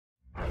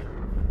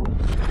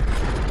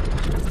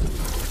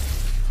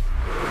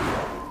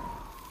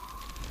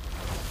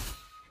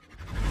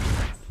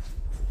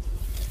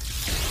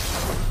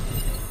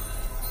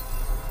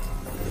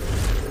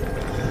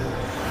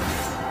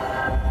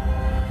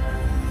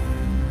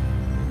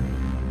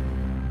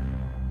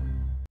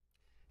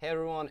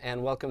everyone,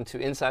 and welcome to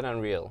Inside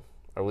Unreal,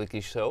 our weekly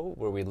show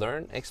where we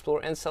learn, explore,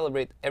 and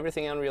celebrate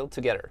everything Unreal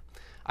together.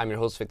 I'm your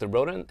host, Victor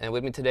Broden, and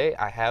with me today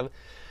I have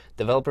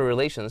developer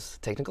relations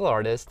technical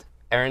artist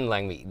Arran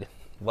Langmead.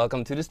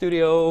 Welcome to the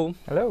studio.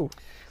 Hello.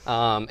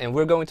 And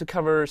we're going to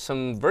cover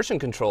some version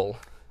control.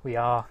 We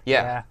are.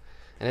 Yeah.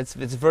 And it's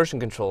version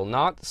control,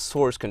 not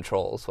source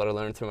control, is what I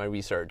learned through my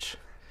research.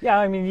 Yeah,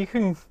 I mean, you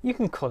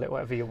can call it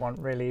whatever you want,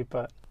 really,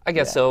 but I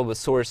guess so, but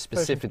source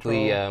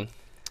specifically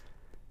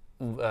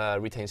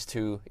retains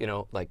to,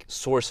 like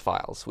source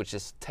files, which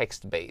is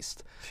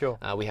text-based. Sure.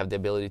 We have the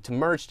ability to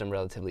merge them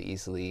relatively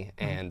easily,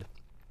 and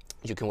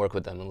you can work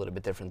with them a little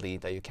bit differently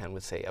than you can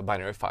with, say, a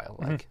binary file,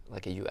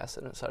 like a US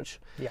and such.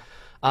 Yeah.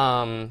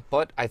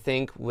 But I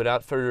think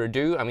without further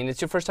ado, I mean,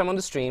 it's your first time on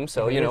the stream,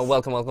 so,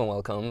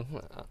 welcome.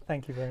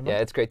 Thank you very much. Yeah,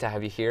 it's great to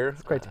have you here.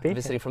 It's great to be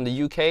visiting here. from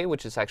the UK,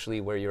 which is actually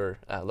where you're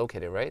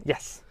located, right?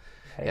 Yes.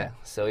 Yeah.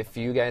 So if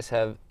you guys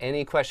have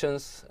any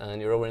questions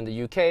and you're over in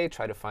the UK,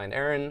 try to find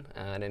Arran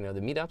at any of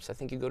the meetups. I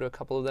think you go to a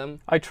couple of them.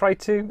 I try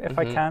to, if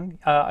I can.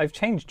 I've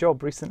changed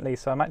job recently,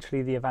 so I'm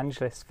actually the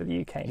evangelist for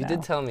the UK now. You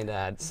did tell me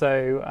that.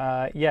 So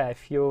yeah,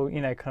 if you're,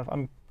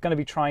 I'm going to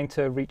be trying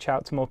to reach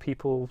out to more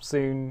people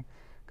soon,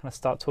 kind of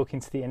start talking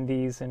to the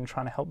indies and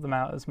trying to help them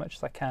out as much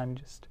as I can,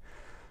 just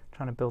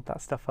trying to build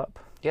that stuff up.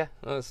 Yeah,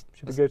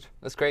 should be good.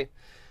 That's great.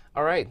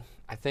 All right,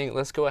 I think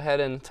let's go ahead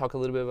and talk a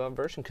little bit about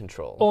version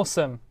control.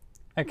 Awesome.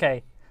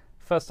 Okay,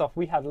 first off,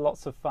 we had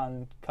lots of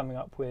fun coming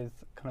up with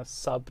kind of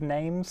sub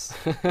names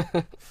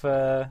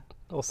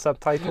or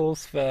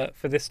subtitles for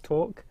this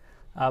talk,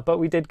 but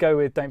we did go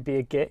with "Don't be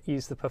a git,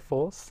 use the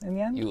perforce" in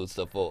the end. Use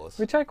the force,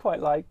 which I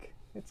quite like.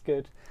 It's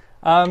good.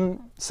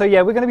 So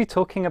yeah, we're going to be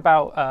talking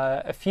about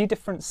a few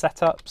different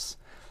setups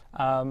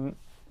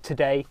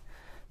today.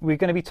 We're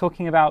going to be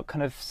talking about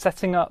kind of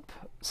setting up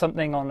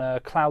something on a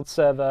cloud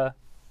server,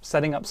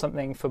 setting up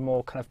something for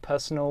more kind of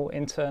personal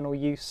internal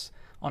use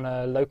on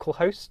a local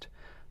host.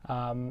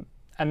 And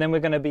then we're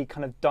going to be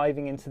kind of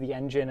diving into the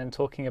engine and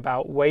talking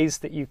about ways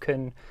that you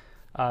can,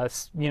 kind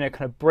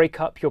of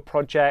break up your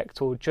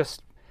project or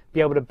just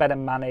be able to better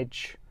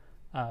manage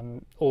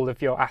all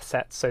of your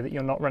assets so that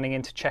you're not running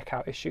into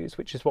checkout issues,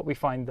 which is what we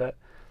find that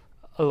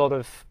a lot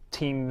of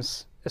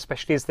teams,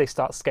 especially as they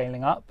start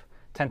scaling up,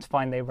 tend to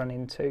find they run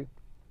into.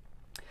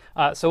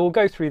 So we'll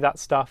go through that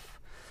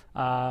stuff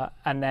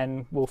and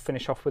then we'll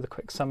finish off with a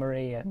quick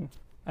summary and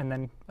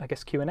then I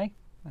guess Q&A.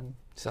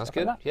 Sounds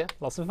good. Like yeah,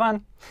 lots of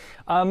fun.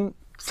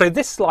 So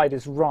this slide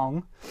is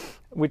wrong,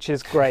 which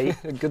is great.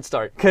 Good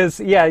start. Because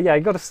you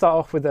got to start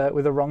off with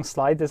a wrong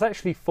slide. There's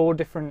actually 4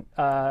 different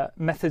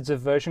methods of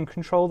version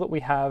control that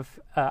we have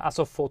as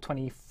of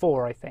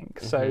 4.24, I think.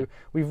 So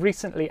we've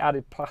recently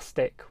added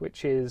plastic,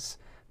 which is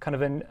kind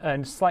of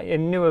a slightly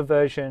newer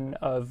version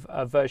of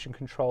version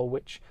control,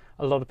 which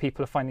a lot of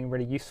people are finding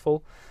really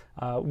useful.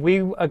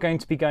 We are going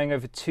to be going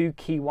over 2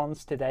 key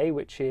ones today,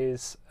 which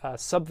is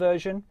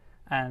Subversion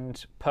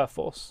and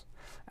Perforce.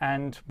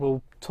 And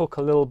we'll talk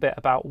a little bit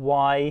about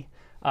why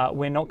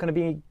we're not going to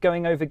be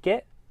going over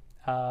Git.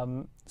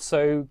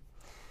 So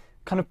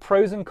kind of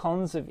pros and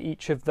cons of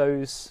each of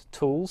those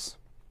tools.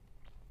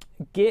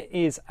 Git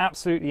is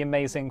absolutely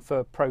amazing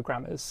for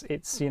programmers.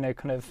 It's,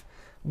 kind of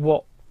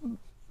what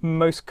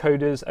most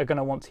coders are going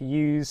to want to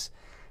use.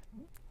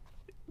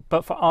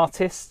 But for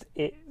artists,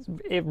 it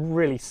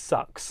really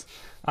sucks.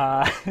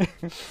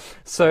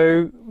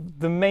 So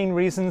the main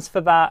reasons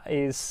for that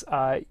is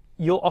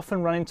you'll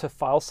often run into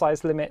file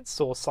size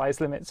limits or size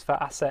limits for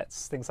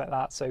assets, things like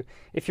that. So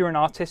if you're an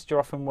artist,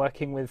 you're often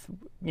working with,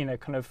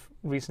 kind of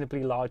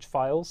reasonably large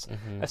files,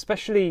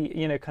 especially,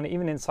 kind of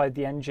even inside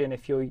the engine.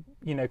 If you're,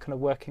 kind of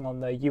working on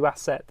the U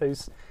asset,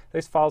 those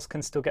files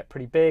can still get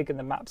pretty big, and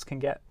the maps can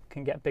get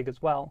big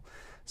as well.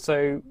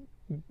 So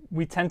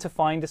we tend to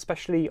find,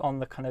 especially on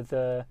the kind of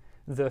the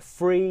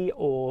free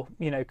or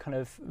kind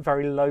of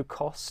very low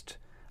cost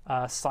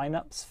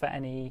signups for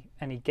any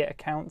Git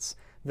accounts,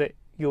 that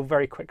you'll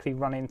very quickly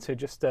run into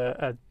just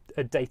a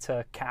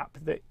data cap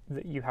that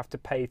you have to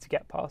pay to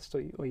get past, or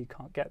you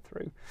can't get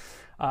through.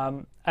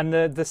 And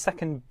the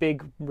second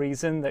big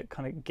reason that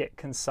kind of Git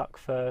can suck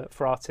for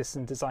artists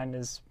and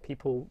designers,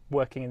 people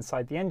working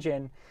inside the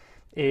engine,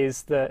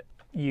 is that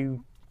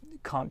you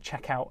can't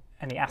check out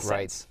any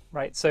assets.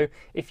 Right. So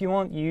if you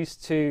aren't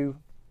used to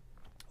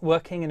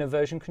working in a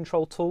version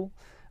control tool,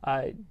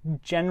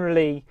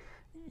 generally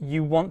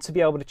you want to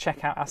be able to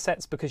check out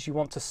assets because you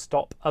want to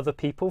stop other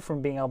people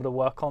from being able to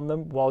work on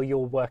them while you're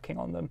working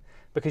on them,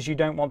 because you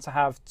don't want to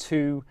have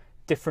 2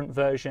 different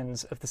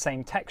versions of the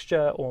same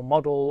texture or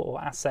model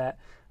or asset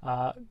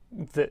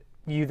that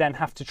you then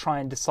have to try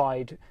and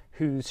decide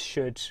whose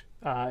should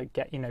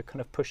get kind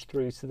of pushed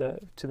through to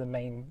the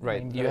main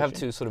main you have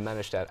to sort of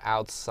manage that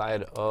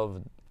outside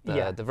of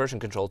the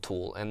version control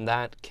tool, and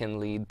that can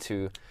lead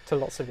to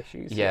lots of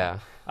issues.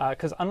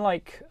 Because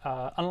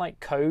unlike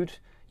code,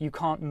 you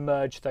can't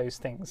merge those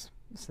things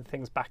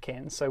back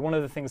in. So one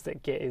of the things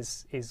that Git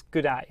is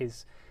good at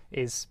is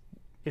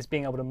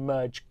being able to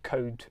merge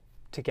code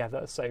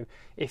together. So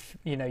if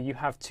you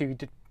have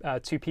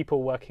two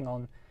people working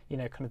on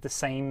kind of the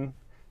same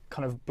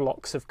kind of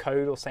blocks of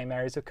code or same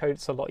areas of code.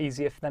 It's a lot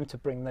easier for them to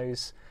bring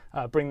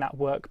that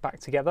work back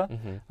together.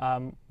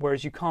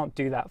 Whereas you can't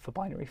do that for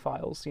binary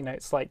files.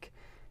 It's like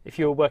if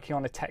you were working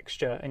on a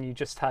texture and you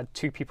just had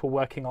two people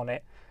working on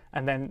it,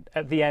 and then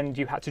at the end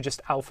you had to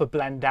just alpha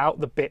blend out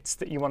the bits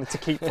that you wanted to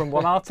keep from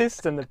one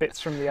artist and the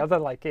bits from the other.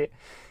 Like it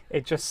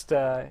just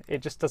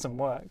doesn't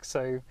work.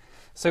 So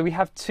we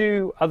have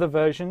two other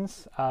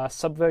versions,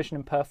 Subversion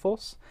and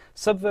Perforce.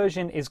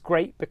 Subversion is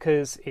great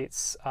because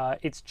it's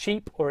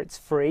cheap or it's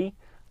free.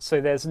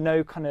 So there's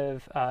no kind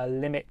of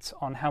limit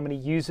on how many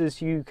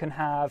users you can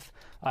have.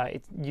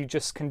 You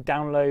just can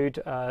download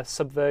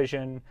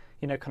Subversion,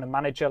 kind of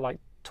manager like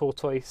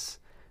Tortoise,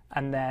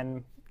 and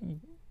then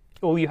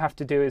all you have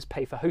to do is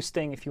pay for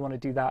hosting if you want to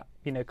do that,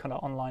 kind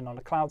of online on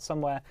a cloud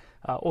somewhere,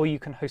 or you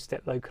can host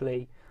it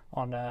locally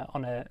on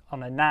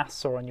a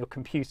NAS or on your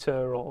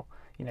computer, or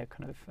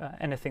kind of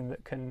anything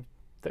that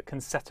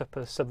can set up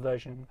a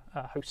Subversion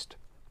host.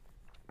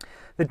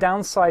 The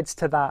downsides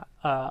to that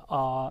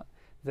are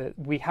that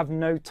we have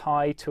no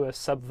tie to a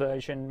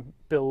Subversion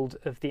build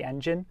of the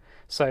engine.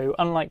 So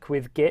unlike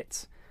with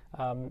Git,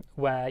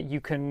 where you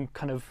can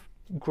kind of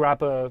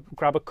grab a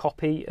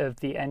copy of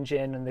the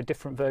engine and the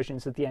different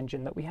versions of the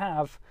engine that we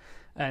have,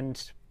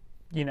 and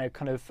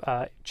kind of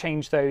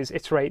change those,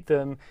 iterate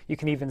them. You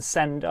can even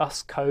send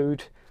us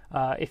code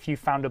if you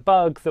found a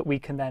bug that we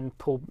can then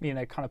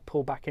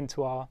pull back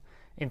into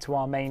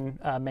our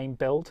main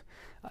build.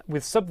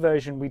 With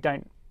Subversion, we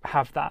don't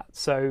have that.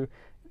 So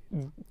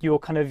your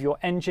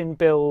engine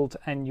build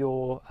and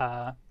your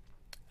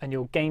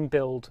game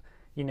build,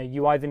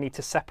 you either need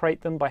to separate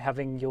them by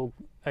having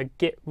a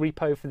Git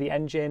repo for the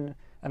engine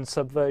and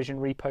Subversion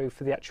repo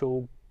for the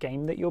actual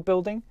game that you're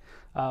building,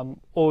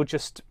 or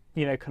just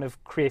kind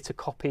of create a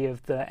copy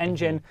of the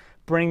engine,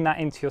 bring that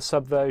into your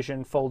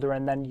Subversion folder,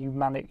 and then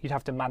you'd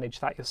have to manage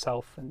that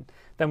yourself. And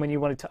then when you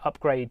wanted to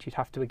upgrade, you'd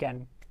have to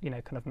again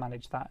kind of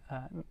manage that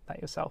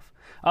yourself.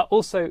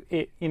 Also,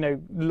 it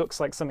looks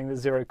like something that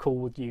Zero Cool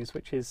would use,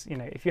 which is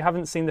if you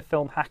haven't seen the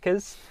film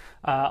Hackers,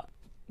 kind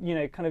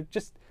of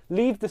just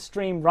leave the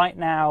stream right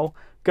now,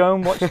 go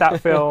and watch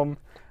that film,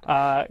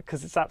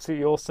 because it's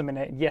absolutely awesome in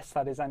it. Yes,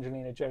 that is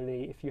Angelina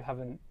Jolie if you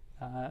haven't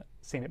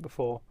seen it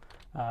before.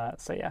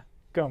 So yeah,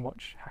 go and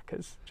watch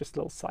Hackers, just a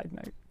little side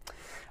note.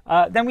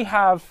 Then we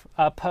have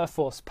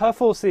Perforce.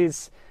 Perforce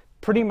is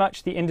pretty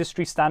much the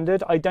industry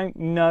standard. I don't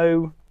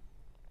know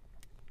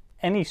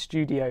any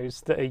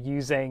studios that are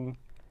using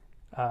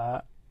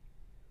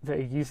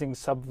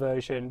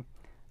Subversion,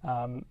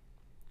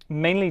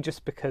 mainly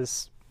just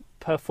because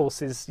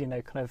Perforce is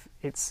kind of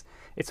it's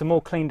a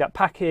more cleaned up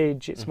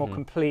package. It's more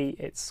complete.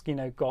 It's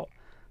got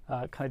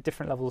kind of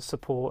different levels of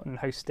support and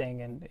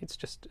hosting, and it's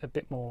just a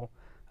bit more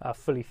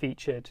fully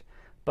featured.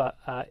 But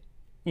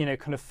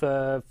kind of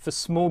for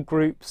small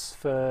groups,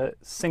 for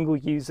single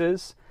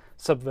users,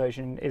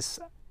 Subversion is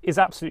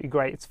absolutely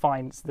great. It's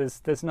fine.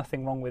 There's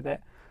nothing wrong with it.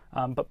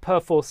 But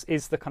Perforce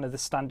is the kind of the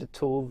standard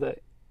tool that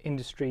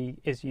industry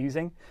is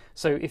using.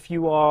 So if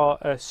you are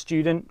a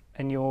student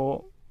and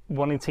you're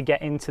wanting to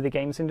get into the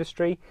games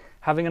industry,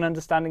 having an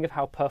understanding of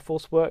how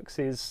Perforce works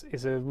is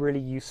a really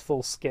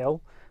useful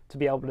skill to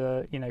be able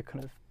to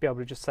kind of be able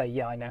to just say,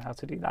 yeah, I know how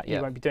to do that.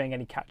 You won't be doing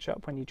any catch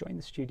up when you join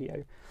the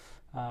studio.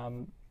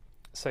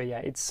 So yeah,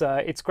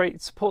 it's great.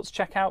 It supports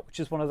checkout, which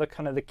is one of the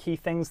kind of the key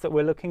things that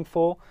we're looking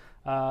for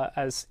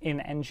as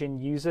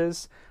in-engine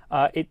users.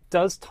 It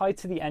does tie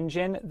to the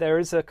engine. There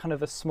is a kind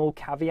of a small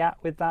caveat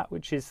with that,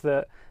 which is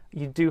that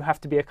you do have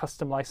to be a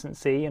custom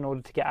licensee in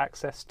order to get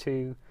access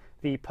to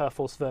the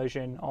Perforce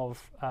version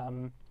of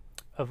kind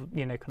of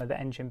the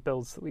engine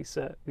builds that we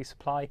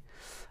supply.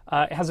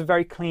 It has a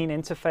very clean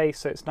interface,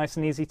 so it's nice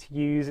and easy to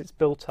use. It's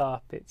built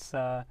up. It's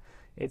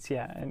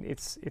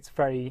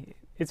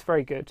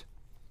very good.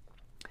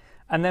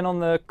 And then on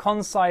the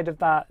con side of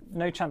that,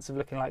 no chance of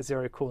looking like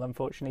Zero Cool,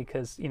 unfortunately,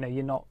 because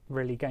you're not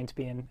really going to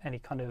be in any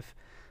kind of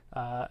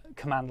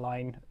command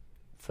line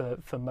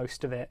for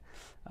most of it.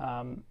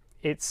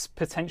 It's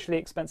potentially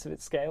expensive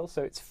at scale,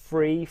 so it's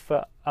free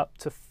for up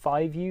to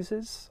 5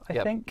 users, I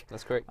think.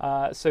 That's great.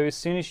 So as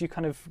soon as you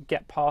kind of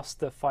get past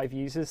the 5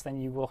 users, then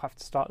you will have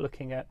to start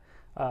looking at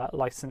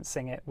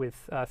licensing it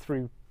with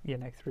through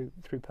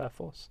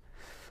Perforce.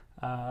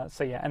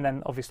 So yeah, and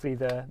then obviously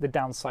the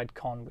downside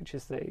con, which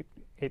is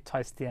it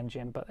ties to the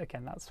engine, but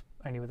again, that's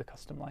only with a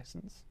custom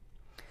license.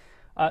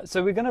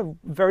 So we're going to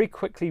very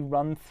quickly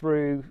run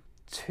through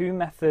 2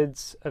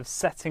 methods of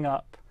setting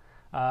up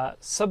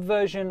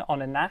Subversion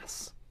on a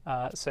NAS,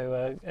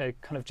 so a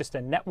kind of just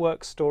a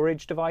network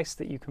storage device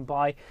that you can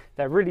buy.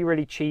 They're really,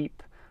 really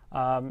cheap.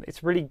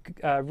 It's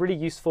really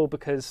useful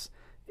because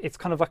it's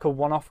kind of like a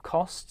one-off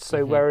cost.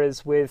 So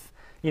whereas with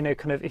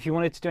kind of if you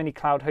wanted to do any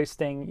cloud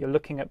hosting, you're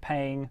looking at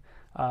paying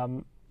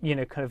kind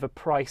of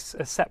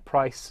a set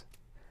price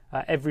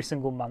every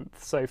single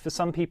month. So for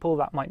some people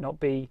that might not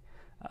be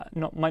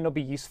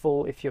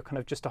useful if you're kind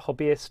of just a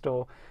hobbyist,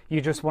 or you're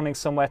just wanting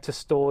somewhere to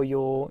store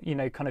your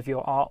kind of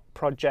your art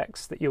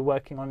projects that you're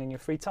working on in your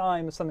free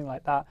time or something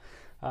like that.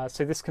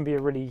 So this can be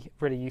a really,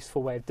 really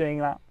useful way of doing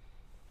that.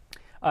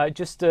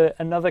 Just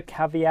another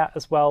caveat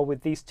as well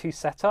with these two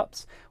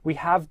setups, we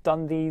have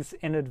done these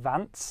in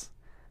advance.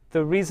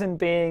 The reason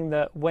being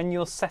that when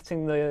you're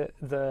setting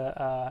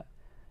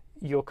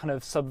your kind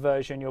of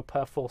Subversion, your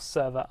Perforce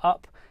server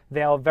up,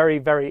 they are very,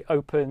 very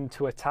open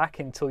to attack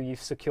until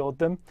you've secured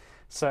them.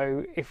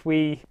 So if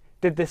we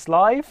did this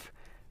live,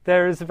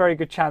 there is a very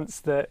good chance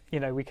that, you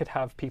know, we could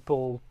have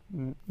people,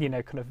 you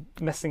know, kind of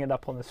messing it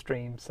up on the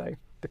stream. So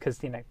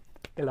because, you know,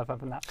 they love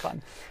having that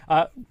fun.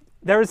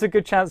 There is a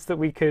good chance that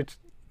we could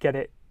get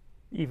it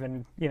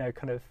even, you know,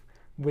 kind of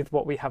with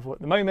what we have at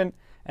the moment.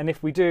 And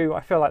if we do,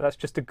 I feel like that's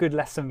just a good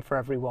lesson for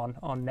everyone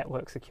on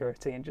network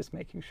security and just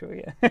making sure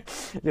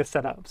you're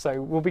set up.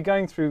 So we'll be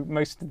going through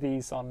most of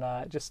these on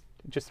just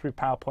through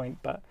PowerPoint,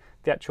 but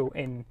the actual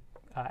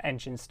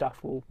engine stuff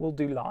we'll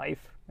do live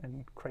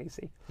and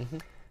crazy. Mm-hmm.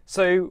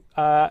 So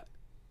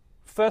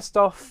first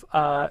off,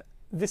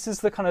 this is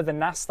the kind of the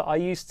NAS that I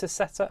used to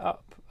set it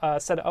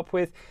up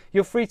with.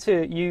 You're free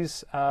to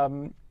use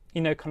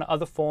you know, kind of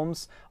other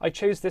forms. I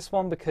chose this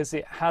one because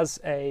it has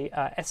a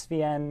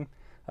SVN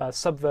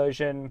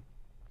Subversion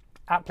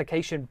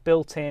application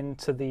built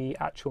into the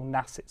actual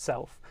NAS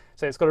itself.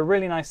 So it's got a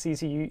really nice,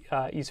 easy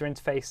user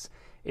interface.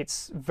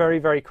 It's very,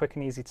 very quick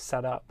and easy to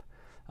set up.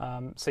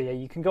 So yeah,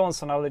 you can go on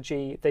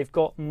Synology. They've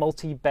got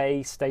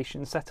multi-bay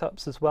station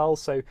setups as well.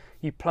 So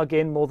you plug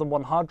in more than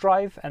one hard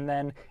drive, and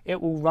then it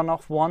will run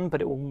off one,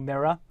 but it will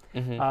mirror,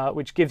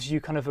 which gives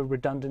you kind of a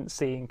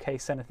redundancy in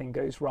case anything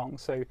goes wrong.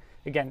 So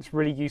again, it's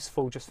really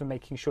useful just for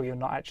making sure you're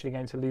not actually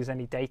going to lose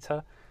any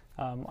data.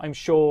 I'm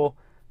sure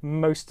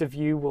most of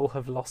you will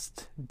have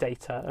lost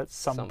data at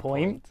some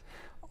point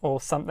or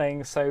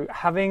something. So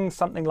having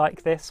something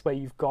like this where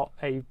you've got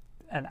an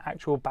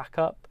actual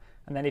backup,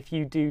 and then if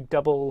you do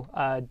double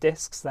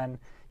disks, then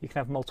you can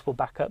have multiple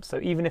backups. So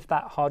even if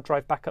that hard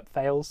drive backup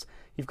fails,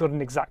 you've got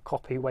an exact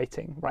copy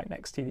waiting right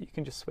next to you that you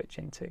can just switch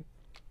into.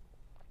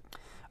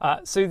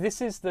 So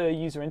this is the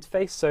user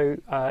interface. So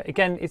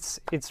again,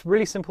 it's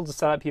really simple to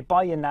set up. You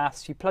buy your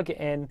NAS, you plug it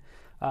in,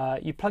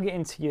 you plug it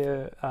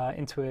into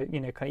into a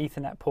kind of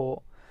Ethernet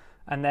port,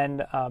 and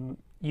then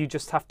you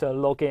just have to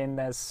log in.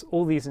 There's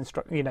all these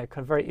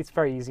it's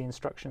very easy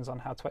instructions on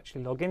how to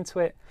actually log into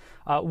it.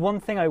 One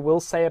thing I will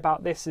say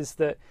about this is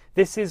that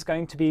this is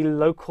going to be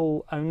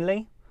local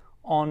only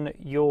on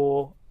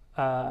your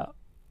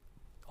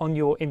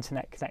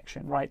internet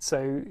connection, right?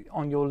 So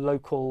on your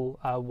local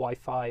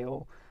Wi-Fi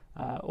or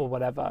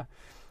whatever.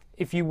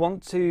 If you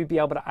want to be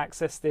able to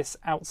access this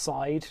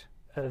outside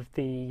of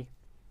kind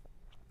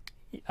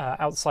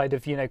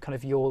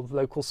of your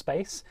local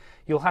space,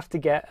 you'll have to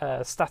get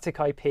a static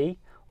IP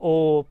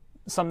or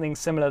something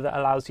similar that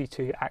allows you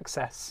to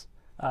access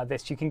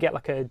this. You can get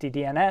like a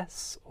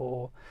DDNS,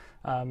 or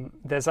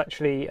there's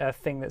actually a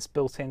thing that's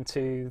built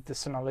into the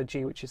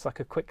Synology, which is like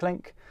a quick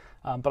link,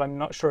 but I'm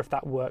not sure if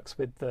that works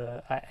with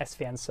the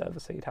SVN server,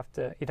 so you'd have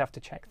to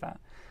check that.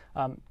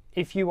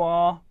 If you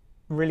are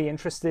really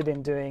interested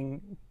in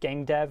doing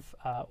game dev,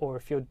 or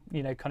if you're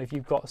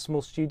you've got a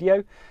small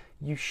studio,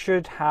 you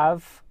should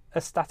have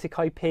a static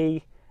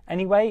IP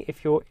anyway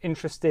if you're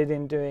interested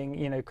in doing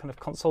kind of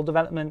console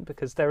development,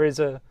 because there is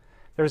a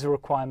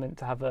requirement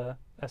to have a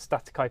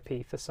static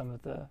IP for some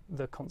of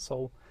the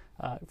console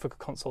for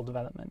console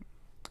development.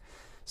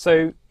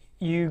 So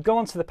you go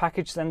onto the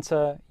package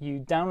center, you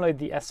download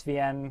the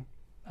SVN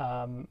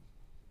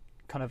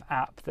kind of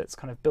app that's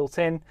kind of built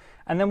in,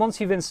 and then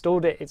once you've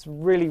installed it, it's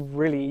really,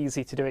 really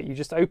easy to do it. You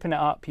just open it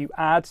up, you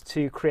add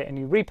to create a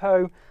new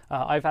repo.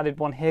 I've added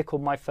one here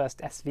called My First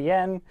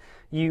SVN.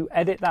 You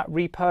edit that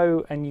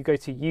repo and you go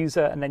to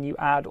user, and then you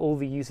add all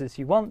the users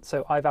you want.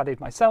 So I've added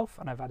myself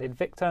and I've added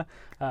Victor,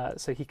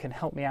 so he can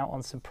help me out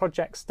on some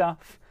project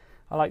stuff.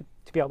 I like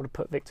to be able to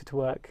put Victor to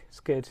work.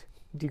 It's good,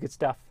 do good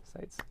stuff. So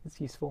it's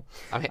useful.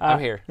 I'm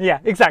here. Yeah,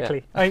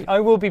 exactly. Yeah.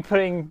 I will be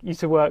putting you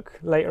to work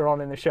later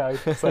on in the show.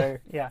 So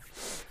yeah,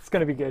 it's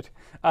going to be good.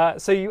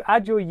 So you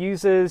add your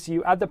users,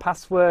 you add the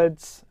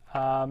passwords,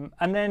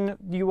 and then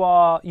you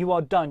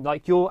are done.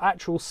 Like your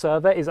actual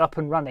server is up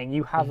and running.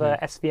 You have a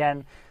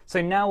SVN.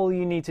 So now all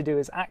you need to do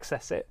is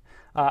access it.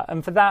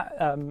 And for that,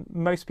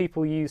 most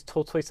people use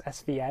Tortoise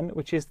SVN,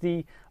 which is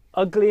the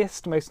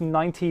ugliest, most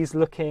 90s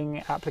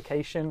looking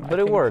application but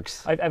it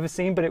works I've ever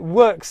seen, but it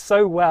works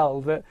so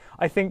well that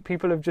I think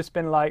people have just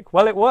been like,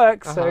 well, it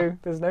works, so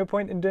there's no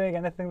point in doing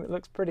anything that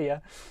looks prettier.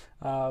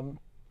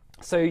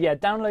 So yeah,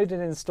 download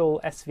and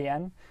install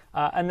SVN,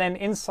 and then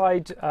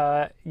inside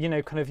kind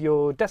of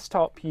your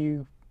desktop,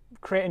 you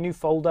create a new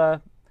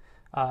folder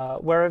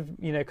wherever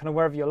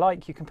wherever you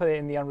like. You can put it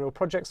in the Unreal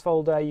Projects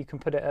folder. You can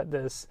put it at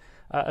this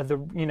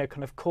the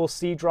kind of core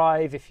C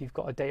drive. If you've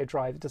got a data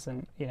drive, it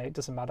doesn't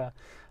matter.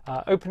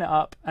 Open it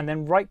up and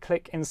then right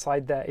click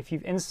inside there. If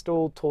you've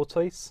installed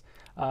Tortoise,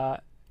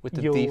 with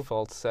the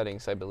default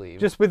settings, I believe.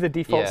 Just with the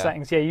default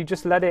settings, yeah. You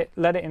just let it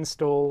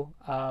install,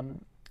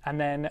 and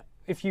then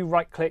if you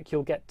right click,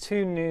 you'll get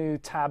two new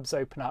tabs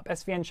open up: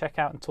 SVN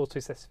Checkout and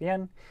Tortoise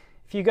SVN.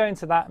 If you go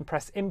into that and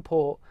press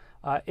import,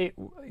 it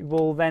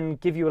will then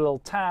give you a little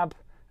tab.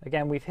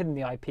 Again, we've hidden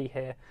the IP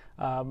here,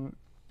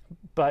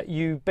 but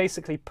you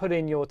basically put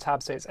in your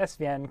tab, so it's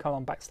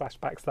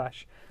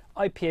svn://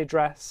 IP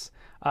address,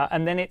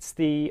 and then it's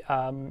the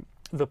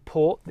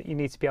port that you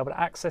need to be able to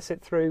access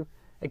it through.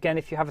 Again,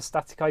 if you have a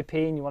static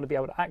IP and you want to be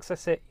able to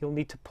access it, you'll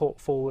need to port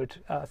forward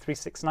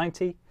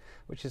 3690,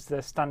 which is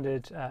the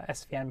standard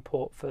SVN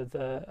port for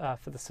the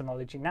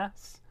Synology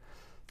NAS,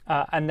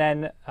 and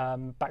then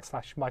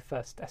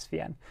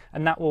 /myfirstsvn,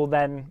 and that will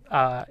then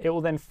it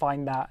will then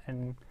find that,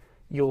 and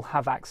you'll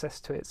have access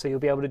to it. So you'll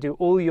be able to do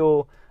all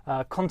your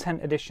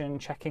content edition,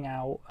 checking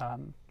out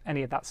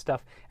any of that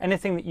stuff.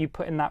 Anything that you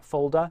put in that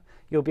folder,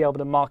 you'll be able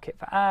to mark it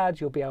for add,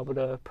 you'll be able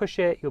to push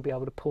it, you'll be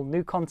able to pull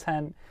new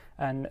content,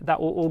 and that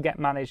will all get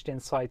managed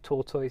inside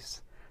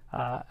Tortoise.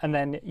 And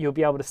then you'll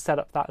be able to set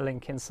up that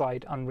link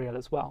inside Unreal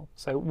as well.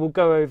 So we'll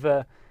go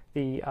over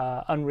the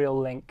Unreal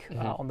link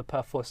on the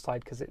Perforce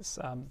side, because it's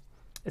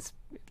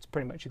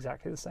pretty much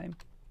exactly the same.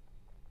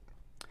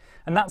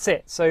 And that's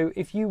it. So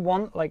if you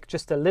want like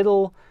just a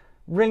little,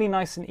 really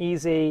nice and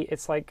easy,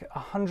 it's like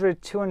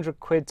 100, 200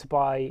 quid to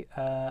buy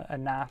a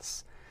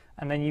NAS,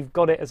 and then you've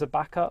got it as a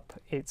backup,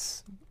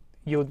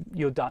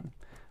 you're done.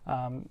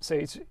 So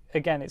it's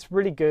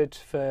really good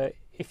for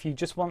if you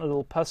just want a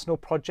little personal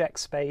project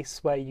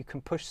space where you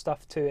can push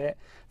stuff to it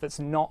that's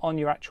not on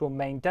your actual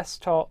main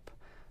desktop,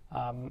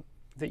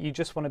 that you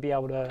just want to be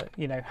able to,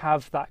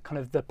 have that kind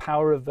of the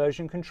power of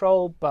version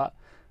control, but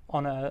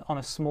on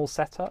a small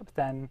setup,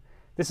 then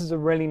this is a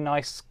really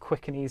nice,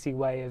 quick and easy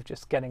way of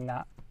just getting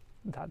that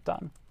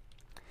done.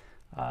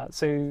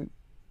 So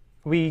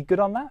we good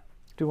on that?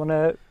 Do you want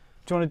to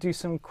do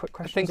some quick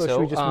questions? I think or so.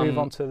 Should we just move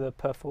on to the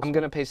Perforce? I'm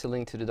going to paste a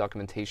link to the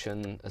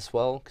documentation as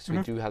well, because we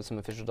do have some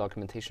official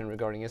documentation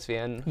regarding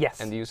SVN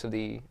and the use of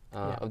the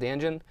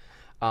engine.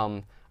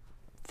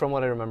 From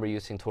what I remember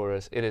using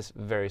Taurus, it is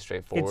very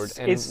straightforward.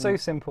 It's so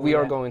simple. We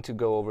are going to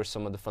go over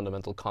some of the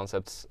fundamental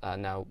concepts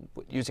now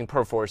using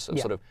Perforce of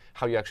sort of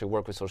how you actually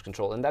work with source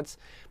control. And that's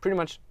pretty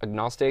much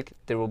agnostic.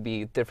 There will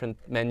be different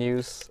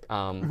menus,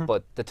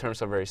 but the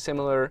terms are very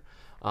similar.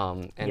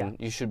 And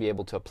you should be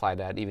able to apply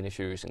that even if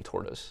you're using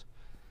Tortoise.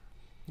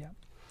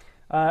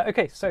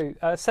 Okay, so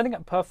setting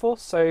up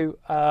Perforce. So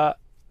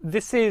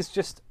this is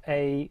just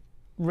a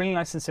really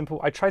nice and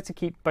simple. I tried to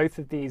keep both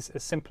of these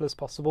as simple as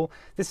possible.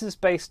 This is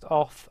based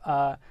off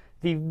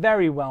the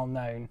very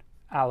well-known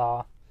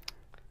Alar.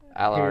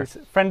 Who's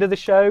a friend of the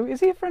show. Is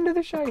he a friend of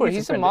the show? Of course,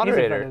 he's a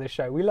moderator. He's a friend of the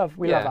show. We love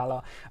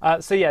Alar.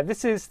 So yeah,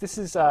 this is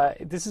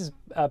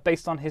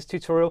based on his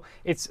tutorial.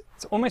 It's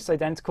almost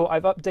identical.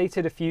 I've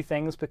updated a few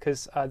things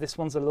because this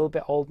one's a little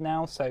bit old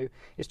now, so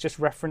it's just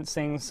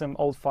referencing some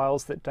old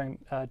files that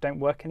don't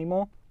work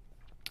anymore.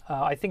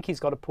 I think he's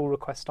got a pull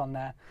request on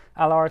there.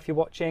 Alar, if you're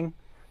watching,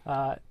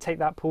 take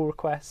that pull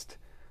request.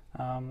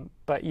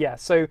 But yeah,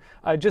 so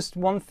just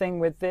one thing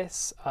with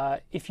this,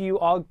 if you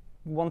are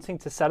wanting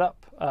to set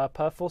up a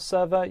Perforce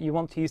server, you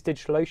want to use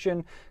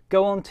DigitalOcean,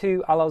 go on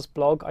to Alar's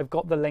blog. I've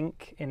got the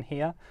link in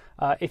here.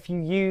 If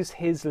you use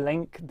his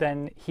link,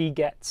 then he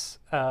gets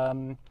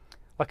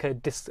like a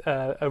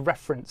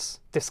reference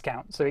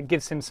discount. So it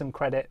gives him some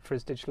credit for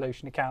his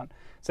DigitalOcean account.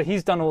 So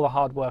he's done all the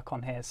hard work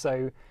on here.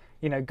 So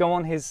go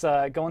on his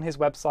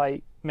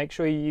website, make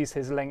sure you use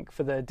his link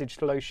for the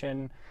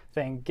DigitalOcean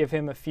thing, give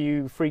him a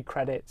few free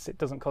credits. It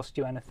doesn't cost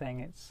you anything.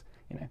 It's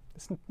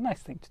a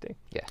nice thing to do.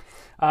 Yeah.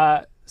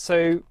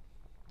 So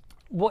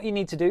what you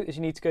need to do is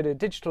you need to go to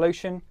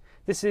DigitalOcean.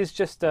 This is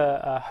just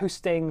a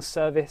hosting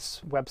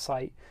service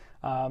website.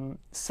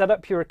 Set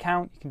up your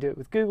account. You can do it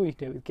with Google. You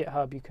can do it with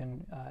GitHub. You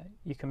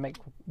can make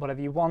whatever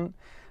you want.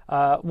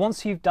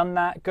 Once you've done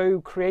that,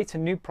 go create a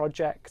new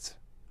project.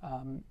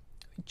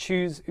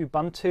 Choose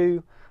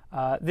Ubuntu.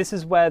 This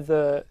is where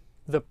the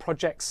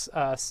projects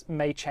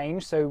may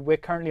change. So we're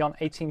currently on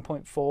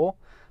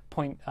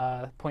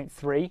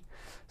 18.4.3.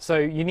 So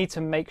you need to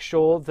make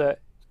sure that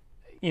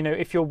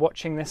if you're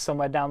watching this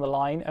somewhere down the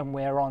line and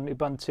we're on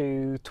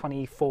Ubuntu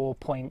 24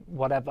 point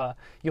whatever,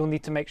 you'll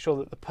need to make sure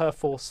that the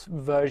Perforce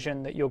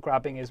version that you're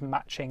grabbing is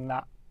matching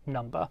that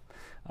number,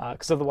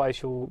 because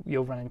otherwise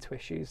you'll run into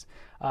issues.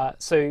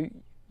 So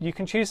you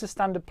can choose the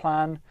standard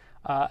plan,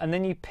 and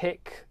then you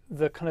pick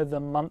the kind of the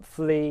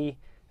monthly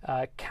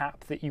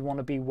cap that you want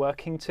to be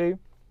working to.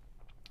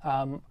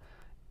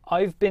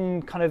 I've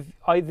been kind of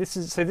this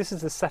is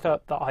the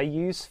setup that I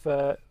use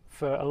for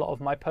a lot of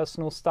my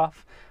personal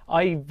stuff.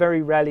 I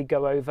very rarely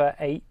go over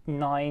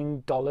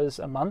 $8-9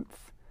 a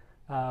month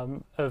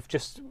of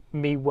just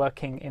me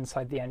working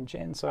inside the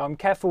engine. So I'm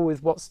careful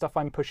with what stuff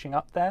I'm pushing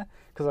up there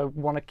because I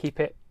want to keep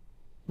it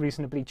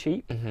reasonably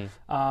cheap.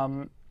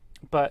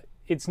 But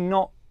it's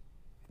not,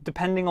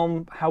 depending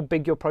on how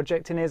big your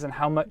project is and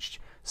how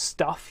much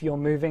stuff you're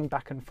moving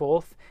back and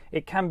forth,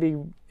 it can be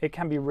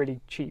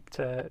really cheap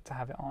to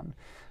have it on.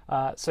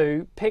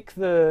 So pick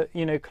the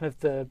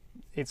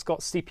it's got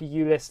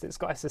CPU list, it's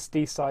got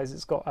SSD size,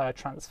 it's got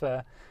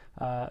transfer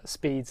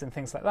speeds and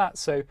things like that.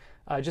 So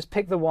just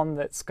pick the one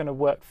that's going to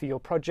work for your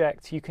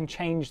project. You can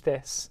change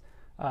this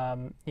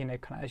kind of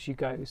as you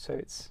go. So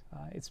it's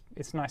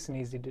nice and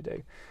easy to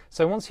do.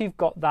 So once you've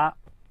got that,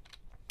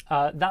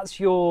 that's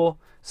your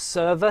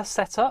server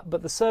setup,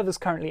 but the server's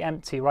currently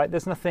empty, right?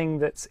 There's nothing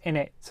that's in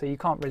it, so you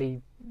can't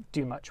really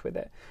do much with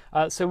it.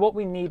 So what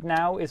we need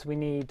now is we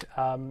need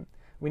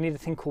a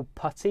thing called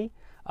PuTTY.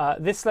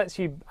 This lets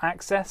you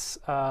access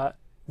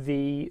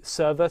the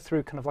server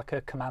through kind of like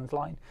a command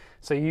line.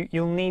 So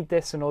you'll need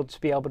this in order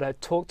to be able to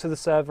talk to the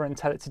server and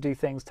tell it to do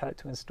things, tell it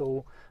to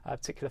install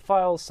particular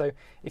files. So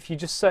if you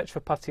just search for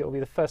PuTTY, it'll be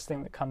the first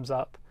thing that comes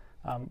up.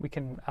 We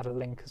can add a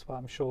link as well,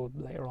 I'm sure,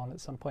 later on at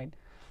some point.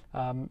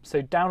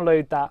 So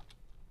download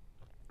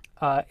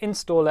that,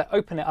 install it,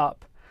 open it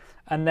up,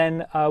 and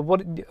then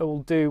what it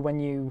will do when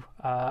you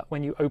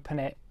open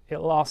it,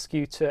 it'll ask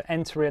you to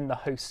enter in the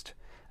host.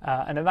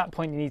 And at that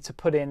point, you need to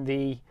put in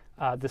the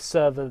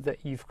server that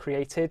you've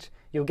created.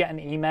 You'll get an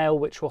email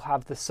which will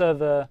have the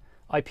server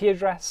IP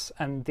address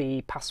and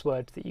the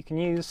password that you can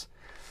use.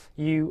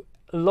 You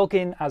log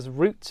in as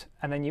root,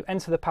 and then you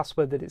enter the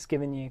password that it's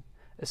given you.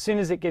 As soon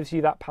as it gives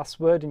you that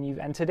password and you've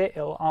entered it,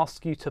 it'll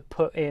ask you to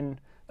put in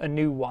a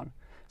new one.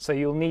 So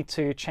you'll need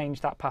to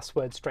change that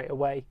password straight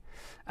away.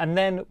 And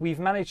then we've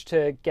managed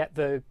to get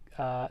the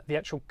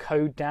actual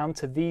code down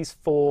to these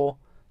 4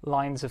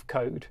 lines of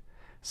code.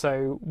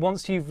 So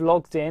once you've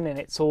logged in and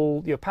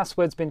your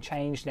password's been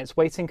changed and it's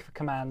waiting for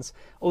commands,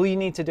 all you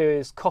need to do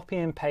is copy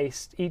and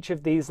paste each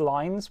of these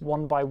lines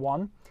one by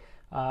one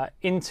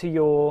into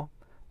your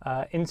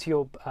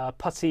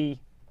PuTTY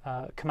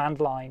command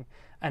line,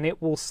 and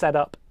it will set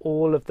up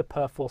all of the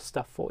Perforce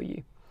stuff for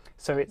you.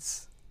 So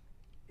it's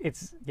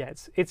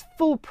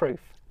foolproof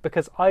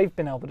because I've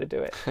been able to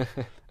do it.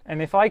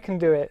 And if I can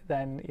do it,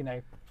 then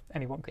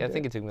anyone can. Yeah, I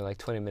think it took me like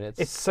 20 minutes.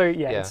 It's so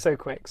it's so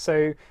quick.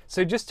 So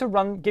just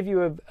to give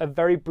you a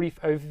very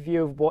brief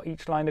overview of what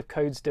each line of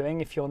code's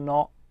doing, if you're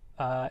not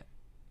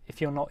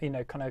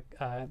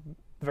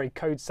very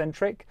code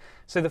centric.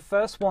 So the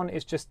first one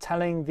is just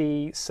telling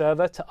the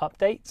server to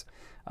update,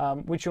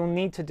 which you'll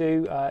need to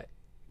do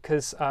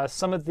because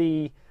some of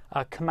the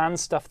command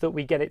stuff that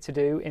we get it to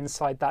do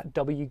inside that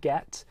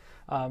wget,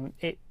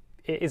 it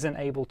isn't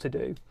able to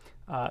do.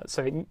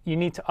 So you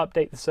need to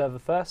update the server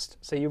first.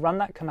 So you run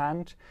that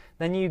command,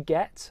 then you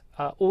get,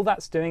 all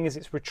that's doing is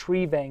it's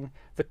retrieving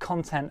the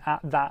content at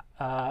that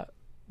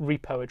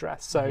repo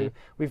address. So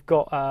we've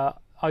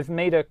got, I've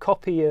made a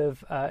copy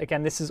of,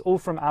 again, this is all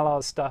from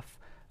Alar's stuff.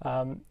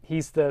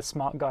 He's the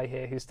smart guy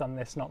here who's done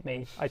this, not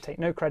me. I take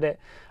no credit.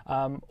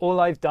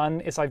 All I've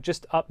done is I've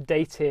just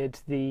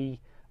updated the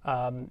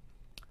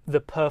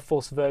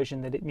Perforce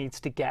version that it needs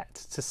to get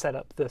to set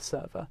up the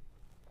server.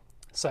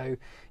 So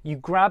you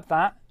grab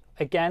that.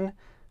 Again,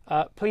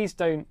 please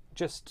don't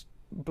just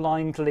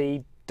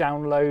blindly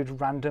download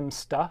random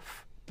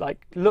stuff.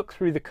 Like, look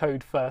through the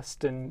code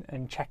first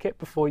and check it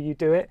before you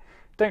do it.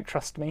 Don't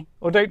trust me,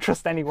 or don't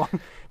trust anyone,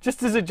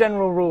 just as a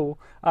general rule.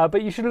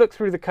 But you should look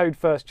through the code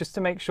first just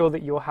to make sure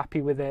that you're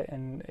happy with it,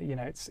 and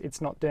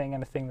it's not doing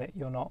anything that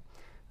you're not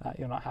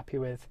happy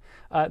with.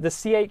 The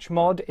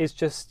chmod is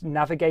just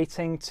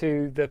navigating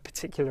to the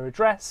particular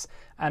address,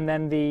 and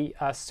then the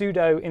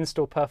sudo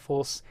install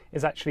perforce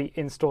is actually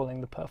installing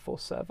the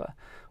Perforce server.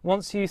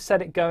 Once you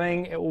set it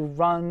going, it will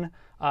run.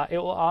 It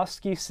will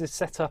ask you to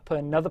set up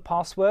another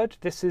password.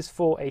 This is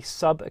for a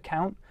sub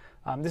account.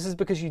 This is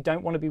because you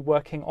don't want to be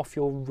working off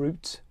your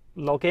root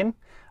login.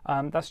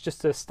 That's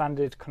just a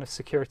standard kind of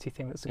security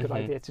thing that's a good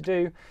idea to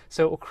do.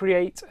 So it will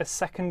create a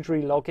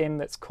secondary login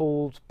that's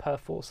called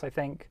Perforce, I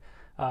think.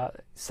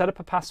 Set up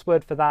a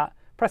password for that,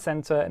 press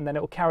enter, and then it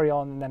will carry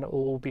on, and then it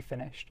will all be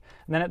finished.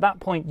 And then at that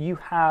point, you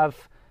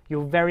have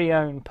your very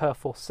own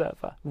Perforce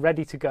server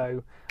ready to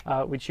go,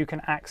 which you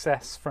can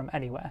access from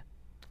anywhere,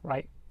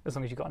 right? As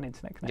long as you've got an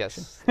internet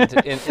connection. Yes,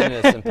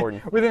 internet's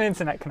important. With an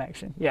internet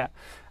connection, yeah.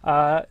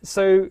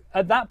 So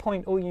at that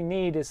point, all you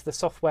need is the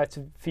software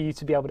for you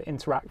to be able to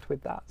interact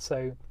with that.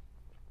 So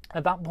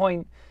at that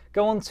point,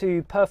 go on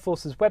to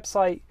Perforce's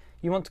website.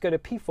 You want to go to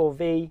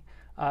P4V.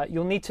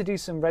 You'll need to do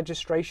some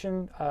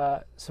registration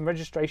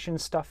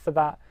stuff for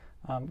that,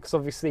 because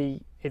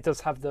obviously it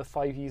does have the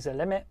 5-user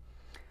limit.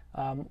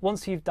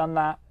 Once you've done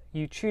that,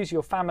 you choose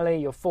your family,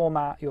 your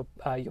format, your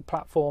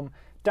platform,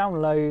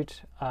 download,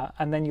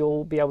 and then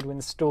you'll be able to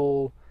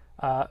install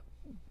the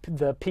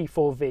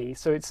P4V.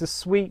 So it's a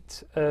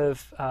suite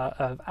of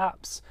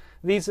apps.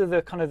 These are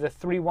the kind of the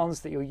 3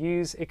 ones that you'll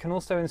use. It can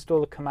also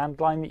install a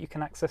command line that you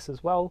can access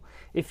as well.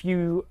 If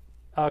you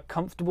are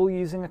comfortable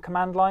using a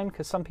command line,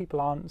 because some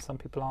people aren't, some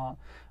people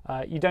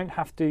aren't, you don't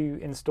have to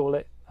install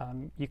it.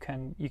 You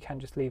can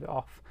just leave it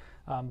off.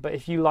 But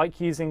if you like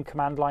using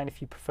command line,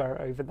 if you prefer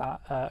it over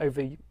that,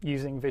 over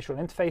using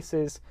visual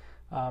interfaces,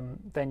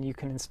 then you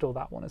can install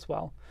that one as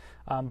well.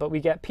 But we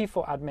get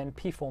P4 admin,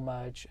 P4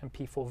 merge, and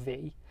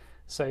P4V.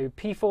 So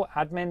P4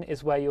 admin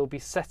is where you'll be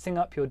setting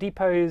up your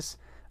depots,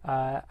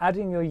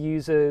 adding your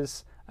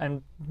users,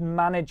 and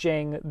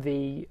managing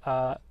the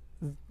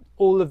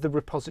all of the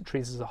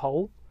repositories as a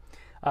whole.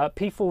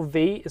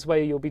 P4V is where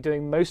you'll be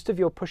doing most of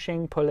your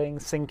pushing, pulling,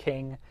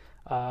 syncing,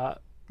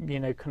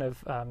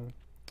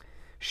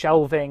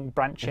 shelving,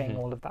 branching,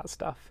 all of that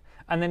stuff.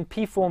 And then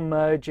P4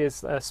 merge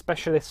is a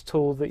specialist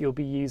tool that you'll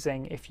be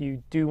using if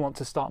you do want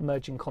to start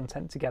merging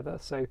content together.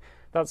 So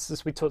that's,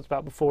 as we talked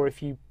about before,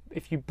 if you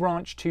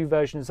branch two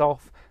versions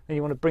off and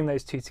you want to bring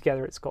those two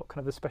together, it's got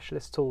kind of a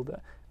specialist tool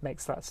that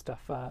makes that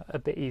stuff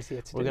a bit easier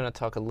to do. We're going to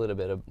talk a little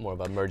bit more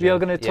about merging. We are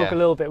going to talk a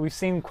little bit. We've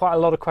seen quite a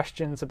lot of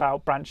questions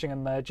about branching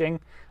and merging,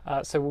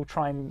 so we'll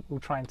try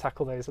and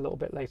tackle those a little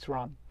bit later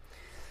on.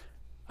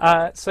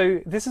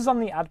 So this is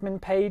on the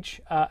admin page,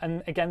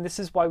 and again, this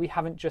is why we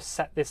haven't just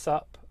set this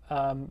up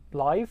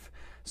live.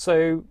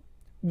 So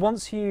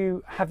once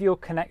you have your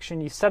connection,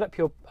 you set up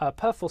your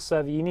Perforce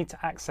server, you need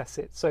to access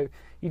it. So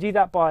you do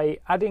that by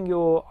adding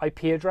your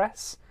IP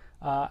address,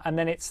 and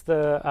then it's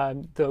the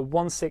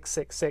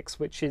 1666,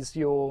 which is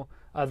your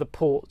the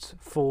port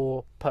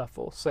for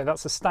Perforce. So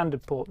that's a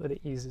standard port that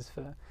it uses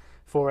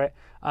for it.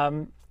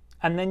 And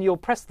then you'll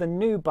press the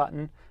new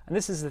button, and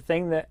this is the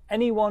thing, that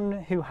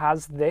anyone who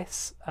has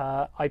this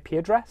IP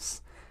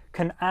address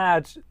can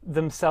add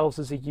themselves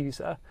as a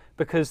user,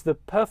 because the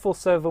Perforce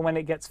server, when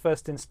it gets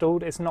first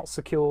installed, is not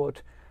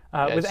secured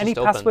with any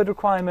password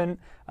requirement,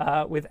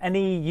 with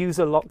any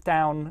user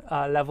lockdown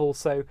level.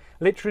 So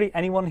literally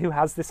anyone who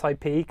has this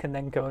IP can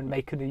then go and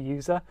make a new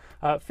user.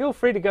 Feel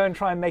free to go and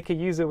try and make a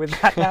user with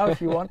that now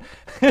if you want,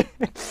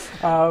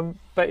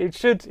 but it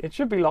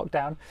should be locked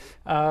down.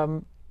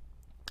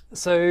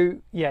 So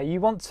yeah, you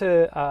want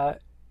to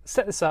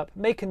set this up,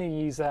 make a new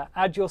user,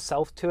 add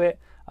yourself to it.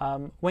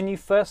 When you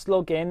first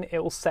log in,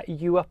 it will set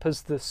you up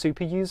as the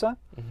super user,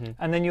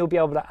 and then you'll be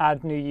able to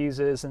add new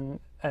users and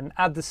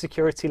add the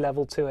security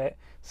level to it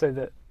so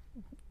that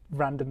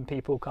random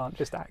people can't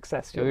just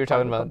access your We were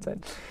talking about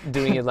content.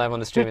 Doing it live on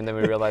the stream, and then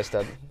we realized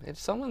that if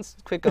someone's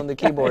quick on the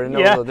keyboard and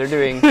knows what they're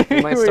doing,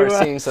 we might start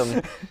seeing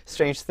some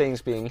strange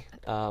things being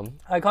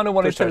I kind of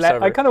wanted to let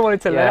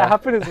it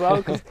happen as well,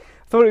 because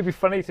I thought it'd be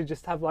funny to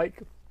just have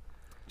like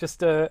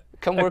a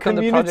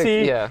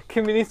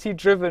community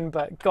driven,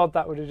 but God,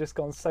 that would have just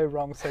gone so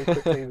wrong so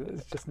quickly that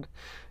it's just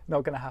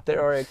not going to happen.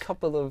 There are a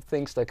couple of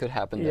things that could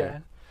happen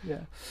there.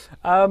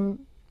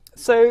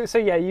 So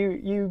yeah,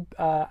 you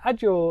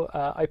add your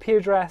IP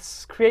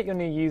address, create your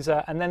new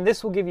user, and then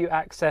this will give you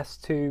access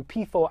to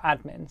P4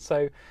 admin.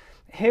 So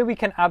here we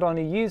can add on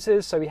new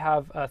users. So we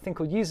have a thing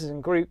called users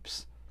and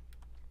groups.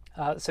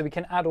 So we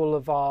can add all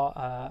of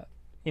our,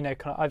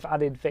 I've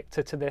added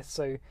Victor to this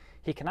so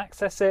he can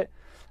access it.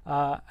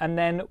 And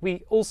then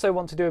we also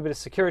want to do a bit of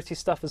security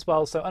stuff as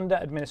well. So under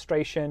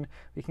administration,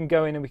 we can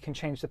go in and we can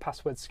change the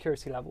password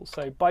security level.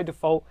 So by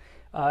default,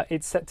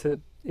 it's set to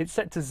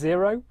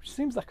 0, which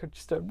seems like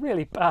just a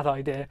really bad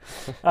idea.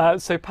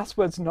 So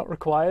passwords not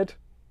required.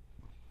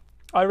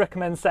 I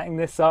recommend setting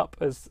this up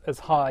as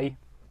high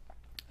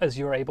as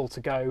you're able to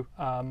go.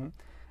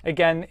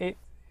 Again,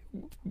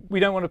 we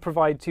don't want to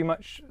provide too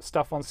much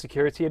stuff on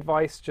security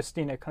advice. Just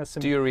kind of some.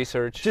 Do your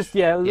research. Just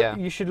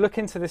you should look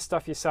into this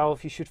stuff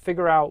yourself. You should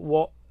figure out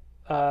what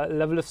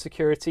level of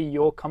security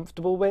you're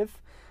comfortable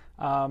with.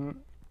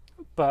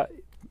 But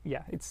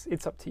yeah,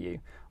 it's up to you.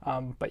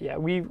 But yeah,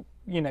 we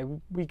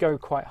go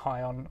quite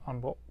high on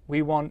what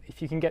we want.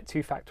 If you can get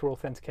two-factor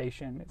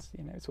authentication,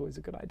 it's always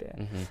a good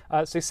idea.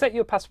 So set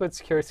your password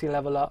security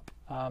level up.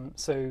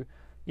 So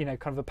kind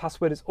of a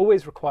password is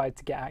always required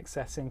to get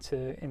access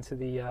into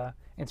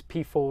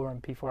P4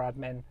 and P4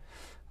 admin.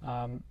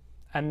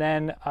 And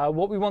then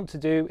what we want to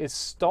do is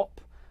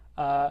stop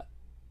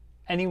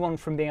anyone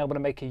from being able to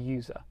make a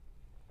user.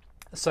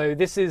 So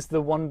this is the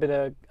one bit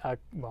of,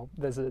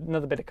 there's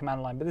another bit of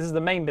command line, but this is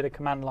the main bit of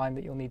command line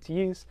that you'll need to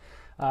use.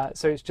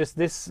 So it's just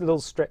this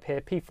little strip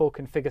here, P4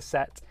 configure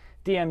set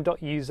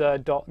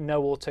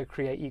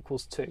dm.user.noAutoCreate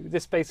equals 2.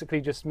 This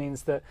basically just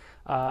means that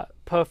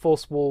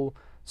Perforce will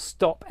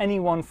stop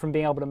anyone from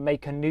being able to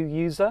make a new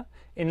user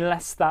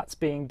unless that's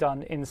being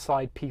done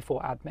inside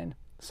P4 admin.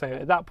 So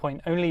at that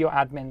point, only your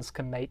admins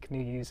can make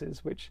new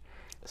users, which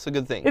it's a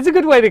good thing. It's a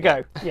good way to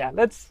go. We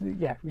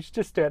should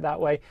just do it that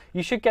way.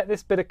 You should get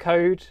this bit of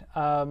code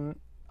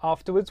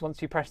afterwards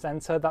once you press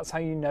enter. That's how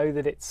you know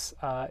that it's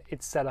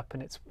set up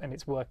and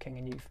it's working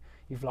and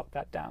you've locked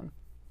that down.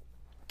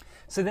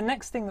 So the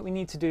next thing that we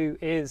need to do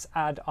is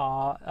add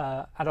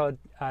our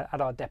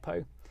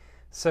depot.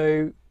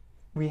 So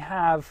we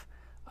have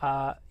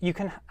you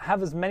can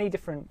have as many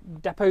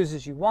different depots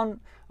as you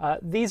want.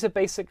 These are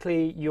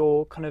basically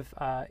your kind of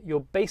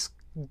your base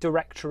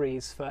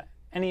directories for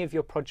any of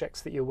your projects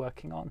that you're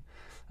working on.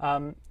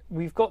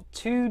 We've got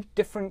two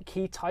different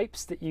key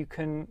types that you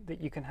can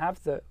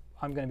have that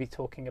I'm going to be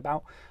talking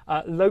about: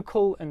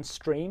 local and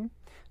stream.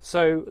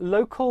 So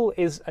local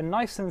is a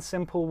nice and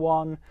simple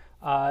one.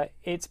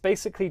 It's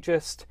basically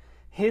just,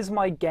 here's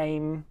my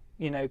game,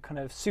 kind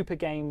of super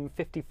game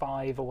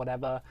 55 or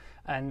whatever,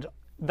 and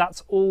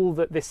that's all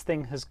that this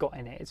thing has got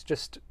in it. It's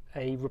just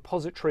a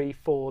repository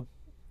for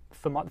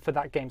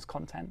that game's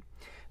content.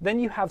 Then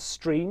you have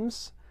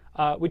streams,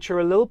 which are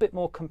a little bit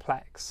more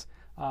complex.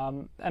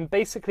 And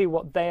basically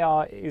what they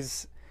are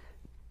is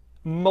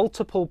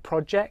multiple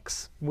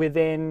projects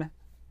within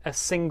a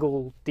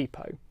single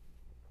depot.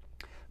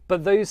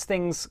 But those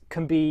things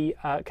can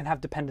have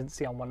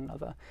dependency on one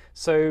another.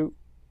 So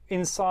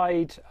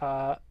inside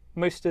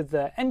most of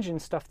the engine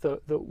stuff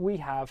that we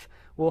have,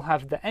 we'll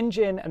have the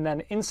engine, and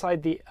then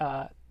inside the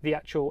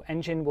actual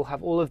engine we'll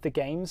have all of the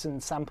games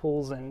and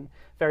samples and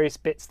various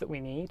bits that we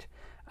need.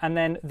 And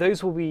then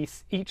those will be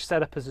each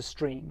set up as a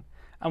stream.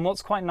 And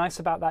what's quite nice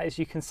about that is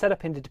you can set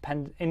up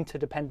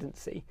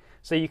interdependency.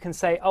 So you can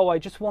say, oh, I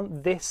just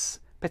want this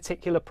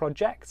particular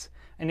project,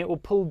 and it will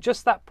pull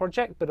just that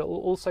project, but it will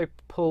also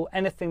pull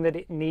anything that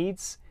it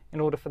needs in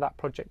order for that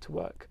project to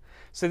work.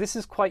 So this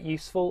is quite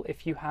useful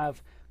if you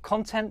have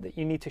content that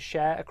you need to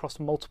share across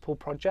multiple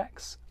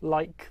projects,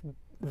 like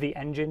the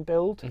engine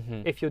build,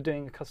 if you're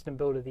doing a custom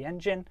build of the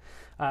engine.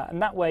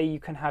 And that way you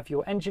can have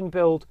your engine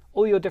build,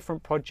 all your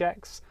different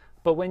projects,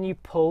 but when you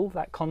pull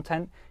that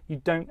content, you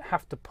don't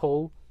have to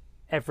pull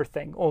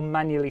everything or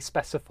manually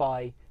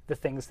specify the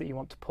things that you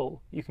want to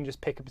pull. You can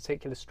just pick a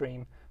particular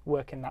stream,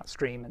 work in that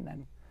stream,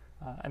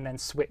 and then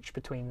switch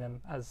between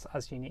them as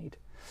you need.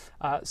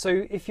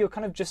 So if you're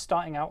kind of just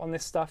starting out on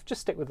this stuff,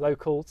 just stick with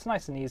local. It's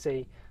nice and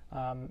easy.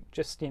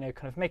 Just kind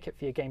of make it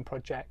for your game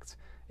project.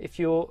 If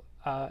you're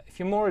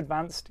more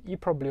advanced, you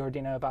probably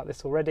already know about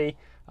this already,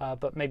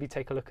 but maybe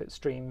take a look at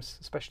streams,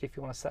 especially if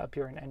you want to set up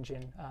your own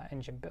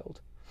engine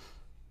build.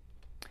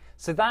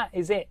 So that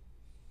is it.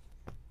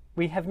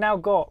 We have now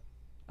got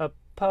a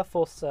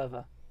Perforce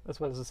server as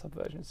well as a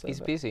Subversion server.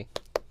 Easy peasy.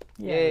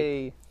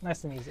 Yay.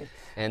 Nice and easy.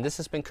 And this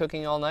has been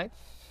cooking all night?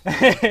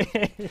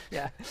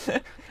 Yeah.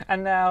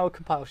 And now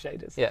compile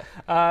shaders.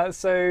 Yeah.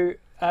 So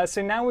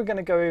now we're going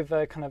to go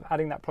over kind of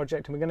adding that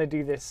project, and we're going to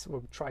do this,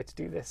 we'll try to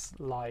do this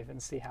live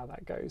and see how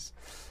that goes.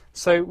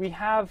 So we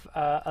have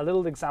a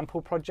little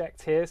example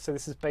project here. So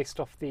this is based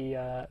off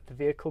the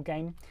vehicle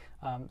game.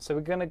 So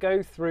we're going to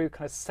go through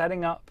kind of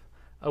setting up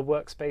a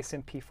workspace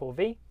in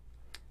P4V.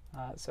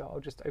 So I'll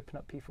just open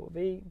up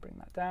P4V, bring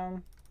that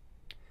down.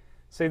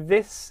 So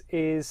this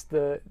is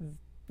the,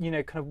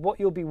 kind of what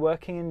you'll be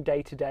working in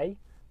day to day.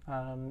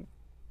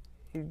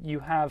 You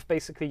have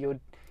basically your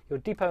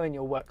depot and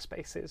your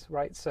workspaces,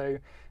 right? So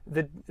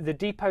the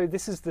depot,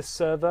 this is the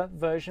server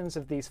versions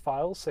of these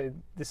files. So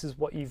this is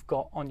what you've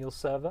got on your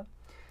server.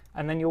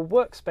 And then your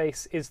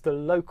workspace is the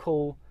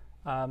local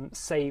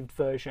saved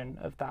version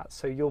of that.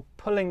 So you're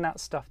pulling that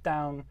stuff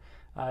down,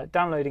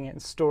 downloading it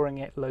and storing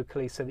it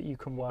locally so that you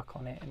can work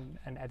on it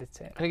and edit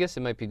it. I guess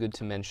it might be good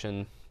to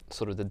mention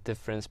sort of the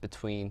difference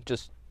between,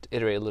 just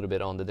iterate a little bit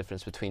on the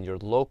difference between your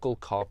local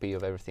copy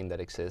of everything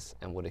that exists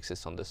and what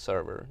exists on the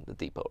server, the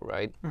depot,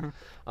 right?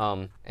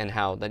 And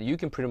how that you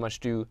can pretty much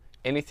do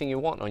anything you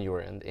want on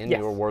your end in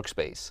your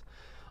workspace.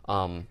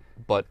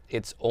 But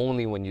it's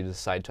only when you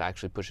decide to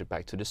actually push it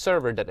back to the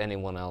server that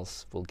anyone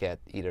else will get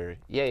either,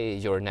 yay,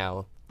 your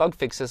now bug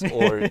fixes,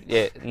 or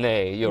yeah,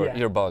 nay,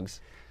 your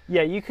bugs.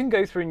 Yeah, you can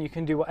go through and you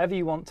can do whatever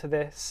you want to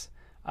this.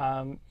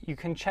 You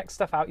can check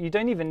stuff out. You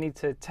don't even need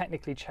to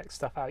technically check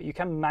stuff out. You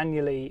can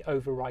manually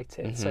overwrite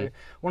it. So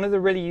one of the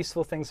really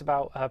useful things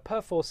about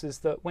Perforce is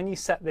that when you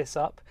set this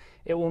up,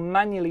 it will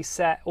manually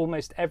set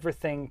almost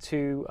everything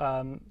to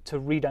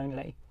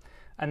read-only.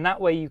 And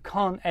that way you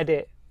can't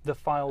edit the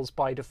files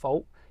by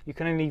default. You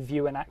can only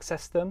view and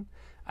access them.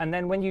 And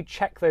then when you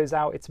check those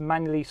out, it's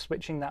manually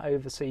switching that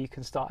over so you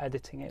can start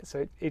editing it.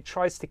 So it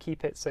tries to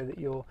keep it so that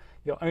you're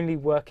only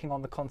working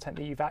on the content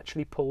that you've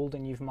actually pulled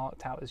and you've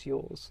marked out as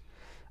yours.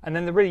 And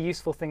then the really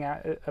useful thing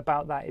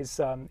about that is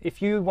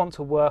if you want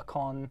to work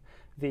on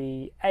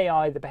the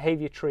AI, the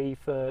behavior tree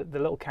for the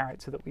little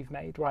character that we've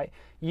made, right?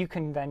 You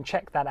can then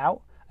check that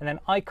out, and then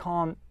I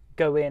can't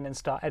go in and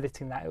start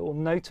editing that. It will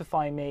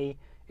notify me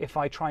if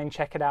I try and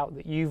check it out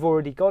that you've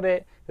already got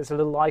it. There's a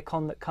little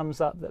icon that comes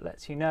up that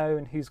lets you know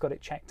and who's got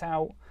it checked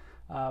out.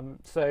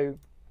 So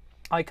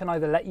I can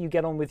either let you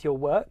get on with your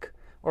work,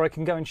 or I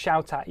can go and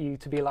shout at you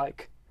to be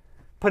like,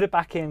 put it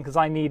back in because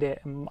I need it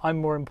and I'm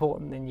more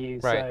important than you,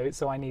 right.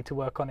 so I need to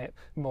work on it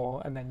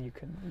more, and then you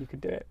can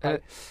do it.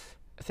 Right?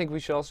 I think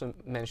we should also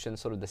mention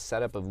sort of the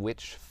setup of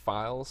which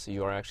files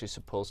you are actually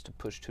supposed to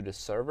push to the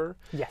server.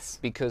 Yes.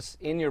 Because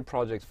in your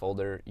project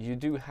folder, you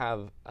do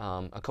have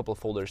a couple of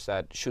folders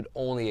that should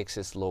only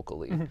exist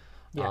locally.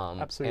 Yeah,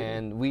 absolutely.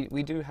 And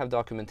we do have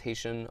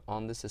documentation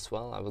on this as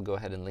well. I will go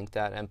ahead and link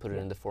that and put it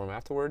in the forum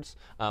afterwards.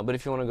 But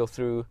if you want to go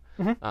through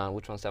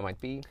which ones that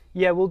might be.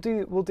 Yeah, we'll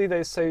do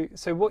those.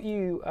 So what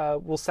you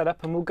will set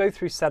up, and we'll go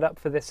through setup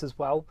for this as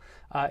well,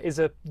 is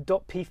a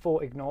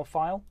 .p4 ignore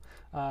file.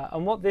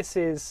 And what this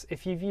is,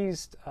 if you've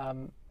used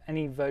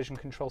any version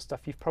control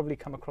stuff, you've probably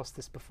come across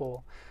this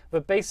before.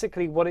 But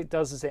basically what it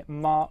does is it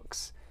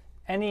marks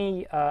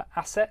any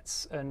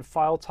assets and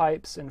file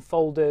types and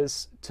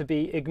folders to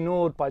be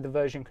ignored by the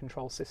version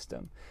control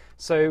system.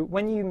 So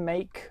when you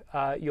make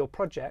your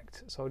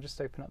project, so I'll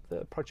just open up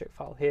the project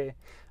file here,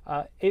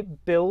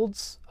 it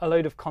builds a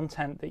load of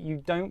content that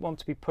you don't want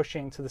to be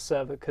pushing to the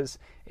server because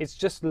it's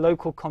just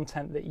local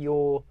content that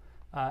you're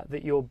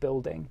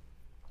building.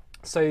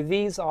 So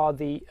these are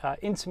the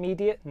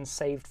intermediate and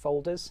saved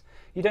folders.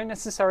 You don't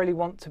necessarily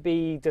want to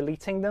be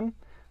deleting them,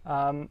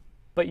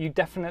 but you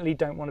definitely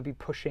don't want to be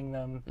pushing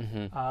them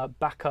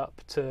back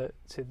up to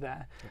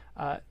there.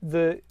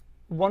 The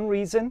one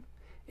reason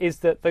is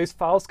that those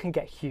files can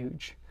get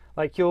huge.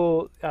 Like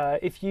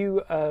if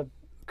you are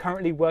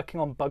currently working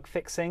on bug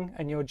fixing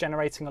and you're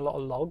generating a lot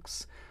of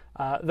logs,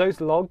 those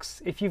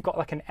logs, if you've got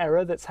like an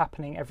error that's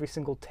happening every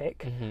single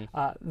tick,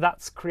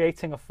 that's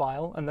creating a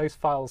file, and those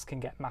files can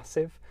get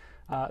massive.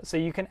 So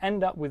you can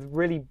end up with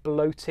really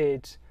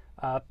bloated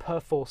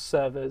Perforce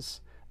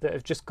servers that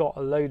have just got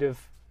a load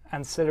of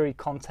ancillary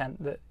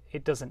content that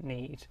it doesn't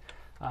need.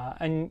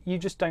 And you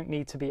just don't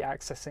need to be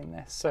accessing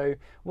this. So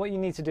what you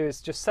need to do is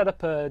just set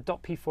up a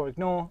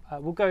 .p4ignore.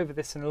 We'll go over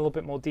this in a little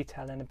bit more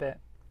detail in a bit.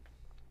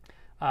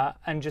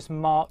 And just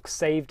mark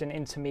saved and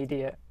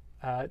intermediate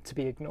to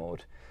be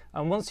ignored.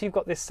 And once you've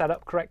got this set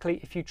up correctly,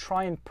 if you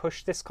try and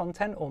push this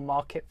content or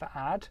mark it for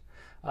add,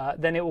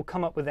 then it will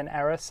come up with an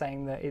error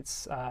saying that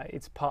it's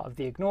part of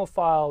the ignore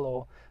file,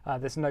 or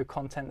there's no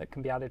content that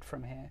can be added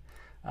from here.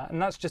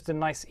 And that's just a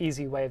nice,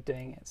 easy way of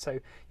doing it. So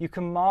you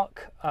can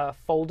mark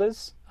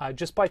folders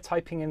just by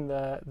typing in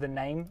the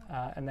name,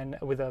 and then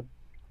with a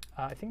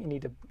I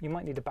think you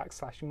might need a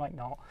backslash, you might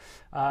not.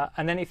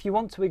 And then if you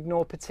want to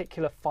ignore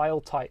particular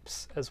file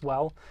types as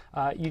well,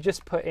 you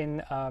just put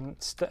in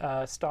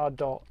star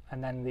dot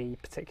and then the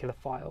particular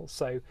file.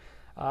 So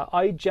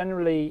I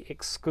generally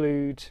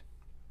exclude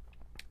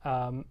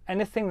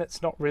anything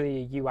that's not really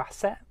a U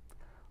asset.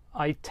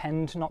 I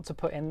tend not to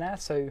put in there.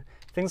 So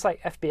things like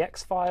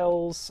FBX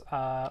files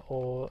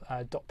or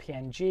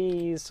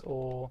 .pngs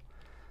or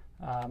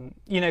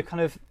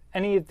kind of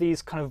any of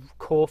these kind of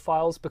core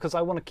files, because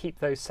I want to keep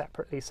those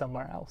separately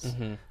somewhere else.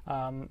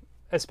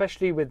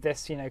 Especially with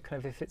this, kind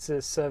of if it's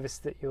a service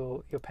that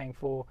you're paying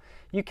for,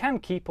 you can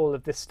keep all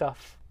of this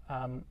stuff.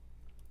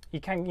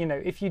 You can,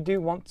 if you do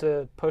want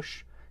to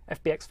push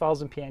FBX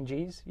files and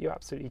PNGs, you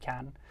absolutely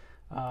can.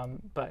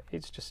 But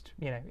it's just,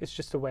 it's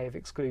just a way of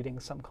excluding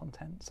some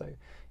content. So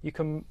you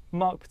can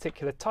mark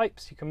particular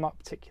types, you can mark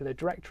particular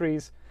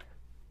directories,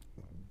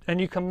 and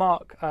you can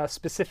mark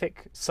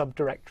specific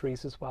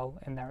subdirectories as well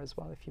in there as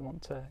well if you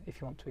want to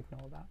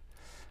ignore that.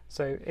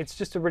 So it's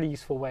just a really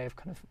useful way of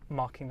kind of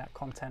marking that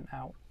content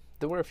out.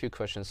 There were a few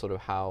questions, sort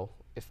of how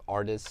if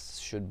artists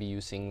should be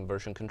using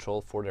version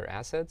control for their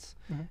assets,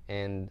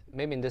 and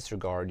maybe in this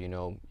regard,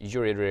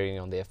 you're iterating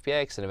on the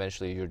FBX, and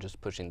eventually you're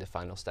just pushing the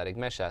final static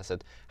mesh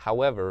asset.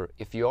 However,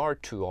 if you are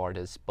two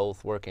artists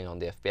both working on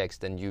the FBX,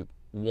 then you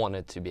want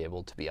it to be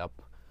able to be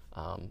up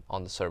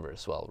on the server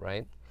as well,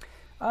 right?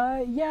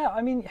 Yeah,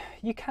 I mean,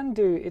 you can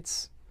do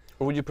it's.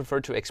 Or would you prefer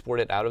to export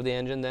it out of the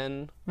engine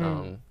then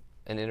and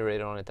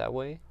iterate on it that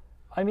way?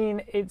 I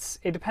mean, it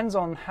depends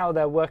on how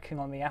they're working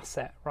on the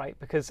asset, right?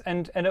 Because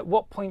and at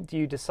what point do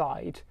you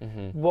decide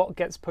what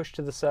gets pushed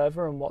to the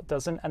server and what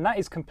doesn't? And that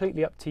is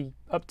completely up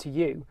to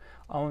you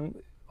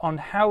on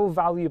how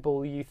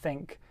valuable you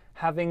think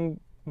having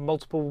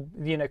multiple,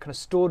 kind of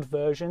stored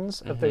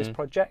versions of those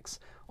projects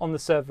on the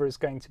server is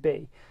going to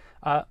be.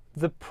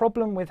 The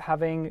problem with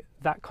having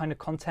that kind of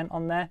content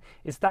on there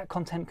is that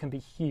content can be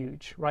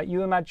huge, right?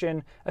 You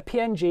imagine a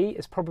PNG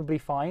is probably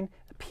fine.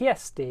 A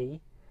PSD,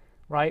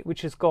 right,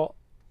 which has got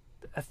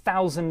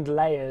 1,000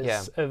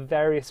 layers of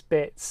various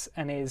bits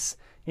and is,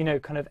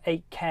 kind of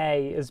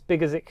 8K, as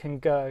big as it can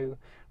go,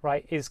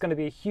 right, is going to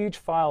be a huge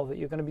file that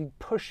you're going to be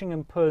pushing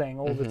and pulling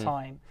all the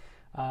time.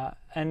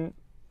 And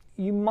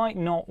you might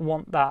not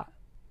want that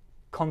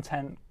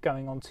content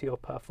going onto your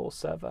Perforce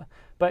server,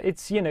 but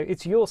it's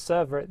it's your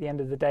server at the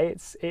end of the day.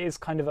 It is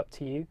kind of up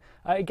to you.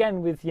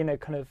 Again, with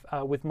kind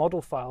of with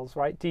model files,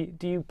 right?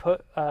 Do you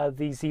put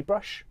the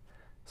ZBrush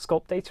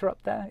sculpt data up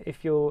there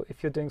if you're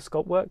doing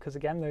sculpt work? Because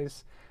again,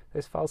 those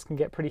files can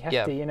get pretty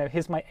hefty.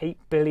 Here's my 8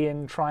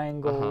 billion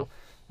triangle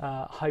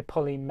high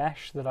poly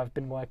mesh that I've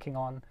been working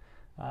on.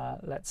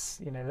 Let's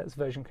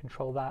version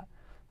control that.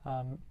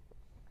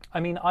 I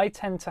mean, I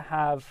tend to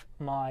have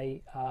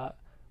my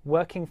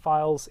working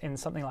files in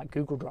something like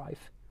Google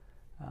Drive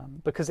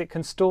because it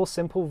can store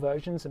simple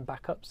versions and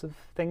backups of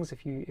things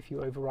if you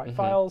overwrite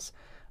files,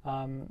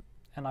 and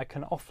I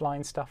can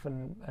offline stuff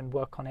and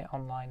work on it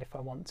online if I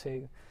want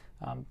to.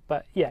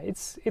 But yeah,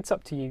 it's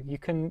up to you. You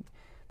can.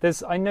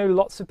 I know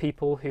lots of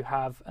people who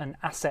have an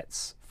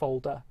assets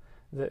folder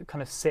that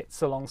kind of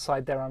sits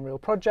alongside their Unreal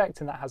project,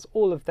 and that has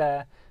all of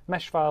their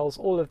mesh files,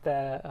 all of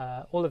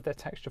their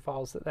texture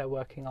files that they're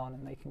working on,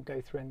 and they can go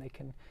through and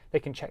they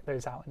can check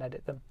those out and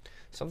edit them.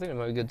 Something that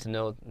might be good to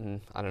know,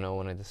 I don't know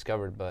when I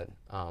discovered, but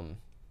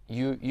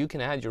you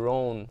can add your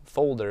own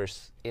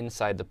folders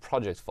inside the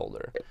project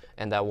folder,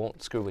 and that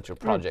won't screw with your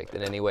project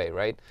in any way,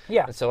 right?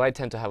 Yeah. And so I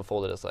tend to have a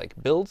folder that's like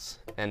builds,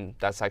 and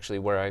that's actually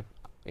where I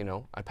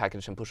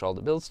package and push all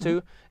the builds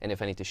to, and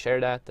if I need to share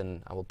that,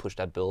 then I will push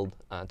that build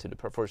to the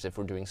Perforce if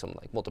we're doing some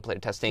like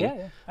multiplayer testing.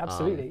 Yeah,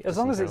 absolutely. As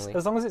long as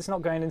it's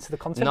not going into the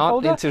content not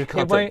folder, into the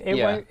content,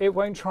 it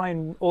won't try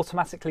and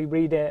automatically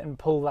read it and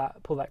pull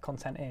that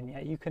content in. Yeah,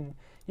 you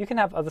can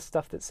have other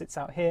stuff that sits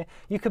out here.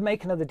 You could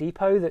make another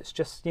depot that's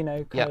just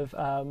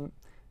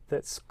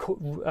that's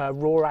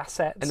raw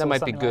assets. And that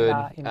might be good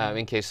like that,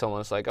 in case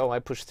someone's like, oh, I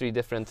pushed 3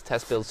 different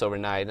test builds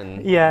overnight,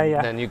 and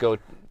then you go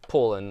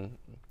pull and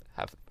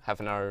half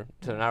an hour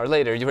to an hour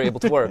later, you're able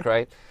to work,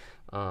 right?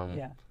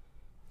 Yeah.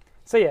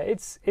 So yeah,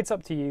 it's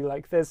up to you.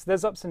 Like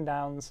there's ups and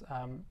downs.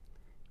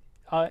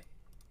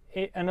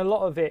 and a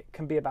lot of it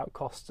can be about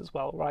cost as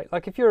well, right?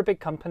 Like if you're a big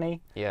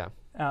company, yeah,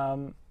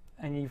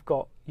 and you've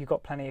got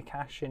plenty of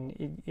cash,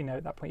 and you know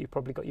at that point you've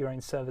probably got your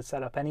own server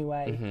set up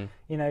anyway.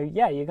 You know,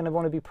 yeah, you're going to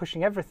want to be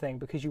pushing everything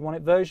because you want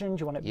it versioned,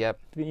 you want it,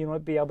 you want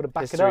to be able to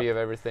back it up. History of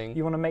everything.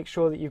 You want to make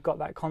sure that you've got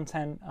that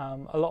content.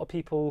 A lot of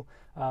people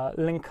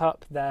link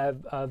up their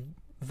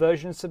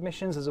version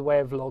submissions as a way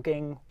of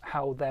logging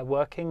how they're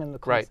working and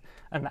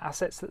and the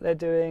assets that they're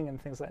doing and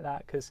things like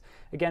that. Because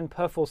again,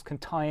 Perforce can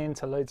tie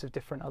into loads of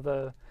different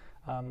other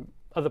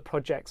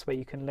projects where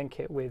you can link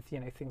it with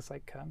things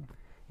like kind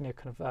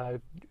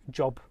of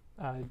job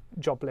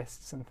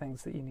lists and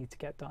things that you need to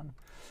get done.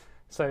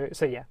 So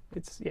yeah,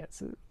 it's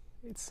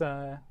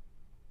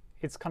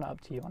kind of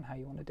up to you on how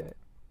you want to do it.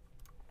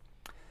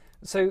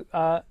 So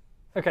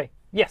okay,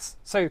 yes.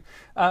 So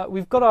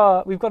we've got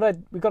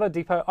a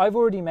depot. I've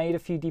already made a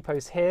few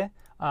depots here.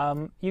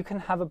 You can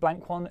have a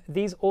blank one.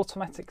 These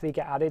automatically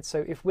get added.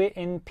 So if we're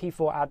in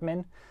P4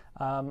 admin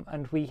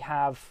and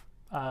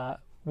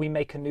we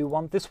make a new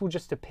one, this will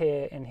just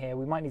appear in here.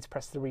 We might need to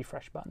press the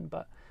refresh button,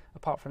 but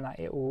apart from that,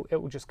 it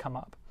will just come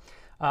up.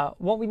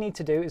 What we need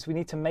to do is we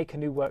need to make a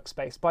new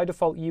workspace. By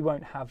default, you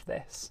won't have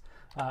this.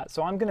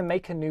 So I'm going to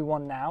make a new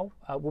one now.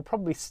 We'll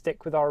probably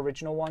stick with our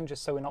original one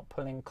just so we're not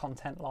pulling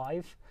content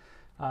live.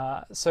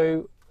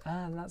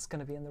 And that's going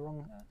to be in the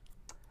wrong...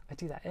 I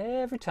do that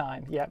every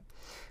time. Yep.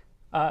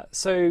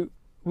 So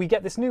we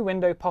get this new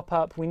window pop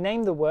up. We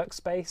name the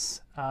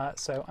workspace.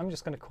 So I'm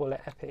just going to call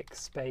it Epic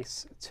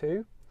Space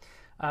 2.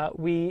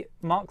 We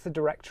mark the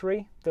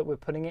directory that we're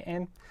putting it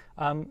in.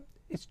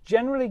 It's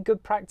generally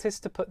good practice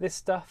to put this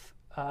stuff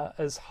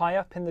as high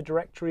up in the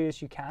directory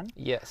as you can.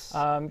 Yes.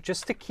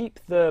 Just to keep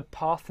the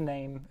path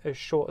name as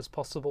short as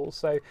possible.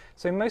 So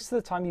most of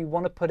the time you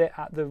want to put it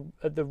at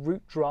the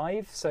root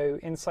drive. So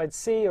inside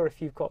C, or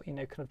if you've got kind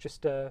of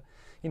just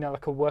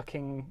like a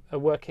working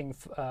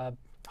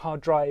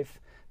hard drive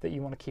that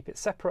you want to keep it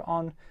separate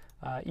on.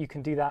 You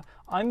can do that.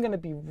 I'm going to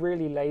be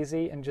really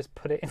lazy and just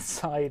put it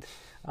inside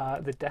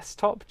the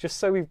desktop, just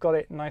so we've got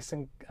it nice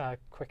and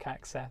quick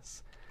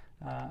access.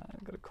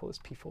 I'm going to call this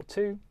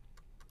P42.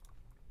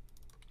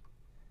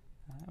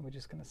 And we're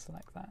just going to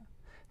select that.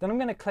 Then I'm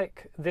going to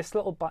click this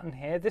little button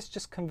here. This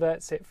just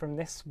converts it from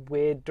this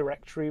weird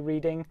directory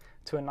reading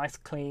to a nice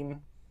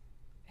clean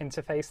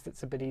interface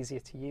that's a bit easier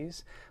to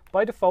use.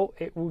 By default,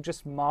 it will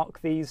just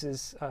mark these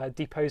as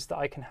depots that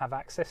I can have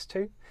access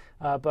to.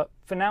 But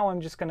for now, I'm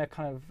just going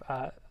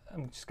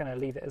to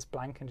leave it as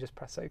blank and just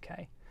press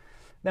OK.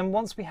 Then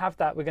once we have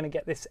that, we're going to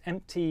get this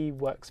empty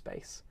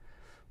workspace.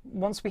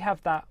 Once we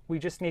have that, we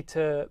just need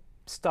to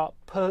start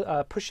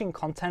pushing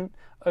content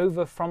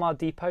over from our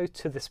depot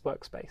to this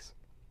workspace.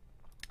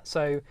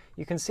 So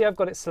you can see I've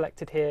got it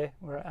selected here.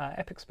 We're at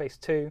Epic Space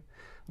 2.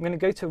 I'm going to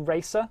go to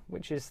Racer,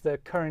 which is the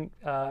current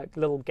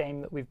little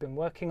game that we've been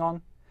working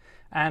on.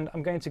 And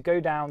I'm going to go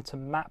down to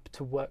Map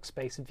to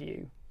Workspace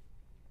View.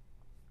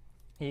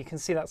 You can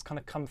see that's kind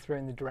of come through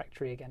in the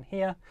directory again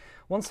here.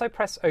 Once I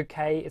press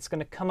OK, it's going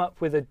to come up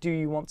with a do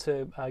you want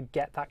to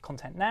get that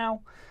content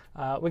now?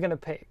 We're going to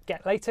pick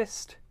Get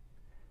Latest.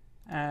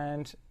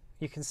 And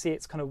you can see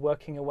it's kind of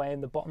working away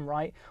in the bottom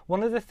right.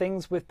 One of the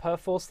things with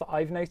Perforce that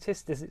I've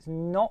noticed is it's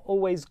not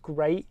always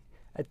great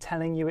at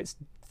telling you it's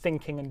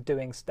thinking and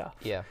doing stuff.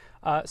 Yeah.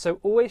 So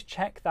always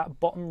check that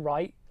bottom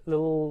right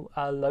little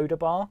loader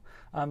bar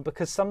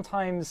because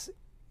sometimes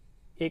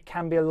it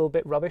can be a little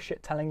bit rubbish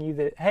at telling you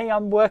that, hey,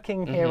 I'm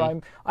working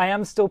here. I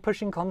am still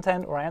pushing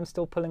content, or I am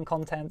still pulling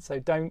content. So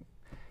don't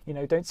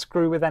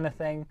screw with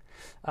anything.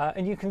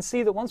 And you can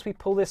see that once we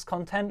pull this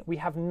content, we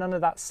have none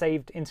of that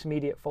saved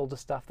intermediate folder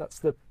stuff. That's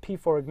the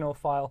P4 ignore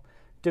file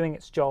doing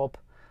its job.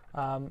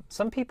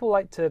 Some people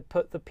like to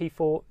put the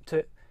P4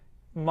 to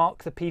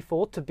mark the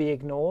P4 to be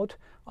ignored.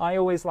 I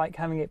always like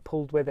having it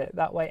pulled with it.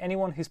 That way,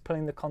 anyone who's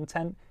pulling the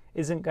content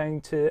isn't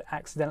going to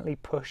accidentally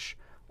push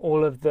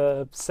all of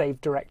the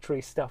saved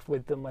directory stuff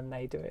with them when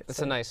they do it. It's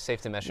a nice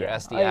safety measure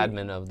as the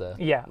admin of the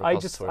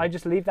repository. I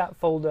just leave that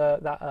folder,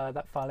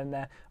 that file in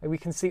there. We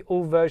can see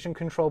all version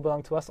control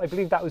belong to us. I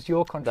believe that was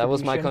your contribution. That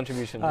was my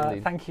contribution,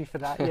 indeed. Thank you for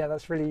that. Yeah,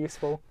 that's really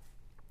useful.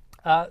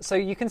 So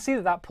you can see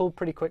that pulled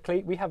pretty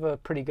quickly. We have a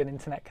pretty good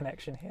internet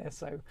connection here,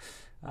 so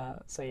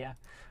yeah.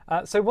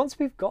 So once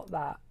we've got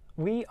that,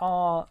 we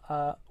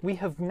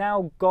have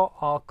now got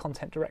our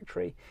content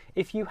directory.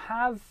 If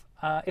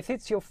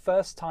it's your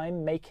first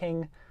time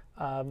making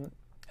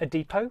a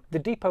depot, the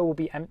depot will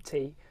be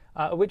empty,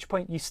 at which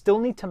point you still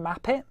need to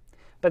map it,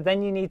 but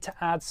then you need to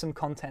add some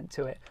content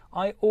to it.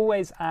 I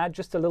always add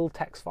just a little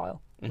text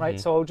file, right?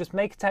 So I'll just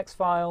make a text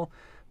file,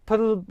 put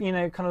a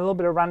kind of a little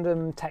bit of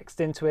random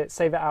text into it,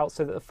 save it out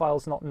so that the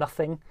file's not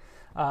nothing,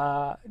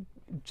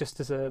 just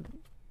as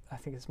I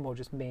think it's more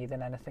just me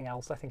than anything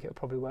else. I think it would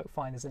probably work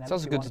fine as an empty one.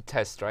 It's also good to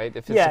test, right?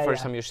 If it's the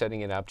first time you're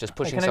setting it up, just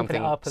pushing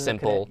something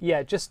simple.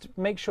 Yeah, just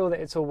make sure that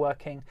it's all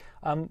working.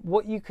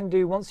 What you can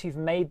do once you've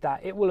made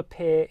that, it will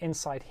appear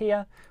inside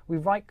here. We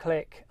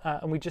right-click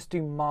and we just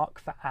do mark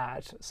for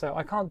add. So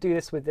I can't do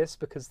this with this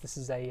because this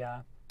is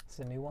a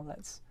new one.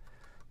 Let's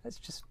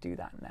just do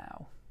that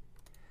now.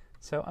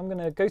 So I'm going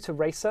to go to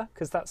Racer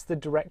because that's the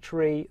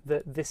directory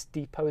that this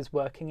depot is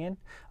working in.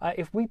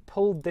 If we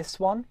pulled this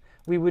one,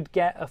 we would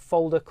get a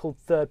folder called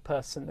third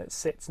person that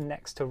sits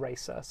next to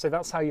Racer. So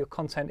that's how your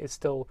content is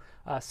still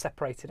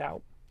separated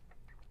out.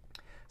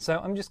 So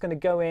I'm just going to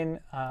go in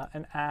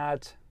and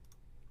add,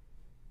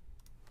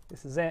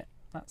 this is it,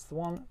 that's the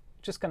one.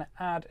 Just going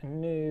to add a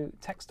new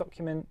text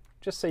document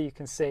just so you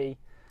can see,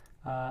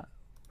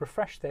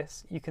 refresh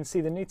this, you can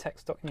see the new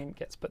text document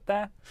gets put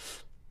there,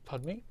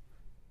 pardon me,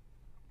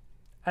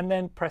 and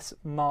then press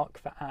mark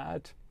for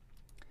add.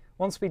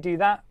 Once we do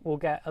that, we'll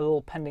get a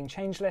little pending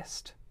change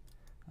list.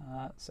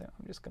 So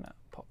I'm just going to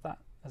pop that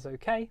as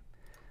OK.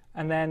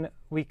 And then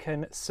we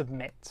can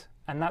submit.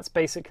 And that's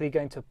basically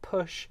going to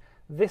push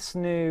this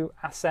new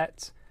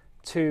asset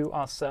to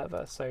our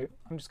server. So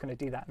I'm just going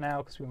to do that now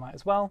because we might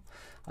as well.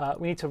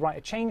 We need to write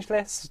a change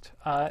list.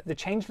 The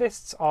change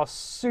lists are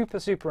super,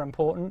 super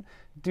important.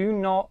 Do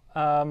not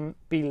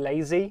be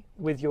lazy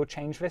with your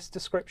change list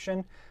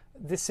description.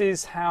 This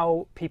is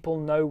how people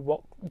know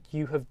what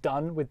you have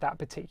done with that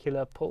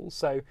particular pull.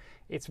 So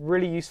it's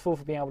really useful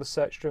for being able to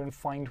search through and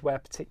find where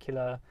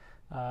particular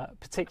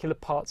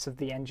parts of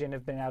the engine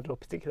have been added or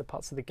particular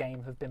parts of the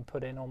game have been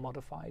put in or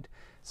modified.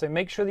 So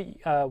make sure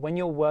that when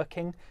you're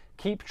working,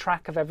 keep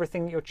track of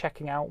everything that you're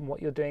checking out and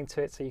what you're doing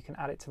to it so you can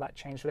add it to that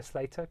change list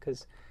later,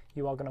 because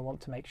you are going to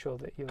want to make sure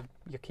that you're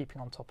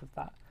keeping on top of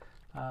that.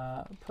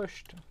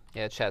 Pushed.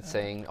 Yeah, chat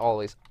saying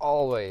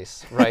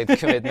always write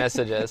commit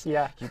messages.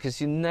 Yeah. Because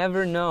you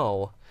never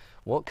know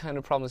what kind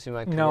of problems you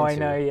might come into. No, I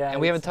know, yeah.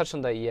 And we haven't touched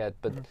on that yet,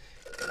 but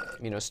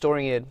you know,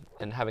 storing it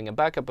and having a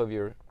backup of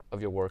your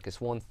work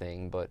is one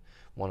thing, but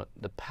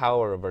the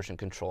power of version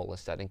control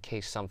is that in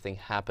case something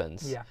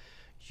happens,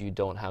 you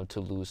don't have to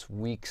lose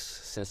weeks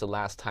since the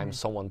last time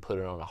someone put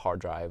it on a hard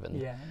drive,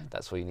 and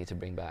that's what you need to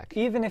bring back.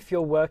 Even if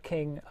you're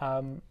working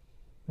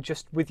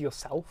just with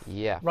yourself,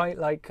 right?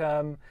 Like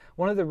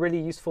one of the really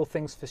useful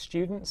things for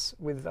students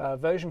with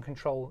version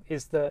control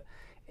is that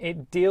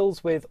it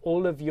deals with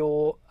all of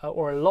your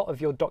or a lot of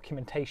your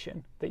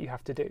documentation that you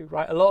have to do,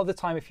 right? A lot of the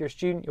time, if you're a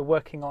student, you're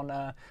working on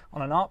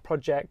an art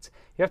project,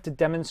 you have to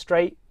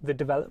demonstrate the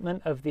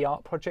development of the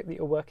art project that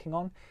you're working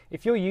on.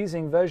 If you're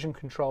using version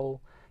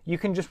control, you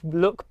can just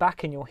look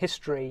back in your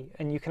history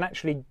and you can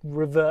actually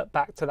revert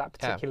back to that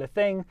particular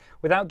thing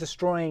without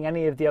destroying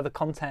any of the other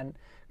content.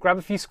 Grab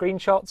a few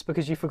screenshots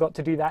because you forgot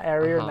to do that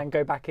area and then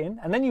go back in.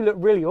 And then you look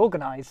really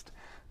organized,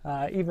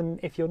 even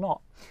if you're not.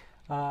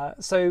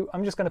 So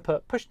I'm just going to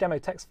put push demo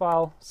text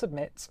file,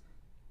 submit,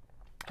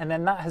 and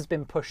then that has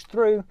been pushed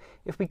through.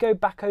 If we go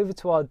back over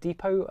to our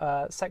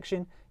depot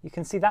section, you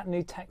can see that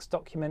new text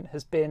document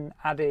has been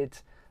added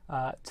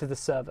to the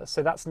server.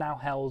 So that's now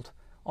held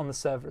on the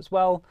server as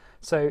well.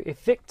 So if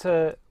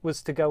Victor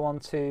was to go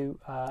onto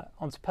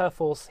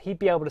Perforce, he'd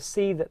be able to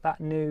see that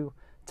that new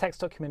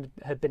text document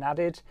had been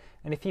added.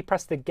 And if he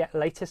pressed the Get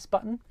Latest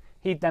button,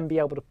 he'd then be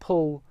able to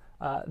pull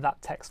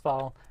that text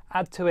file,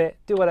 add to it,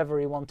 do whatever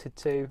he wanted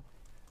to.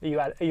 Are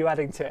you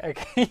adding to it?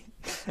 Okay.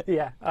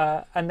 Yeah.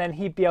 And then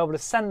he'd be able to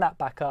send that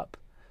back up.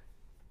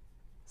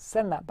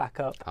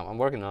 I'm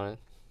working on it.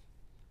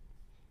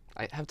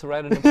 I have to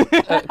write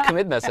a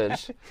commit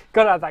message.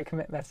 Got to add that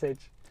commit message.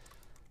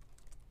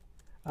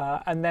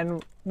 And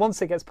then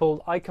once it gets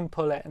pulled, I can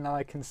pull it and then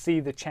I can see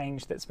the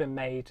change that's been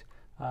made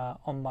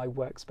on my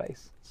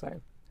workspace.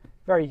 So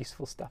very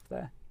useful stuff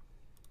there.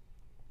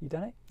 You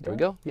done it? There we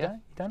go.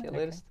 You done it? Okay.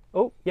 Latest.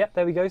 Oh, yeah,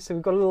 there we go. So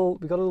we've got a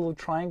little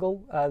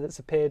triangle that's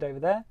appeared over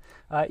there.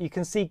 You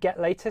can see Get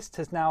Latest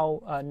has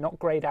now not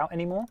grayed out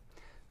anymore.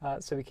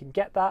 So we can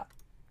get that.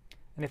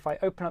 And if I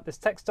open up this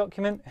text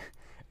document,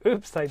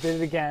 oops, I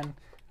did it again.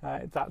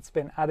 That's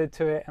been added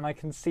to it, and I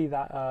can see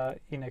that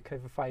you know,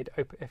 if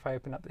I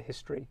open up the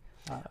history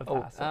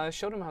of that.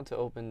 Show them how to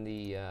open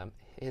the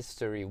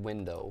history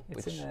window.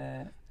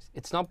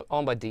 It's not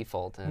on by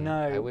default, and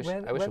no, I wish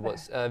it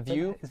was.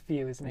 View, it's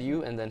view, isn't it?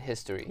 View, and then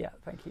history. Yeah,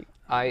 thank you.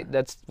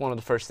 That's one of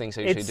the first things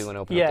I usually do when I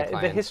open up the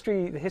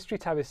client. The history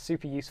tab is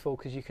super useful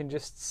because you can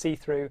just see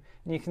through,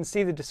 and you can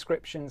see the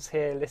descriptions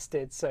here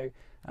listed. So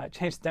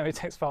change the demo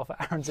text file for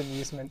Arran's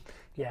amusement.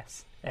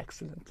 Yes,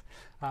 excellent.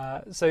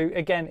 So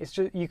again, it's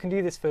just, you can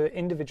do this for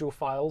individual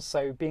files.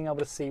 So being able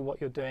to see what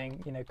you're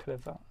doing, you know, kind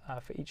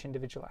of for each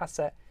individual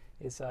asset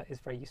is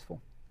very useful.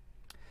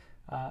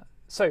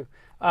 So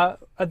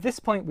at this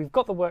point, we've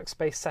got the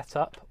workspace set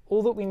up.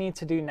 All that we need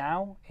to do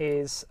now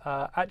is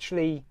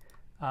actually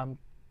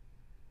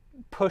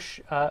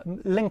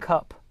link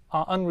up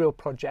our Unreal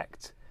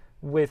project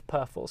with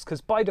Perforce,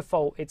 because by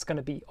default, it's going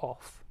to be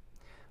off.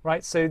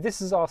 Right, so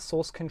this is our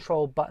source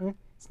control button.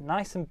 It's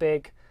nice and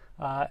big.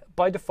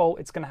 By default,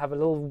 it's going to have a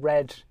little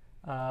red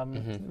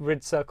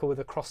circle with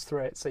a cross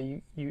through it, so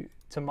you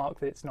to mark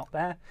that it's not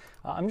there.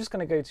 I'm just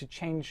going to go to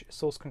change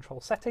source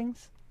control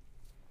settings.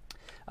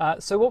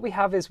 So what we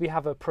have is we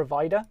have a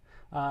provider.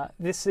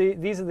 These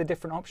are the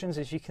different options.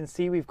 As you can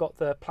see, we've got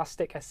the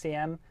plastic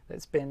SCM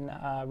that's been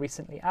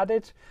recently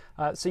added.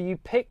 So you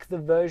pick the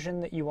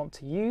version that you want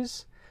to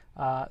use.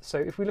 So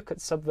if we look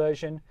at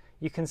Subversion,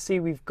 you can see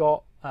we've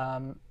got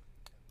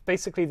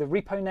basically the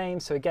repo name.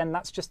 So again,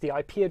 that's just the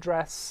IP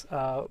address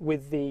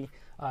with the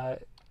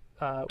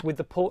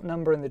port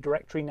number and the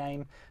directory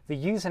name, the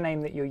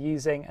username that you're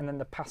using, and then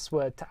the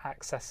password to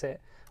access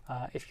it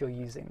if you're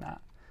using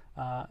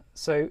that.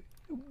 So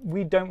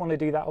we don't want to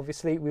do that,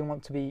 obviously. We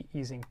want to be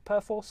using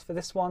Perforce for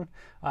this one.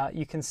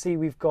 You can see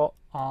we've got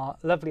our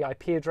lovely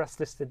IP address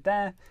listed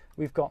there.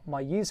 We've got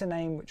my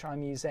username, which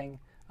I'm using,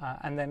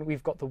 and then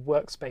we've got the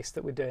workspace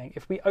that we're doing.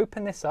 If we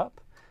open this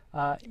up,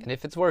 and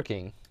if it's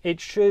working, it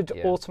should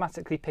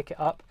automatically pick it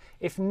up.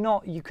 If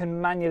not, you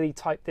can manually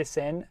type this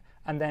in,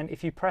 and then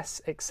if you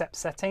press accept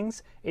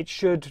settings, it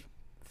should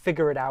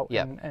figure it out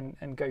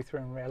and go through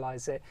and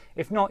realize it.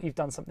 If not, you've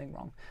done something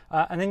wrong.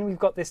 And then we've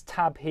got this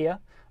tab here,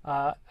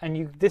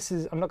 and this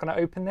is, I'm not going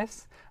to open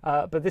this,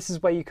 but this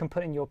is where you can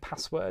put in your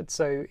password.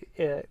 So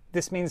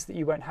this means that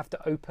you won't have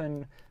to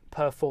open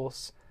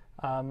Perforce,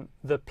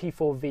 the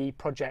P4V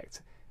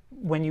project,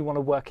 when you want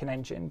to work in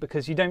Engine,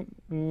 because you don't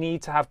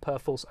need to have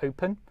Perforce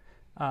open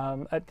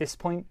at this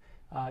point.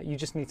 You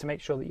just need to make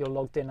sure that you're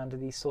logged in under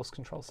these source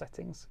control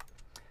settings.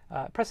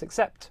 Press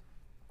accept.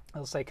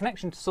 It'll say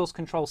connection to source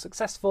control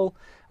successful,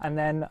 and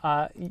then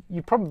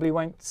you probably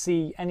won't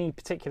see any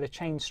particular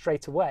change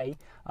straight away,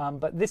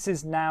 but this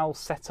is now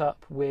set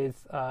up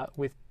with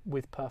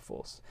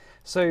Perforce.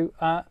 So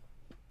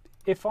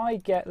if I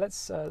get,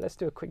 let's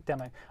do a quick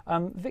demo.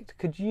 Victor,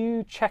 could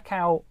you check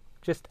out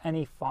just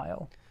any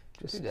file?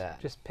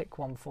 Just pick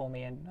one for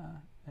me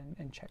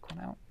and check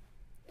one out.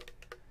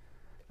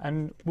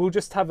 And we'll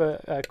just have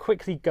a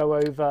quickly go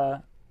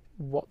over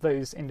what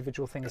those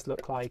individual things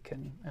look like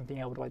and being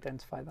able to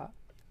identify that.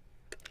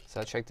 So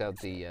I checked out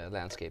the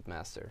landscape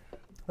master.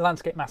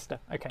 Landscape master,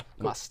 okay.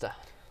 Cool. Master.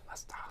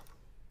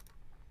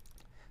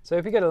 So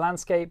if we go to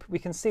landscape, we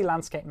can see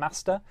landscape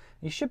master.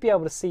 You should be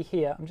able to see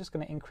here, I'm just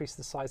going to increase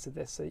the size of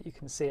this so that you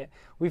can see it.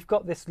 We've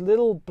got this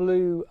little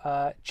blue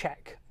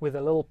check with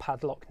a little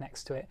padlock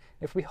next to it.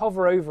 If we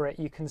hover over it,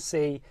 you can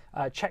see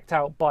checked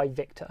out by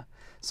Victor.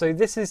 So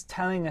this is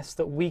telling us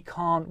that we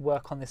can't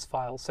work on this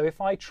file. So if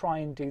I try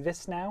and do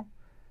this now,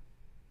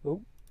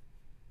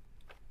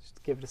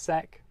 just give it a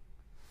sec.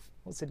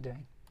 What's it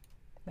doing?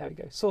 There we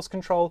go, source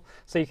control.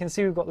 So you can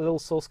see we've got the little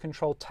source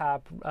control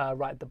tab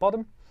right at the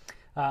bottom.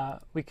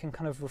 We can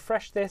kind of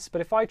refresh this,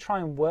 but if I try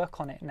and work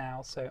on it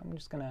now, so I'm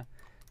just going to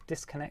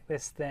disconnect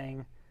this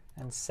thing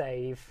and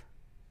save.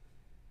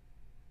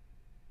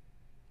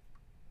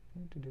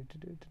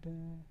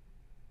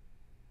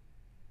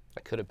 I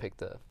could have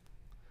picked a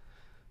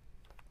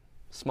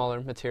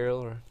smaller material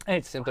or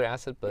simpler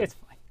asset, but it's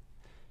fine.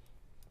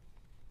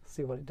 Let's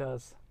see what it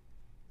does.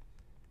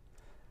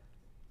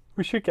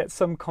 We should get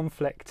some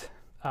conflict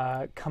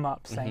come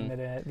up saying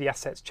that the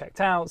asset's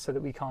checked out so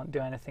that we can't do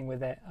anything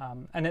with it.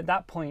 And at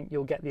that point,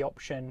 you'll get the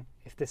option,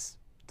 if this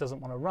doesn't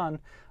want to run,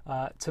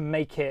 to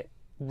make it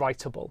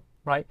writable,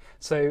 right?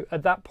 So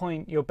at that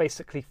point, you're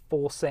basically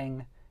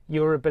forcing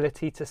your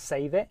ability to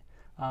save it,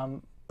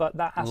 but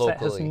that asset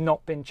has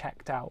not been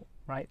checked out,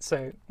 right?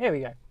 So here we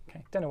go.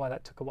 Okay, don't know why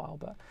that took a while,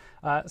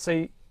 but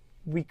so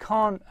we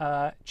can't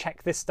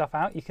check this stuff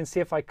out. You can see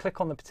if I click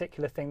on the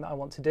particular thing that I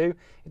want to do,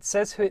 it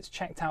says who it's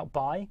checked out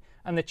by,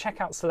 and the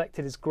checkout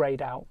selected is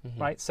grayed out,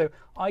 right? So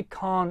I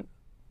can't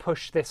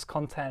push this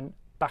content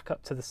back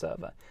up to the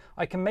server.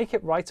 I can make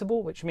it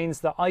writable, which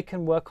means that I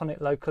can work on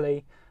it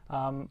locally,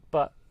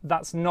 but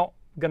that's not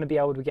going to be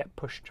able to get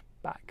pushed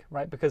back,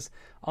 right? Because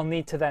I'll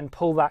need to then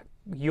pull that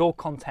your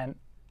content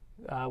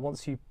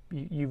once you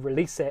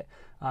release it,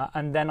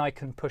 and then I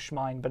can push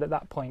mine. But at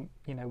that point,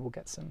 you know, we'll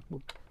get some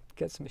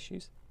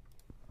issues.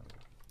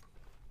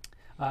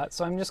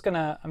 So I'm just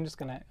gonna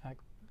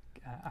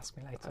ask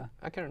me later.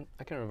 I can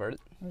revert it.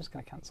 I'm just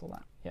gonna cancel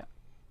that. Yeah.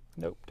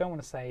 Nope. Don't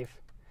want to save.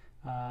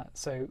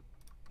 So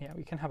yeah,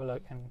 we can have a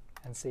look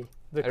and see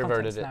the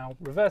content's now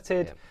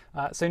reverted.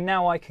 Yep. So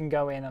now I can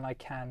go in and I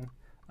can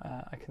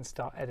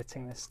start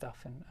editing this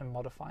stuff and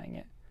modifying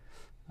it.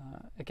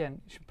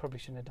 Again, probably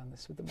shouldn't have done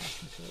this with the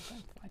mouse material, but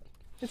it's fine.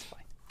 It's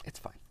fine. It's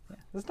fine. Yeah.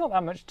 There's not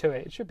that much to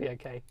it. It should be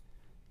okay.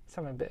 It's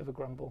having a bit of a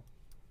grumble.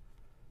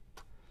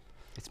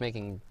 It's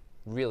making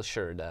real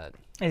sure that.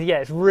 Yeah,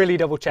 it's really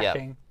double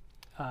checking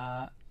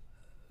that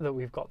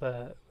we've got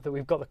the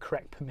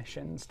correct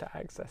permissions to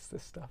access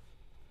this stuff.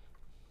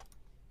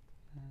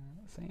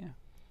 So yeah.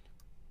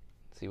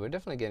 See, we're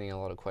definitely getting a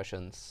lot of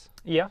questions.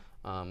 Yeah.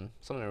 Some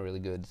of them are really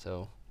good.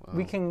 So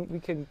we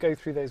can go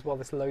through those while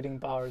this loading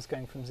bar is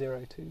going from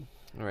 0 to.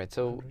 All right.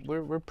 So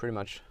we're pretty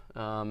much.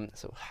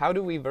 So how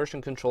do we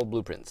version control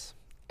blueprints?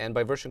 And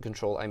by version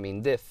control, I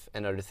mean diff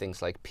and other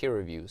things like peer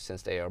review,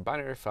 since they are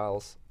binary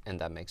files, and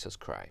that makes us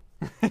cry.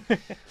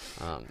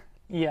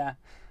 Yeah.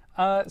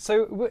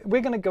 So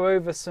we're going to go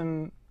over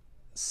some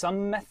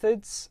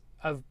methods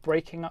of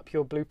breaking up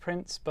your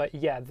blueprints, but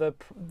yeah,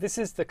 this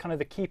is the kind of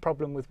the key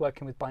problem with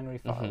working with binary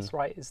files,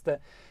 right? Is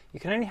that you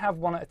can only have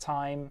one at a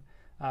time,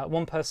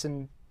 one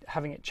person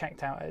having it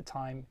checked out at a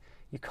time.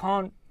 You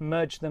can't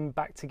merge them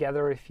back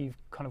together if you've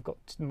kind of got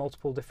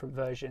multiple different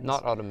versions.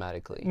 Not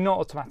automatically. Not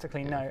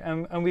automatically, no.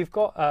 And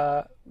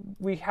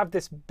we have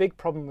this big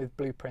problem with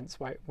blueprints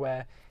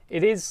where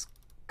it is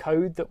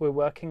code that we're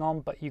working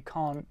on, but you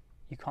can't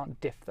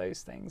diff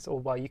those things, or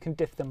well, you can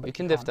diff them, but you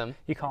can diff them.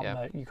 You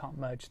can't you can't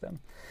merge them.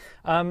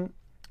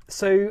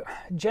 So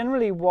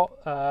generally, what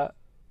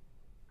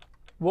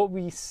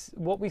we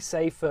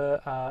say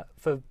for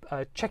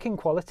checking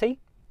quality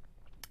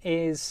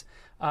is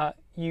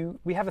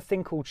we have a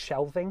thing called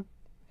shelving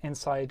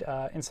inside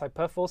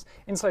Perforce,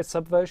 inside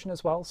Subversion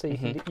as well. So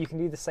you can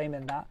do the same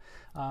in that.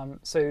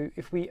 So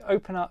if we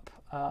open up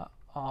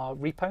our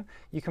repo,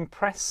 you can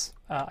press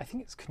I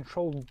think it's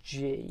Control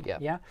G.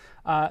 Yeah.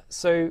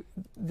 So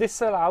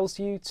this allows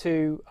you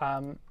to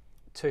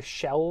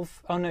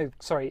shelve. Oh no,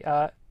 sorry.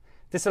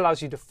 This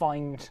allows you to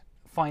find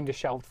a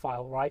shelved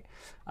file, right?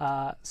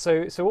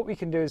 So what we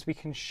can do is we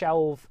can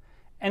shelve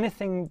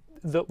anything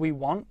that we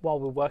want while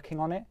we're working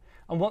on it.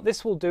 And what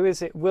this will do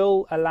is it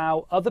will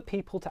allow other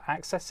people to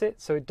access it.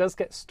 So it does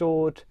get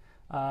stored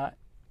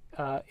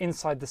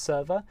inside the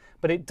server,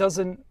 but it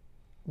doesn't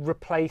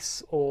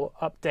replace or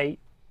update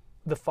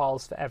the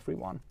files for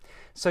everyone.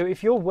 So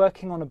if you're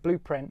working on a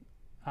blueprint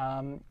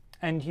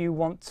and you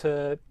want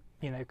to,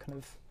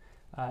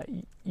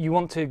 you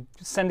want to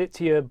send it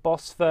to your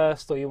boss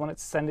first, or you want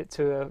to send it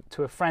to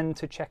a friend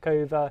to check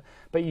over,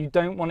 but you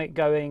don't want it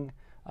going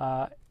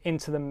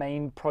into the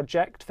main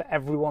project for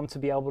everyone to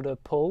be able to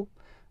pull,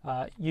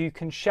 you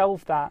can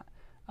shelve that,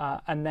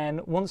 and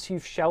then once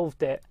you've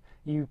shelved it,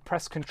 you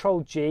press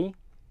Control G,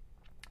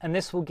 and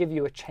this will give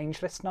you a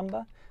change list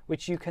number,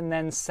 which you can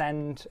then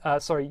send.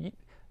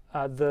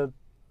 The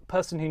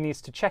person who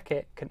needs to check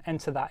it can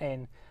enter that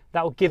in.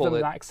 That will give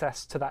them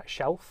access to that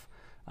shelf,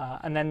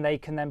 and then they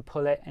can then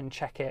pull it and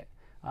check it.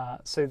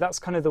 So that's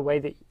kind of the way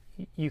that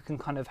you can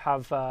kind of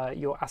have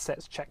your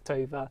assets checked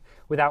over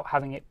without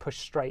having it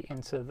pushed straight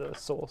into the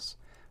source.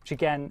 Which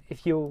again,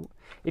 if you're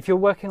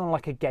working on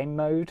like a game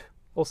mode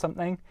or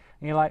something,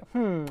 and you're like,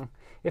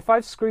 if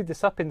I've screwed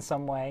this up in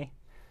some way,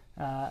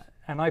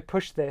 and I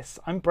push this,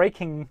 I'm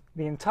breaking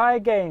the entire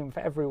game for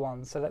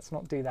everyone. So let's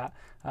not do that.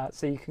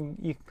 So you can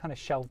kind of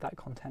shelve that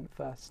content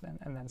first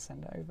and then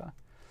send it over.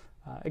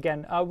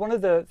 Again, one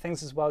of the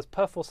things as well is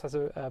Perforce has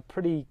a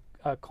pretty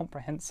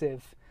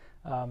comprehensive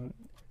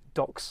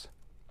docs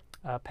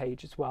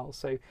page as well.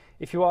 So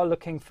if you are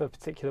looking for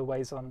particular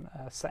ways on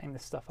setting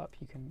this stuff up,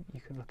 you can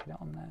look at it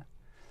on there.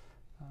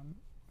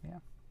 Yeah,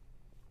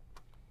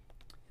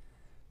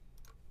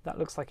 that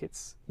looks like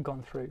it's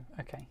gone through.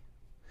 Okay,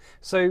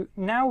 so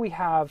now we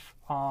have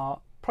our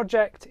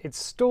project. It's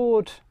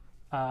stored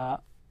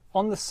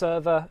on the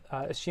server,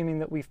 assuming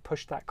that we've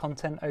pushed that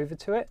content over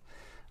to it,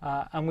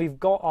 and we've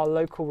got our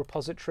local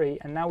repository,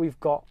 and now we've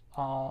got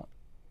our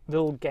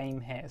little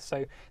game here.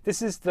 So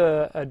this is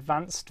the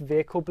advanced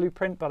vehicle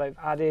blueprint, but I've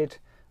added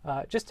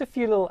just a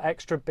few little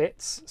extra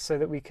bits so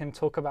that we can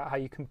talk about how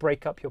you can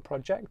break up your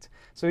project.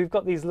 So we've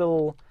got these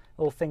little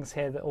things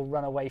here that will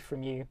run away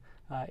from you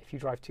if you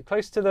drive too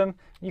close to them.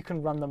 You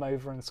can run them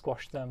over and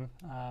squash them,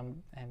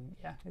 and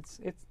yeah,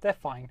 they're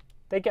fine.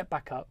 They get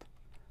back up.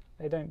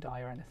 They don't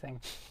die or anything.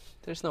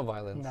 There's no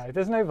violence. No,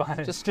 there's no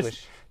violence.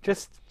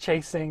 Just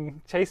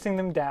chasing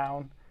them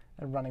down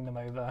and running them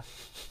over,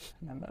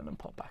 and then let them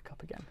pop back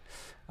up again.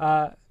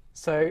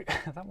 So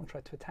that one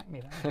tried to attack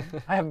me there.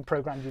 I haven't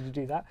programmed you to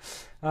do that.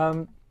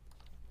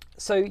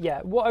 So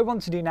yeah, what I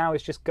want to do now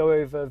is just go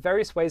over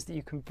various ways that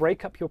you can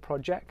break up your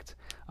project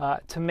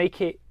to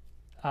make it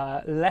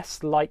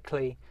less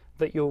likely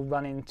that you'll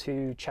run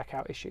into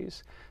checkout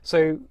issues.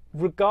 So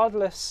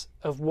regardless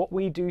of what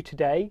we do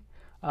today,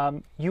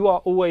 you are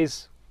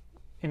always,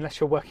 unless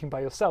you're working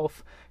by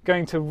yourself,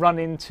 going to run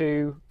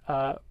into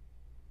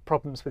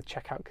problems with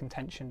checkout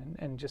contention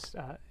and just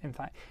in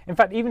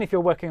fact, even if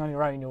you're working on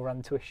your own, you'll run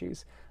into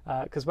issues.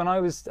 Because when I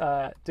was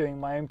doing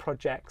my own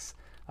projects,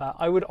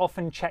 I would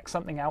often check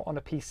something out on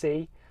a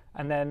PC,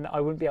 and then I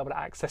wouldn't be able to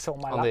access it on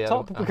my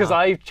laptop because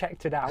I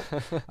checked it out.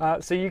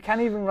 So you can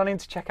even run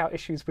into checkout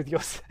issues with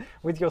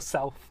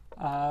yourself.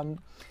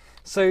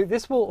 So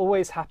this will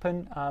always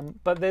happen,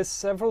 but there's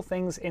several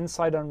things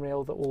inside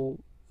Unreal that will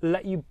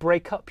let you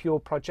break up your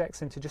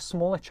projects into just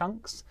smaller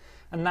chunks,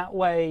 and that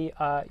way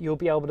you'll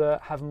be able to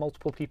have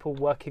multiple people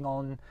working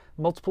on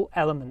multiple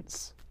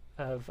elements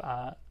of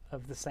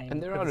the same.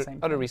 And there are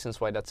other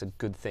reasons why that's a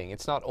good thing.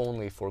 It's not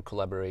only for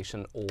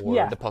collaboration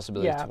or the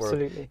possibility to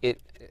work.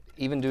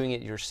 Even doing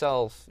it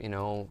yourself,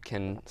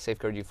 can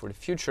safeguard you for the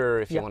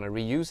future if you want to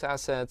reuse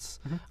assets.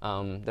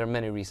 There are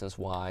many reasons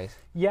why.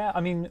 Yeah,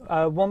 I mean,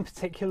 one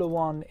particular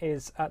one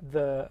is at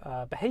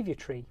the behavior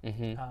tree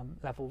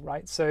level,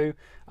 right? So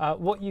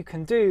what you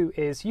can do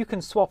is you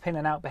can swap in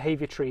and out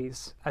behavior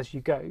trees as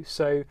you go.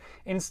 So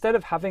instead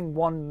of having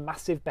one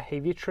massive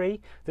behavior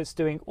tree that's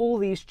doing all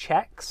these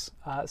checks,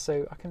 let's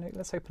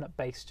open up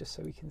base just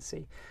so we can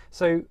see.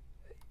 So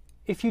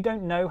if you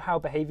don't know how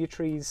behavior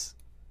trees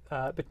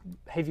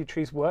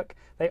work,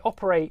 they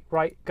operate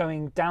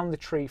going down the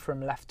tree from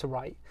left to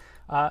right.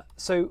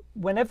 So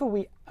whenever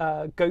we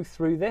go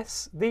through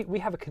this, we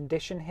have a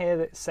condition here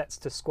that sets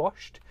to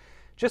squashed.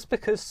 Just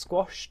because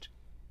squashed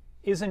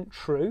isn't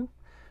true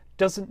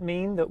doesn't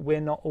mean that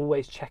we're not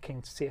always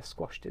checking to see if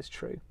squashed is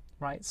true,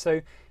 right?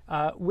 So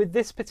with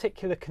this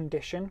particular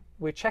condition,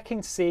 we're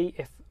checking to see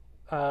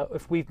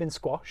if we've been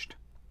squashed,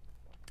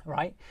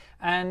 right?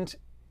 And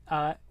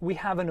we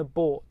have an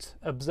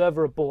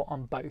observer abort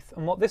on both.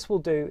 And what this will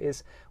do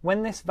is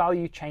when this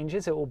value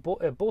changes, it will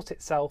abort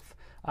itself.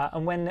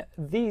 And when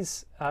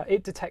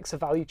it detects a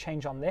value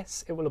change on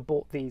this, it will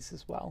abort these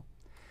as well.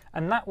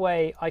 And that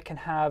way I can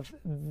have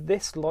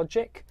this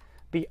logic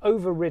be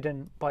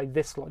overridden by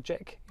this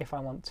logic if I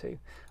want to.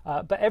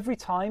 But every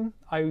time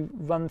I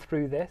run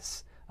through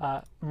this,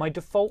 my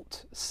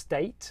default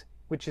state,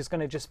 which is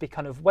going to just be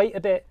kind of wait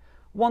a bit,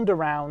 wander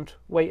around,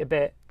 wait a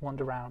bit,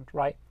 wander around,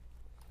 right?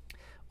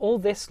 All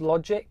this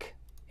logic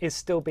is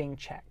still being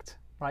checked,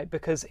 right?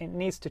 Because it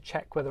needs to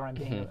check whether I'm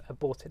being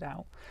aborted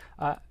out.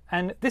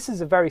 And this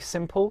is a very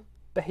simple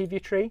behavior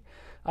tree,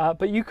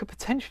 but you could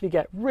potentially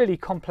get really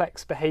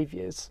complex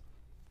behaviors.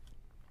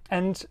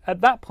 And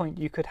at that point,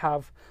 you could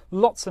have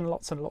lots and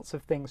lots and lots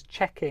of things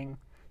checking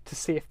to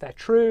see if they're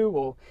true,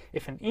 or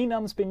if an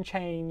enum's been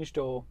changed,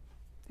 or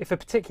if a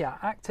particular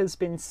actor's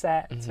been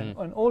set,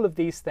 and all of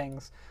these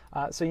things.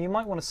 So you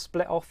might want to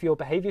split off your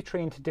behavior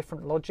tree into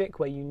different logic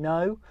where you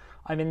know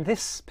I'm in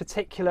this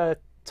particular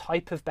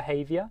type of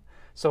behavior,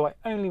 so I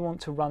only want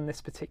to run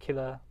this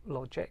particular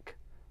logic,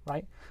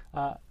 right?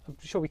 I'm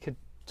sure we could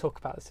talk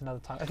about this another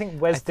time. I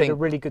think Wes did a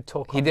really good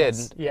talk on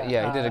this. Yeah,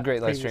 he did a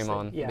great live stream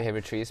on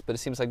behavior trees, but it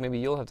seems like maybe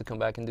you'll have to come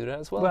back and do that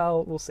as well.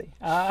 Well, we'll see.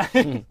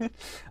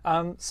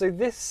 So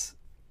this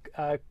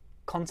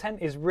content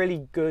is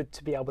really good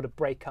to be able to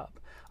break up.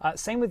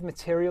 Same with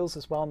materials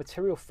as well.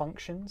 Material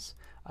functions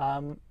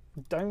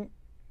don't,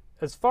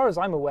 as far as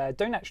I'm aware,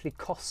 don't actually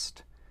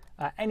cost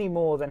any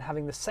more than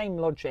having the same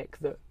logic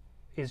that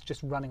is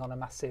just running on a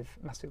massive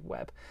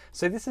web.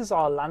 So this is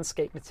our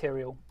landscape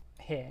material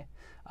here.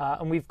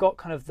 And we've got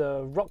kind of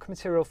the rock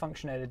material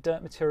function and a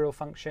dirt material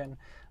function.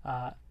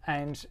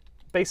 And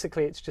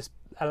basically it's just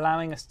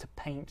allowing us to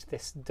paint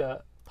this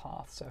dirt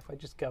path. So if I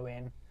just go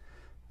in,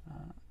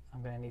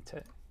 I'm going to need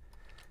to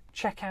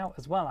check out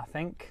as well, I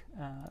think.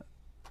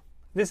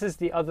 This is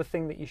the other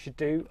thing that you should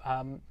do.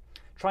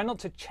 Try not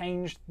to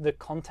change the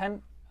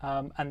content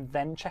and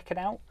then check it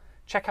out.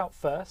 Check out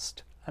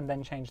first and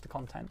then change the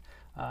content.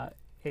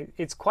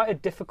 It's quite a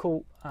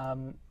difficult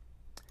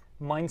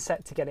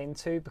mindset to get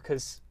into,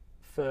 because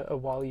for a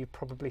while you're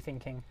probably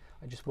thinking,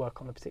 I just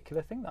work on the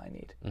particular thing that I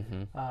need.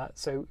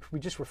 So if we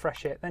just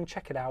refresh it, then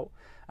check it out.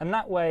 And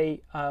that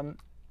way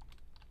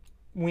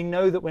we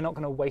know that we're not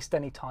going to waste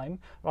any time,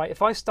 right?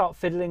 If I start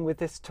fiddling with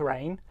this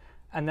terrain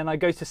and then I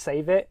go to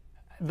save it,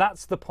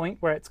 that's the point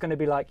where it's going to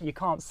be like, you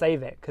can't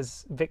save it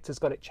because Victor's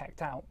got it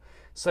checked out.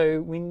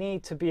 So we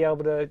need to be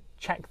able to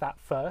check that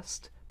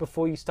first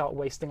before you start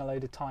wasting a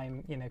load of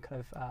time, kind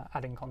of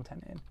adding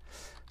content in.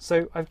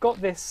 So I've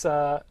got this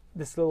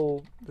this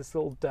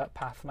little dirt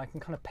path, and I can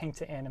kind of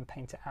paint it in and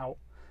paint it out.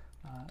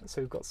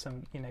 So we've got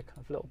some kind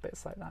of little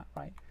bits like that,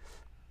 right?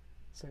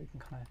 So you can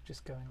kind of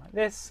just go in like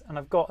this, and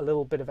I've got a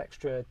little bit of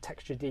extra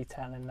texture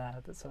detail in there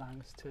that's allowing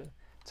us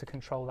to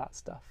control that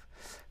stuff.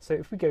 So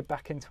if we go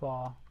back into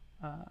our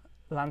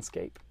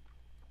landscape,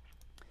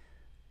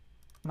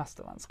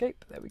 master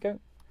landscape, there we go.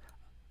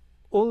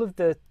 All of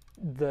the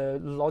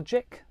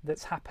logic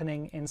that's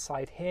happening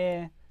inside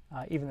here,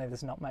 even though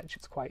there's not much,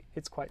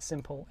 it's quite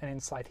simple. And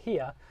inside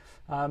here,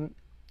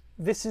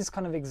 this is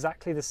kind of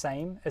exactly the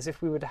same as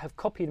if we would have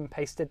copied and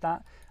pasted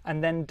that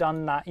and then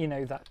done that,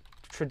 that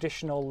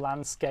traditional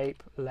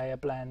landscape layer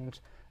blend,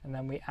 and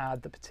then we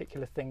add the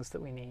particular things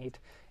that we need.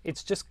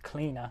 It's just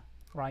cleaner,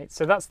 right?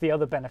 So that's the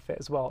other benefit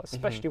as well,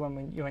 especially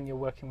when you're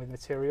working with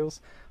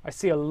materials. I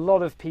see a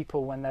lot of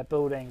people when they're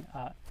building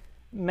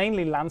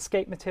mainly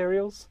landscape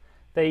materials,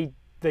 they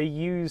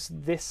use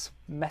this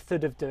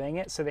method of doing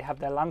it. So they have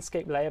their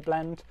landscape layer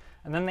blend,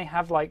 and then they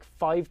have like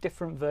 5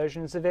 different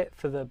versions of it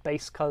for the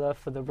base color,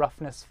 for the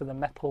roughness, for the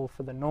metal,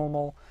 for the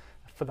normal,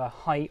 for the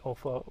height, or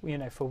for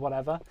for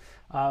whatever.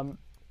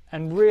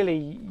 And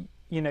really,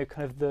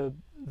 kind of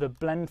the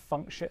blend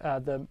function,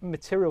 the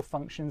material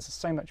functions are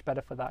so much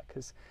better for that,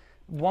 because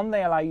 1,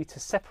 they allow you to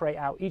separate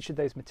out each of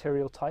those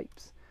material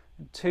types,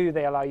 and 2,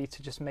 they allow you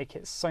to just make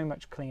it so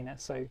much cleaner.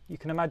 So you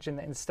can imagine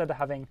that instead of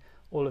having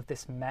all of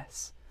this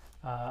mess,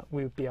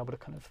 we would be able to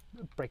kind of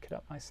break it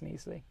up nice and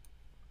easily.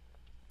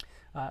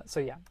 So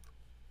yeah.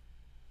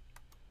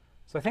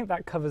 So I think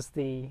that covers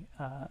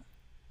that.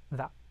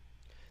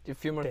 A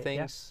few more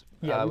things.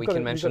 Yeah, we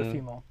can mention a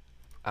few more.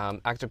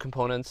 Actor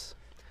components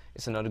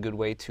is another good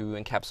way to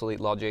encapsulate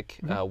logic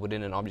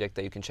within an object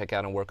that you can check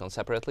out and work on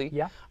separately.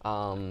 Yeah.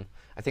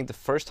 I think the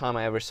first time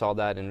I ever saw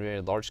that in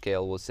really large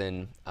scale was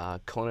in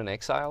Conan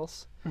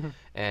Exiles,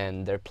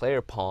 and their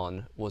player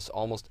pawn was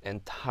almost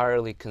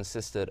entirely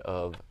consisted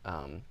of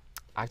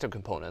actor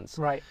components.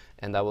 Right.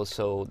 And that was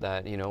so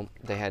that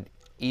they had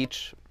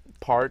each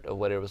part of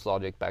whether it was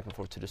logic back and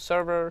forth to the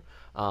server.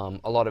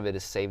 A lot of it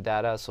is saved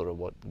data, sort of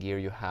what gear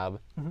you have.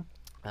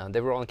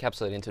 They were all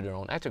encapsulated into their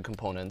own actor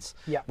components,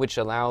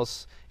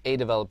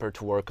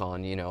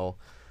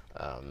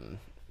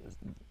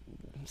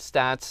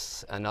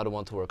 stats, another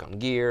one to work on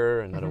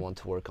gear, another one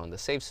to work on the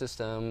save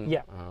system.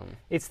 Yeah,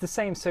 it's the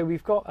same. So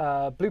we've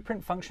got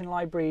blueprint function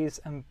libraries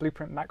and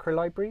blueprint macro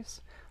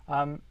libraries.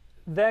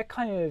 They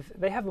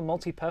have a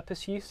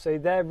multi-purpose use, so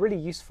they're really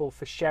useful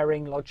for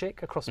sharing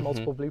logic across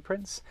multiple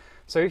blueprints.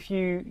 So if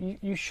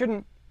you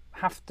shouldn't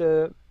have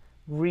to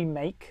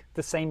remake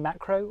the same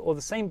macro or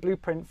the same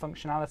blueprint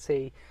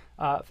functionality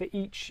for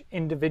each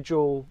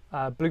individual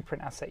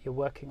blueprint asset you're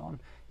working on.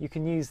 You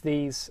can use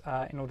these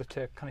in order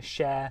to kind of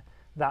share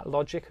that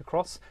logic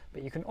across,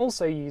 but you can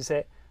also use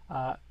it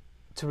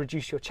to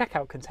reduce your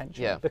checkout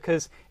contention. Yeah.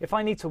 Because if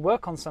I need to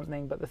work on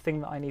something, but the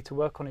thing that I need to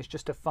work on is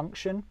just a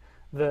function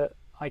that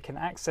I can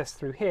access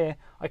through here,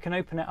 I can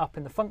open it up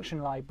in the function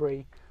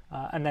library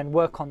and then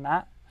work on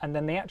that, and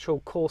then the actual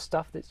core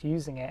stuff that's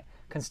using it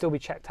can still be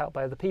checked out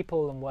by other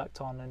people and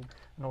worked on, and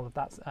all of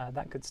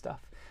that good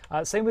stuff.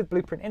 Same with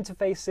blueprint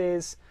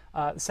interfaces,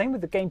 same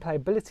with the game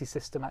playability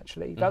system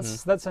actually.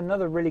 That's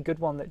another really good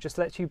one that just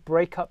lets you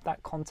break up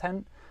that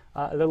content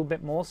a little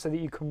bit more so that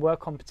you can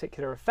work on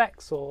particular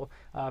effects or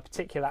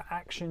particular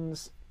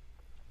actions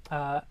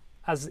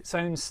as its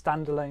own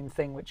standalone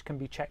thing which can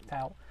be checked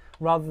out,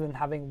 rather than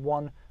having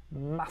one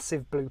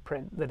massive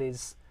blueprint that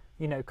is,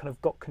 kind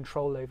of got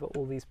control over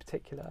all these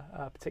particular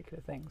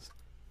things.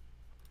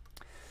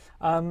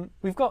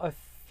 We've got a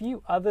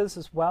few others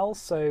as well.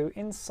 So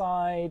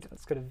inside,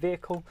 let's go to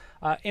vehicle.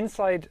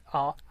 Inside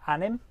our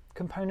anim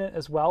component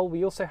as well,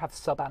 we also have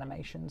sub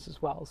animations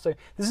as well. So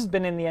this has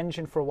been in the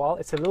engine for a while.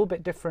 It's a little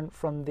bit different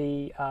from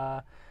the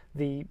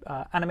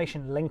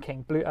animation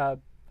linking,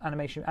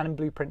 animation anim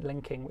blueprint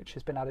linking, which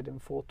has been added in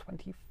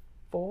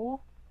 4.24.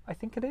 I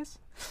think it is.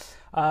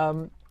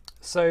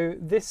 So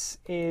this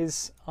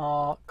is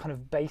our kind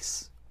of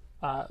base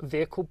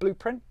vehicle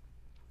blueprint.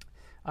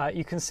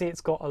 You can see it's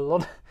got a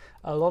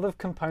lot of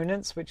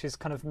components, which is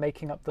kind of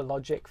making up the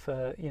logic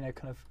for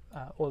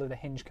all of the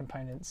hinge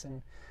components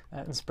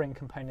and spring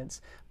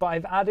components. But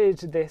I've added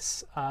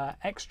this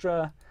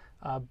extra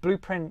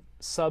blueprint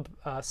sub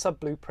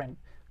blueprint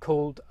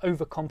called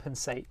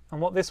overcompensate,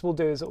 and what this will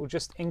do is it will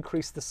just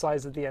increase the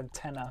size of the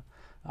antenna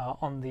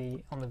on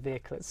the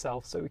vehicle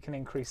itself, so we can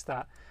increase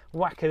that,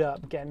 whack it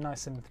up, get a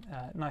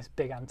nice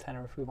big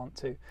antenna if we want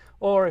to,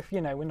 or if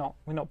we're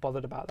not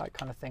bothered about that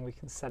kind of thing, we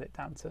can set it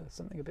down to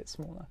something a bit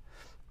smaller.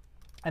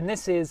 And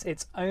this is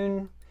its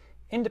own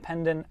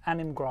independent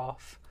anim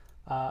graph,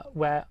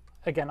 where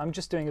again I'm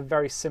just doing a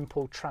very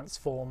simple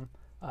transform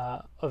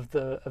of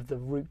the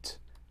root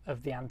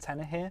of the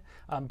antenna here,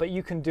 but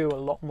you can do a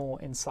lot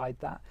more inside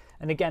that.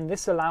 And again,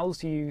 this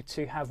allows you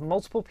to have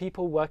multiple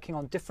people working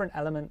on different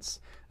elements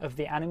of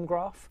the anim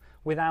graph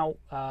without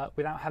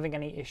having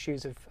any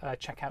issues of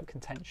checkout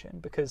contention,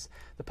 because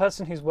the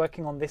person who's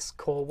working on this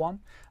core one,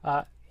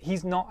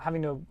 he's not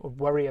having to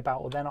worry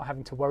about, or they're not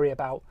having to worry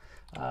about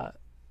kind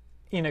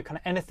of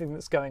anything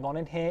that's going on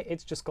in here.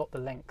 It's just got the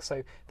link,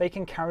 so they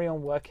can carry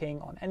on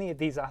working on any of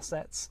these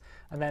assets,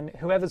 and then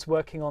whoever's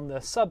working on the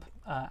sub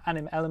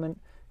anim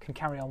element can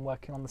carry on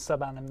working on the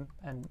sub anim,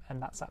 and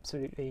that's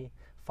absolutely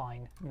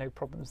fine, no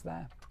problems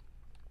there.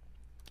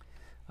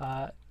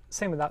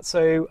 Same with that.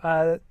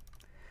 So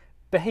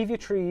behavior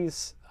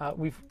trees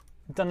we've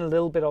done a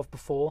little bit of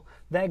before.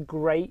 They're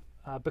great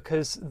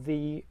because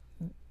they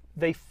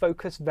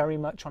focus very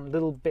much on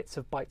little bits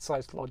of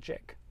bite-sized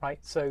logic, right?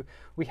 So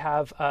we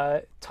have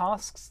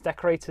tasks,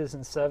 decorators,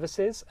 and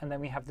services, and then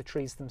we have the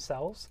trees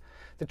themselves.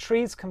 The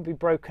trees can be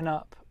broken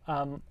up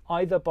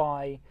either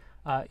by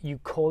you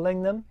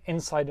calling them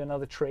inside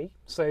another tree.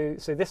 So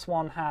this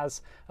one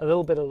has a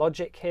little bit of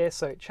logic here,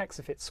 so it checks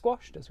if it's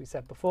squashed, as we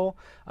said before,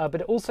 but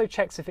it also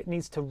checks if it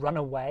needs to run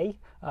away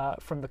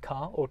from the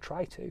car, or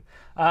try to.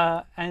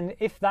 And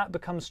if that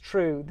becomes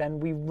true, then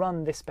we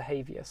run this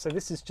behavior. So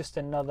this is just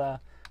another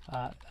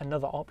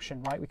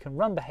option, right? We can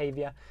run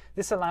behavior.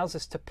 This allows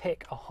us to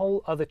pick a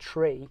whole other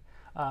tree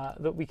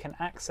that we can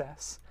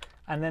access,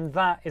 and then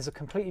that is a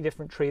completely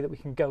different tree that we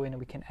can go in and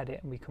we can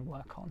edit and we can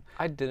work on.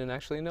 I didn't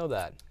actually know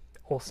that.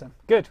 Awesome,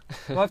 good.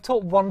 Well, I've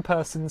taught one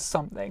person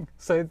something,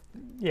 so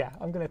yeah,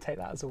 I'm going to take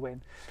that as a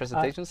win.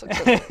 Presentation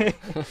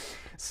successful.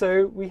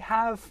 So we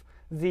have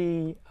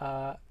the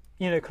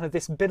kind of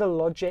this bit of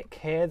logic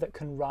here that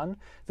can run.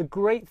 The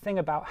great thing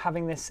about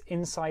having this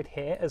inside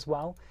here as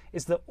well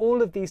is that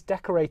all of these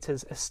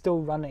decorators are still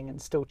running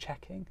and still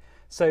checking.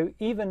 So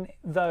even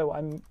though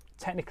I'm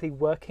technically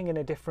working in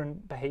a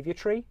different behavior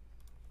tree,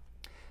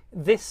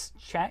 this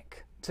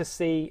check to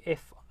see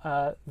if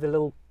the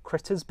little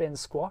critter's been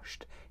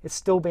squashed is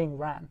still being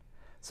ran.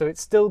 So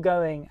it's still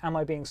going, am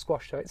I being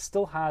squashed? So it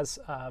still has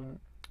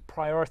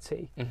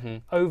priority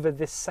over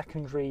this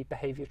secondary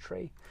behavior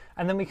tree.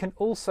 And then we can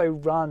also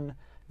run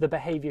the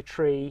behavior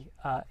tree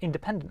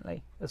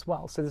independently as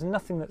well. So there's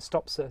nothing that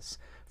stops us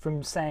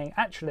from saying,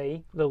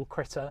 actually, little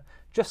critter,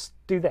 just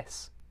do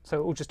this. So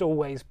it will just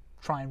always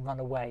try and run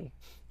away,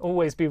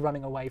 always be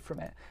running away from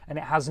it. And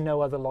it has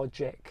no other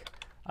logic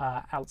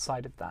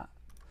outside of that.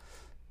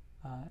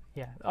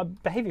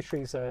 Behavior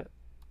trees are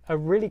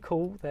really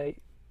cool. They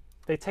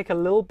take a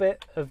little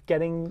bit of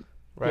getting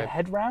your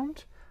head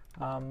round,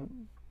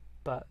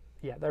 but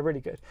yeah, they're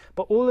really good.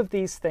 But all of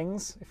these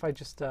things, if I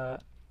just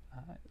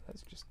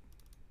let's just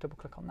double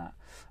click on that.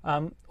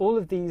 All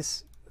of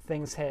these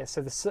things here,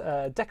 so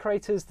the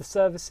decorators, the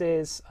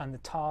services, and the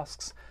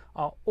tasks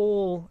are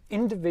all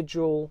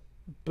individual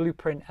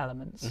blueprint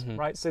elements,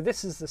 right? So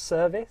this is the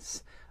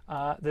service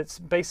that's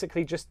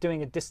basically just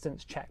doing a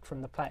distance check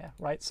from the player,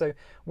 right? So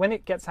when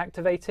it gets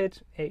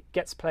activated, it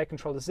gets player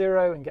controller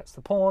 0 and gets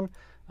the pawn.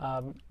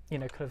 You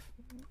know, kind of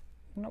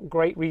not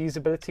great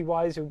reusability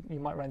wise. You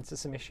might run into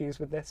some issues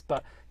with this,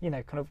 but you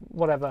know, kind of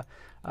whatever.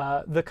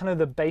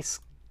 The base,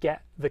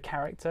 get the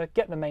character,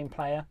 get the main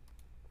player,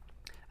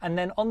 and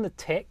then on the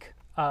tick,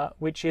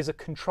 which is a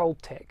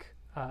controlled tick,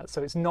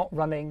 so it's not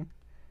running,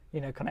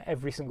 you know, kind of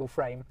every single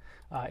frame.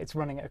 It's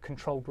running at a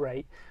controlled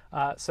rate.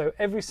 So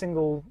every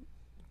single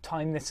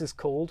time this is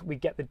called, we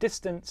get the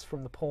distance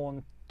from the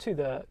pawn to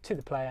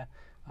the player,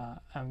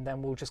 and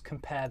then we'll just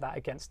compare that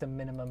against a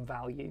minimum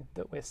value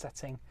that we're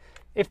setting.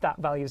 If that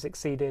value is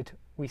exceeded,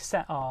 we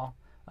set our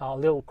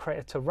little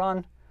critter to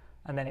run,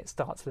 and then it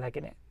starts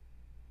legging it.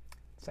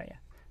 So yeah,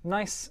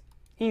 nice,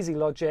 easy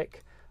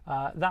logic.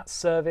 That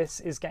service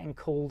is getting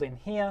called in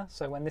here.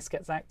 So when this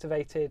gets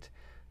activated,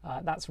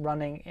 that's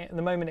running. At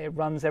the moment, it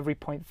runs every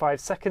 0.5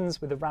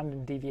 seconds with a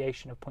random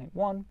deviation of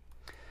 0.1.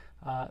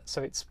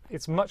 So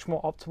it's much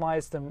more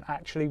optimized than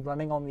actually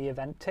running on the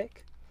event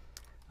tick.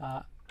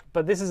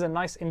 But this is a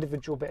nice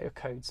individual bit of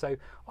code. So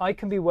I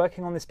can be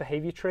working on this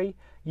behavior tree.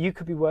 You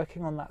could be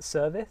working on that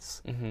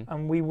service,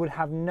 and we would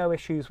have no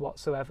issues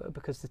whatsoever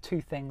because the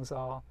two things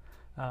are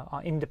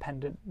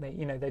independent.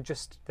 They're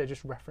just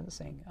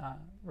referencing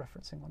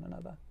one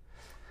another.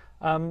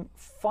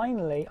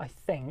 Finally, I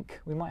think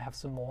we might have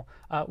some more.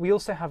 We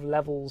also have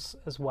levels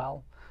as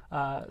well.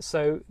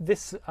 So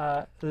this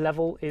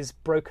level is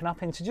broken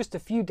up into just a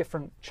few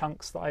different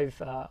chunks that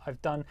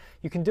I've done.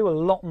 You can do a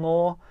lot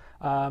more,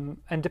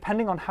 and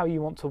depending on how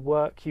you want to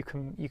work, you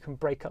can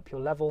break up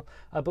your level.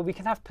 But we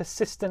can have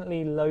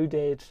persistently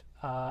loaded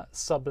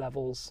sub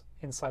levels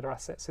inside our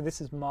asset. So this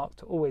is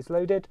marked always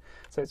loaded,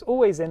 so it's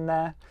always in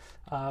there.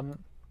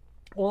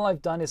 All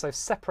I've done is I've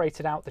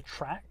separated out the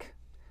track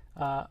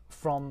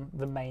from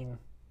the main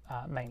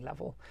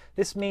level.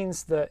 This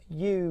means that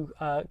you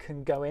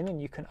can go in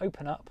and you can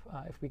open up,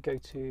 if we go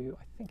to,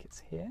 I think it's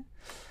here,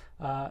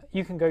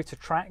 you can go to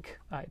track.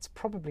 It's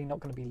probably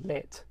not going to be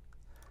lit,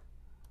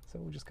 so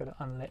we'll just go to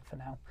unlit for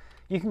now.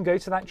 You can go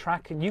to that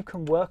track and you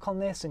can work on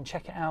this and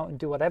check it out and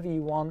do whatever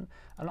you want,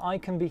 and I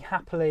can be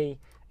happily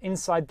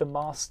inside the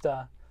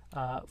master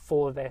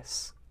for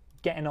this,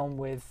 getting on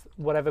with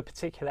whatever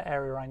particular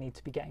area I need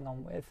to be getting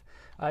on with.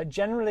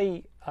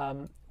 Generally,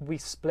 we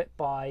split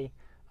by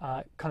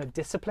kind of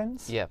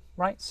disciplines,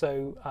 right?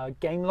 So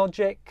game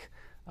logic,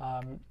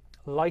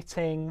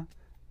 lighting,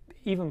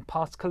 even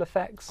particle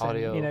effects,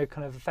 audio, and,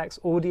 kind of effects,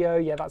 audio.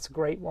 Yeah, that's a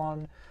great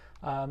one.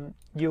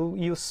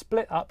 You'll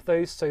split up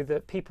those so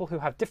that people who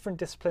have different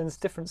disciplines,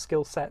 different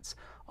skill sets,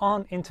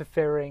 aren't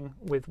interfering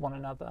with one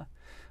another.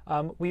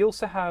 We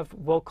also have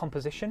world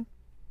composition,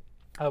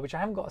 which I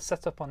haven't got a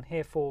setup on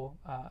here for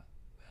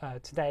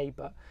today,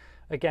 but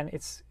again,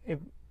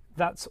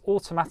 that's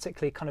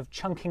automatically kind of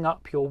chunking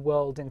up your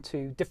world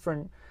into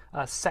different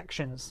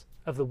sections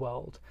of the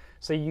world.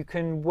 So you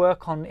can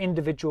work on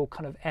individual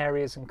kind of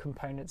areas and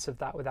components of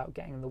that without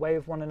getting in the way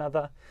of one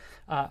another.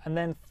 And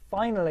then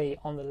finally,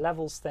 on the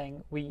levels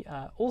thing, we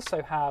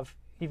also have,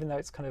 even though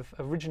it's kind of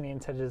originally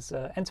intended as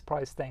an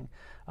enterprise thing,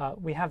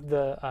 we have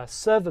the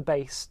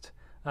server-based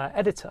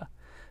editor.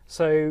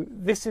 So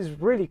this is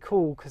really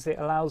cool because it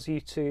allows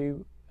you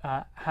to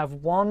have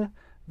one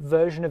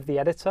version of the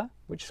editor,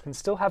 which can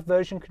still have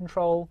version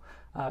control,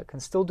 can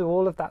still do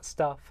all of that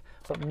stuff,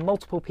 but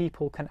multiple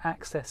people can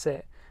access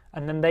it,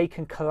 and then they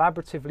can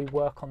collaboratively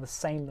work on the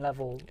same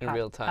level in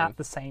real time at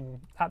the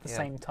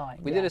same time.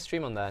 We did a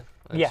stream on that.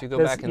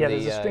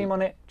 There's a stream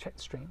on it. Check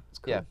the stream. It's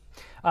cool.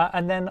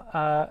 And then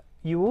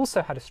you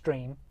also had a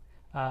stream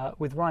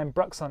with Ryan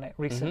Brooks on it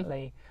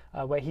recently,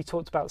 where he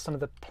talked about some of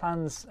the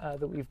plans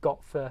that we've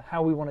got for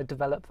how we want to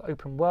develop the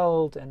open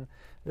world and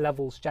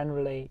levels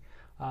generally.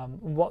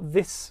 What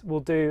this will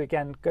do,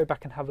 again, go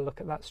back and have a look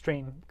at that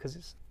stream, because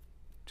it's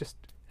just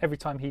every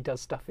time he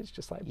does stuff, it's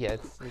just like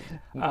it's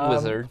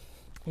wizard.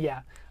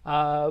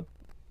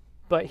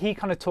 But he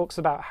kind of talks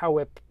about how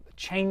we're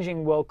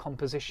changing world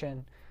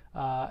composition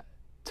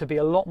to be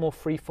a lot more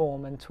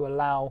freeform and to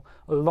allow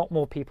a lot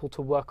more people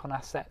to work on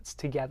assets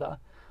together,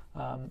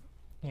 kind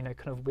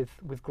of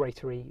with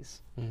greater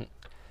ease.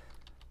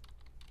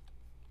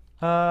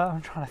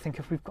 I'm trying to think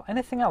if we've got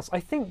anything else. I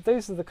think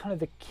those are the kind of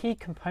the key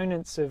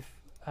components of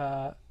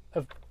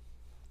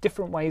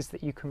different ways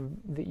that you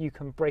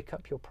can break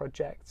up your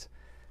project.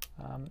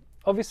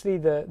 Obviously,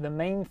 the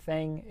main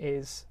thing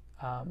is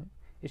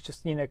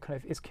just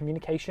is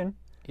communication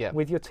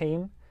with your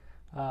team,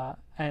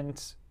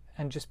 and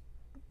just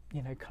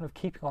kind of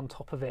keeping on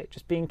top of it,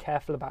 just being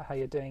careful about how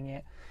you're doing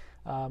it.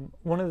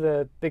 One of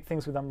the big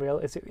things with Unreal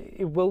is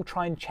it will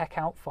try and check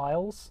out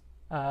files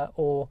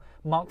or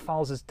mark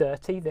files as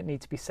dirty that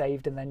need to be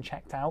saved and then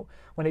checked out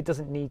when it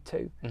doesn't need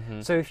to.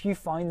 So if you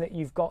find that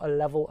you've got a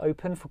level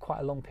open for quite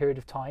a long period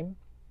of time,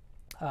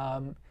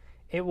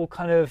 it will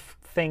kind of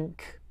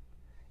think,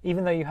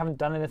 even though you haven't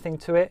done anything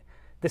to it,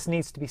 this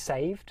needs to be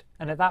saved.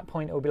 And at that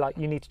point, it will be like,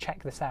 you need to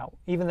check this out,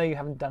 even though you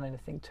haven't done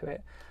anything to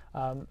it.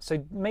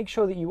 So make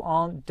sure that you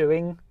aren't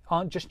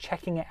just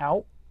checking it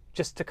out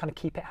just to kind of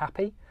keep it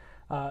happy.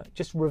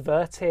 Just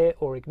revert it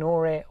or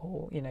ignore it,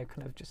 or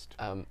kind of just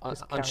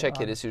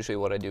uncheck it is usually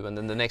what I do, and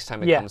then the next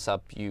time it comes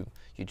up, you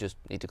just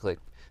need to click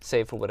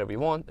save for whatever you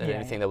want, and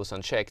anything that was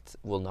unchecked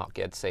will not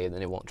get saved,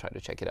 and it won't try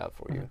to check it out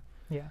for you.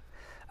 Yeah,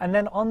 and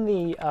then on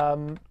the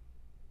kind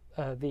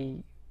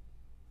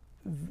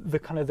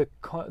of the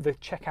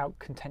checkout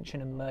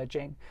contention and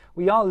merging,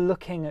 we are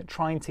looking at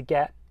trying to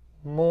get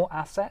more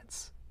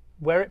assets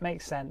where it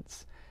makes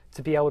sense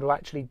to be able to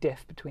actually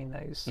diff between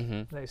those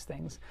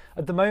things.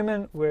 At the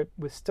moment, we're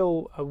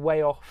still a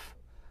way off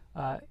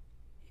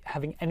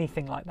having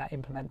anything like that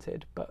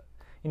implemented, but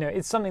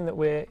it's something that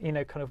we're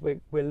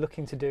we're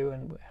looking to do,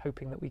 and we're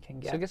hoping that we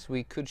can get. So I guess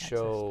we could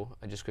show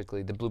just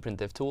quickly the blueprint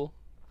diff tool.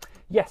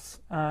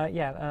 Yes,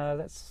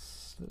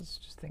 let's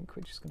just think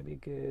which is going to be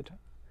good.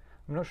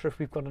 I'm not sure if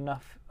we've got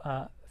enough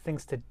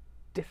things to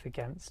diff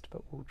against,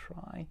 but we'll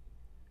try.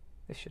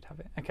 This should have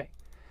it. Okay.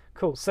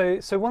 Cool. So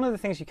one of the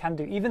things you can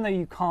do, even though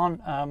you can't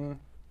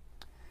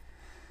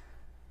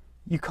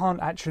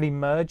actually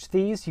merge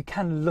these, you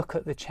can look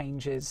at the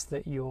changes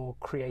that you're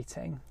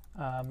creating.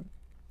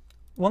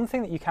 One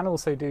thing that you can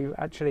also do,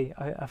 actually,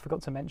 I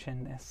forgot to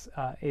mention this,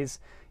 is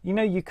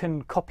you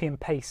can copy and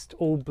paste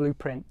all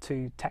blueprint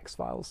to text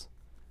files,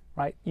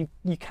 right? You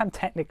can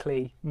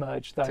technically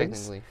merge those.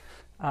 Technically.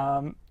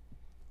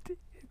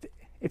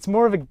 It's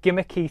more of a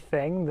gimmicky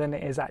thing than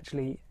it is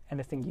actually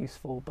anything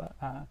useful, but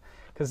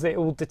because it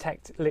will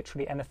detect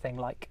literally anything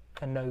like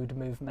a node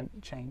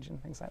movement change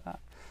and things like that.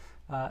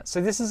 So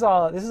this is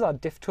our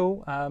diff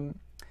tool.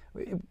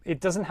 It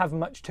doesn't have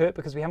much to it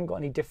because we haven't got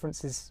any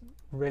differences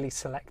really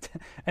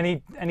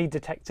any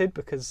detected,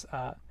 because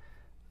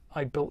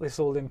I built this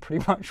all in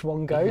pretty much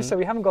one go, so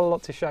we haven't got a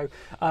lot to show.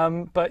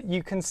 But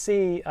you can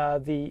see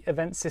the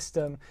event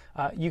system.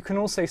 You can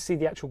also see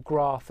the actual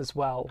graph as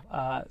well.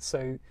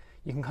 So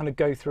you can kind of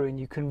go through and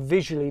you can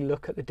visually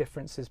look at the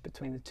differences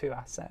between the two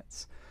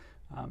assets.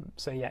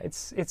 So yeah,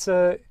 it's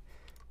a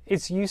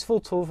useful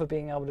tool for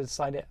being able to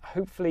decide it.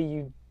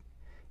 Hopefully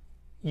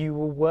you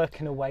will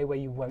work in a way where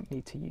you won't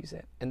need to use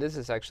it. And this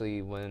is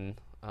actually when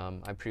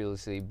I've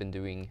previously been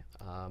doing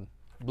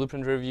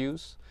blueprint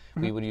reviews.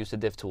 We would use the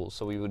diff tool.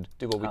 So we would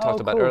do what we talked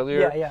about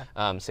earlier.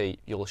 Say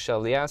you'll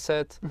shell the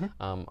asset.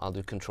 I'll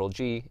do Control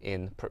G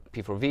in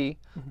P4V.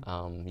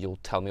 You'll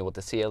tell me what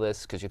the CL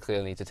is, because you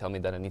clearly need to tell me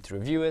that I need to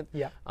review it.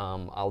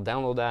 I'll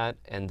download that,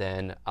 and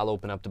then I'll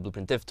open up the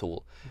blueprint diff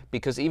tool.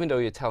 Because even though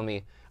you tell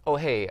me, oh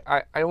hey,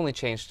 I only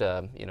changed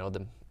the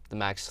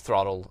max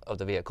throttle of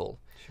the vehicle.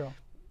 Sure.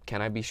 Can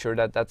I be sure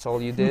that that's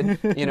all you did?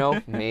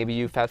 Maybe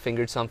you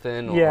fat-fingered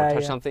something or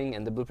touched something,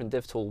 and the blueprint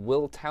diff tool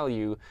will tell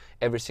you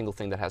every single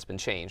thing that has been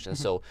changed. And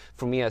so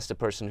for me, as the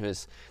person who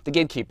is the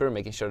gatekeeper,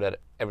 making sure that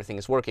everything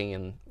is working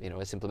and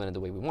it's implemented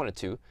the way we want it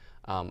to,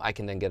 I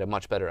can then get a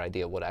much better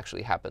idea of what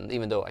actually happened.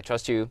 Even though I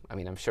trust you, I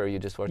mean, I'm sure you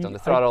just worked on the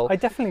throttle. I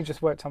definitely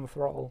just worked on the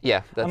throttle.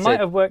 Yeah, that's it. I might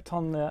have worked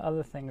on the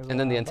other thing as well. And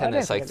then the antenna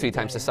is like 3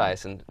 times the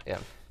size, and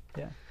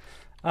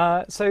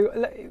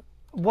so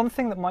one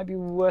thing that might be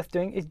worth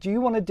doing is, do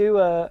you want to do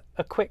a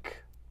quick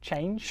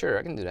change? Sure,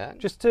 I can do that.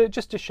 Just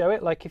to show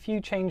it, like if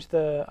you change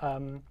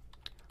the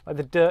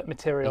dirt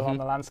material on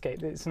the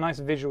landscape, it's a nice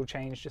visual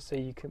change, just so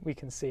we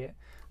can see it.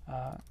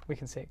 We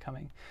can see it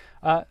coming.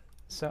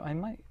 So I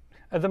might.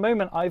 At the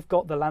moment, I've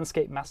got the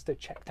landscape master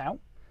checked out,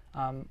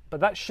 but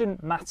that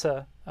shouldn't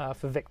matter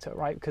for Victor,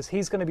 right? Because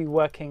he's going to be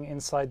working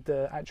inside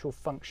the actual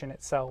function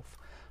itself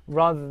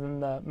rather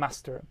than the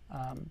master.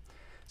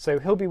 So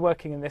he'll be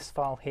working in this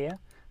file here.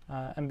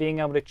 And being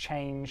able to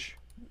change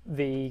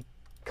the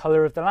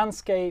color of the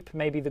landscape,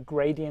 maybe the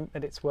gradient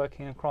that it's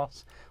working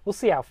across. We'll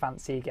see how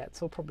fancy he gets.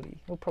 He'll probably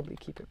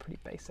keep it pretty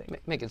basic.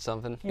 Make it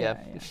something.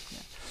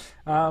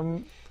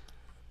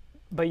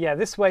 But yeah,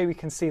 this way we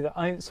can see that.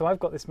 I've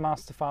got this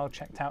master file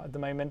checked out at the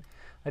moment.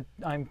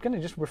 I'm going to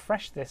just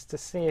refresh this to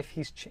see if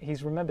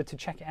he's remembered to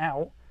check it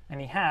out,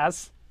 and he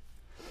has.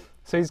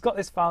 So he's got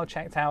this file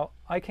checked out.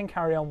 I can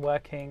carry on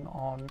working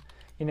on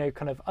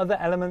kind of other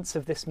elements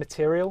of this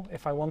material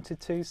if I wanted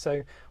to.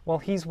 So while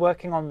he's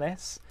working on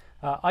this,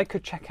 I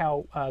could check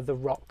out the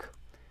rock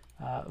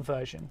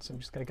version. So I'm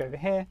just going to go over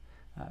here,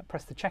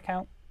 press the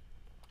checkout,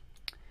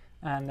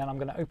 and then I'm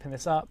going to open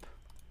this up,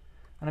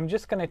 and I'm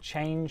just going to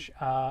change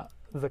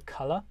the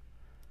color.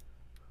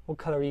 What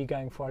color are you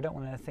going for? I don't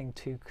want anything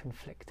too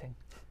conflicting.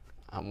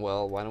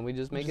 Well, why don't we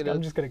just make it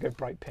I'm just going to go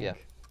bright pink. Yeah.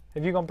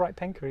 Have you gone bright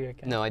pink, or are you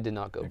okay? No, I did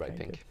not go bright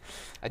pink. Good.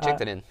 I checked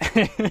it in.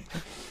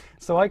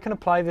 So I can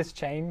apply this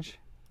change.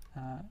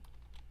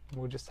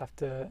 We'll just have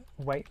to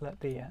let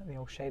the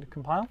old shader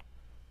compile.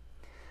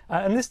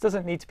 And this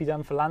doesn't need to be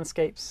done for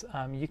landscapes.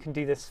 You can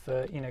do this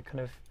for kind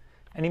of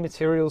any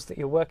materials that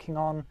you're working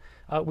on.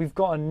 We've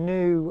got a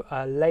new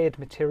layered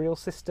material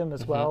system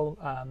as well,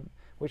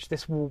 which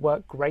this will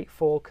work great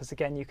for, because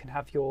again, you can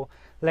have your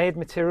layered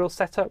material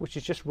setup, which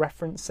is just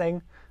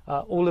referencing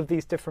all of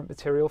these different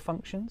material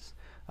functions,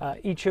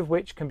 each of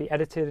which can be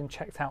edited and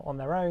checked out on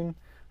their own,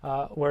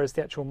 whereas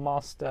the actual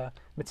master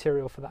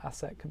material for that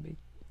asset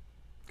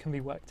can be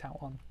worked out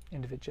on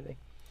individually.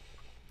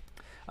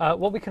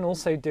 What we can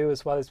also do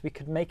as well is we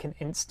could make an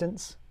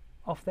instance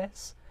of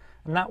this,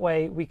 and that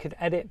way we could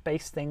edit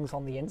base things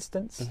on the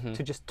instance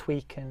to just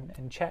tweak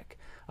and check,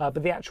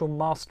 but the actual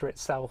master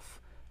itself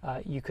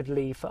you could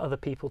leave for other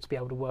people to be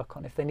able to work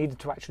on if they needed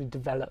to actually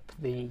develop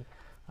the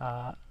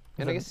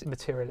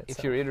material itself.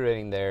 If you're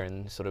iterating there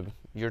and sort of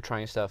you're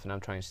trying stuff and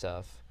I'm trying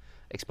stuff,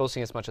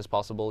 exposing as much as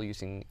possible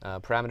using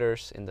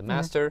parameters in the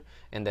master,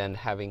 and then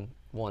having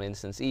one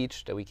instance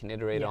each that we can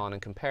iterate on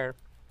and compare.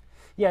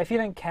 Yeah, if you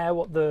don't care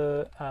what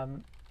the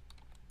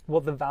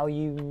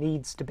value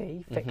needs to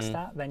be fixed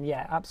at, then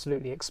yeah,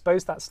 absolutely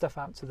expose that stuff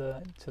out to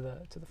the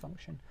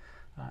function,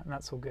 and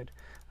that's all good.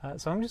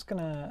 So I'm just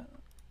gonna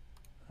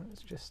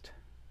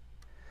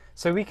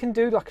so we can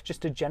do like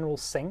just a general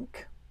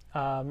sync.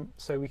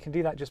 So we can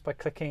do that just by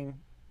clicking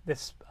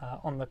this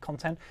on the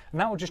content, and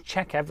that will just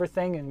check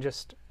everything and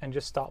just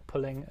start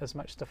pulling as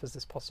much stuff as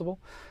is possible.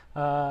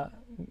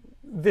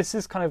 This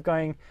is kind of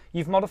going,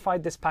 you've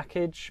modified this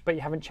package, but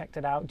you haven't checked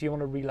it out. Do you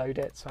want to reload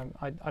it? So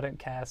I don't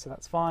care, so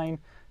that's fine.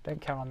 Don't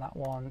care on that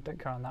one. Don't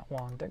care on that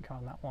one. Don't care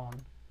on that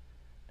one.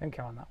 Don't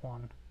care on that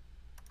one.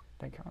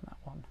 Don't care on that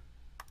one.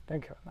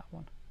 Don't care on that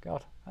one.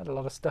 God, I had a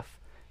lot of stuff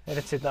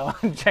edited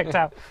that one checked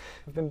out.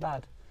 I've been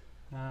bad.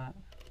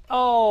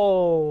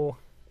 Oh.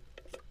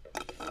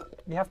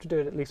 You have to do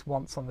it at least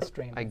once on the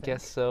stream. I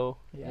guess so.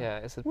 Yeah,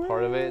 is it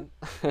part of it?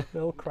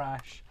 Little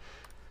crash.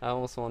 I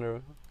almost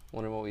wonder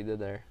what we did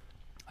there.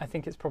 I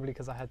think it's probably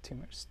because I had too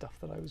much stuff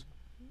that I was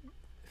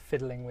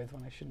fiddling with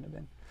when I shouldn't have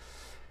been.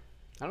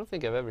 I don't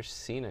think I've ever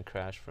seen a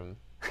crash from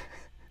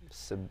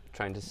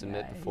trying to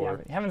submit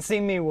before. You haven't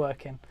seen me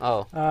working.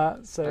 Oh,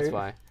 so that's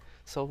why.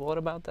 So what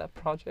about that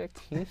project?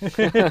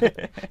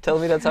 Tell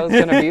me that's how it's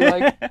gonna be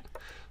like.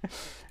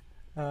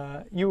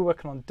 You were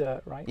working on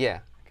Dirt, right?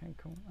 Yeah. Okay,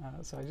 cool.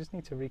 So I just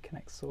need to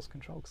reconnect source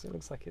control because it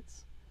looks like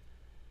it's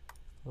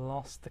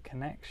lost the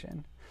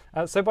connection.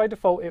 So by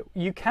default,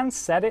 you can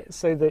set it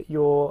so that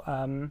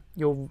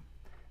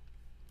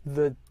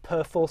the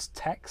Perforce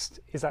text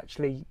is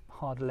actually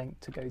hard linked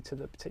to go to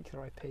the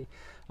particular IP.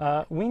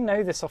 We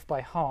know this off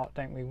by heart,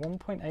 don't we?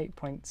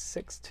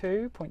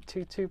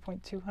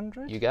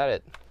 1.8.62.22.200. You got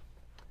it.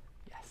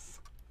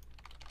 Yes.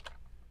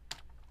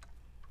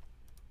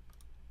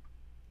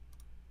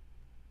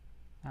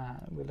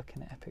 We're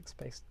looking at epic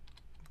space.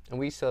 And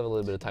we still have a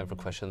little bit of time for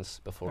questions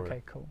before.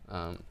 Okay, cool.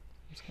 Before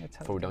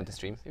we're done with the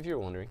stream, if you're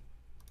wondering.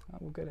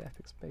 We'll go to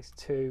epic space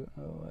 2.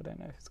 Oh, I don't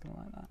know if it's going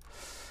to like that.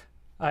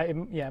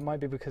 It might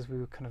be because we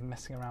were kind of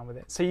messing around with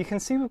it. So you can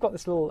see we've got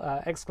this little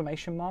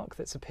exclamation mark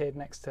that's appeared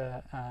next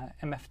to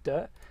MF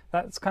Dirt.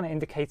 That's kind of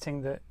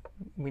indicating that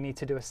we need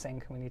to do a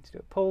sync and we need to do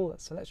a pull.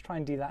 So let's try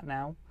and do that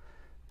now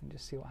and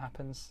just see what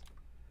happens.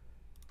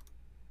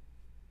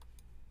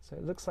 So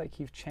it looks like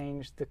you've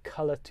changed the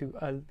color to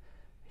a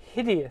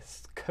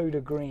hideous Coda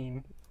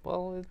green.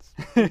 Well,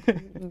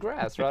 it's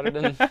grass rather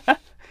than.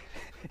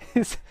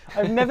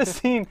 I've never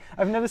seen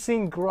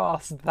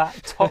grass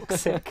that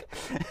toxic.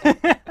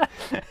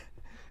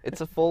 It's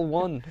a full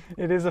 1.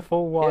 It is a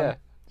full 1. Yeah.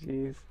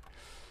 Jeez.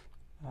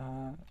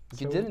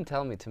 You didn't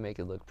tell me to make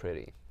it look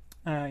pretty.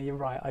 You're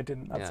right. I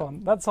didn't.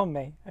 That's on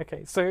me.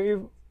 Okay.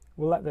 So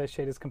we'll let the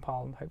shaders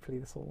compile, and hopefully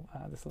this will.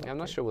 I'm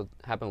not sure what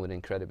happened with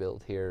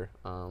Incredibuild here.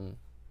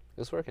 It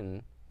was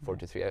working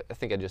 423. I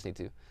think I just need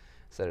to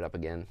set it up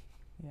again.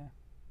 Yeah.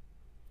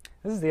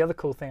 This is the other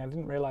cool thing. I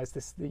didn't realize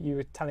this that you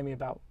were telling me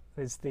about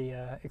is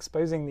the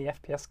exposing the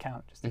FPS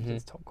count just into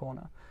this top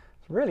corner.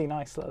 It's a really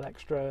nice little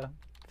extra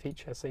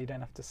feature, so you don't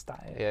have to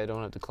stat it. Yeah, I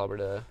don't have to clobber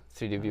the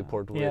 3D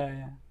viewport with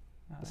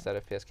the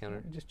stat FPS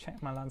counter. Just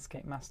check my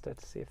landscape master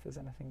to see if there's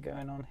anything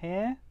going on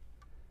here,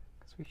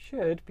 because we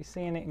should be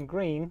seeing it in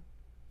green.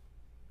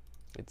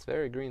 It's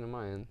very green on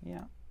my end.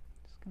 Yeah,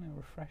 just going to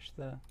refresh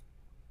the.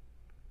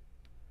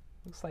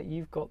 Looks like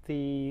you've got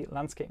the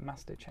landscape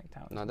master checked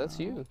out. No, that's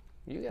you.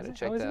 You got it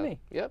checked out. Is it me?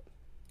 Yep.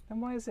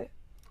 Then why is it?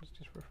 Let's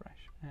just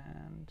refresh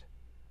and.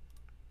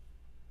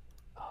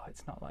 Oh,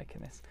 it's not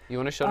liking this. You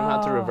want to show them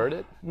how to revert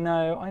it?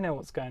 No, I know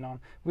what's going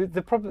on. With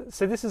the problem,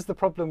 so this is the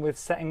problem with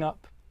setting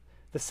up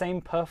the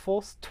same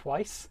Perforce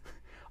twice.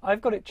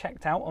 I've got it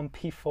checked out on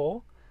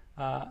P4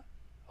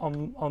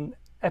 on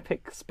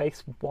Epic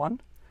Space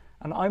 1,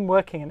 and I'm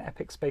working in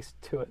Epic Space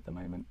 2 at the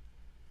moment.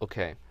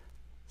 Okay.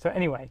 So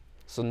anyway.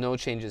 So no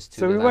changes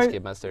to the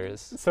landscape master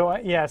is. So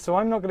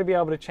I'm not going to be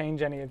able to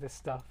change any of this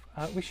stuff.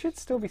 We should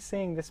still be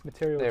seeing this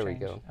material change. There we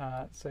go.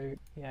 So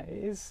yeah,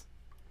 it is.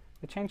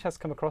 The change has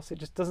come across. It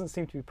just doesn't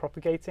seem to be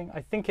propagating.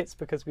 I think it's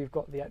because we've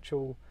got the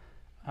actual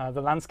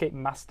the landscape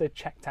master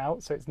checked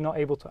out, so it's not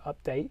able to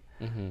update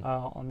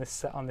on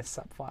this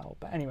sub file.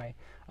 But anyway,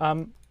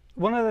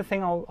 one other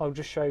thing I'll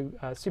just show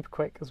super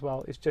quick as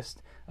well is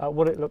just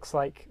what it looks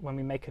like when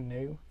we make a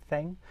new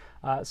thing.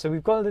 So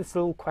we've got this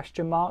little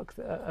question mark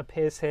that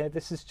appears here.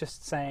 This is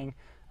just saying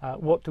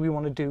what do we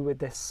want to do with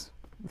this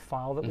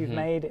file that we've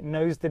made. It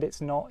knows that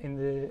it's not in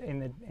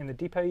the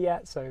depot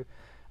yet, so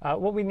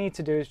what we need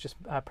to do is just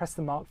press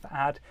the mark for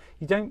add.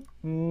 You don't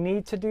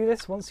need to do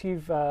this once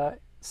you've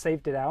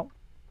saved it out.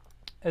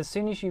 As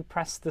soon as you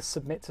press the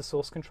submit to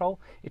source control,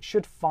 it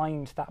should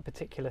find that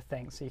particular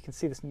thing. So you can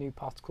see this new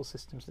particle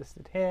systems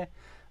listed here.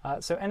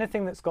 So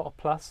anything that's got a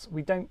plus,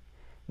 we don't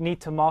need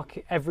to mark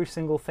every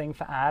single thing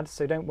for add,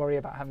 so don't worry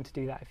about having to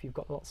do that if you've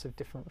got lots of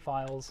different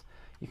files.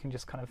 You can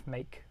just kind of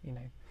make, you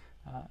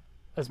know,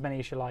 as many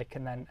as you like,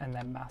 and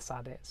then mass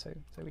add it. So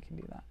we can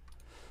do that.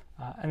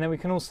 And then we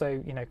can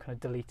also, you know, kind of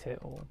delete it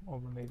or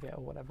remove it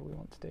or whatever we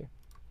want to do.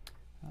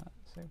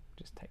 So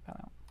just take that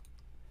out.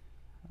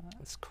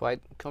 It's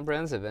quite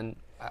comprehensive, and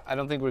I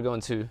don't think we're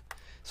going to.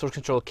 Source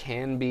control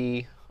can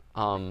be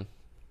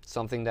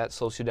something that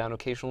slows you down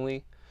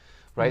occasionally,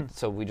 right?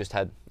 So we just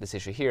had this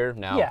issue here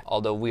now,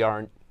 although we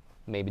aren't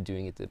maybe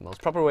doing it the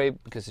most proper way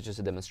because it's just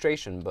a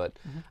demonstration, but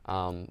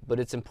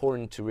it's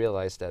important to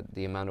realize that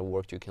the amount of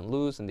work you can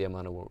lose and the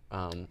amount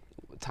of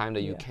time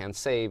that you can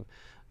save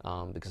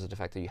because of the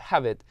fact that you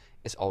have it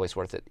is always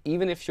worth it.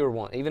 Even if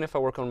I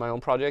work on my own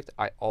project,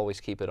 I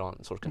always keep it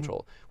on source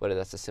control, whether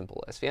that's a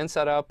simple SVN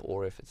setup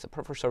or if it's a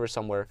Perforce server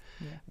somewhere,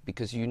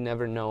 because you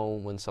never know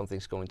when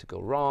something's going to go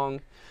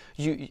wrong.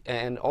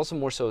 And also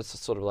more so, it's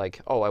sort of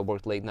like, oh, I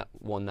worked late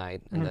one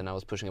night and then I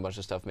was pushing a bunch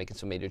of stuff, making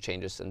some major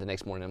changes, and the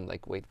next morning I'm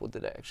like, wait, what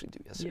did I actually do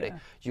yesterday?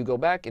 You go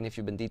back, and if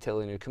you've been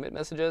detailing your commit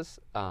messages,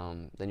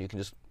 then you can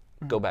just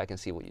go back and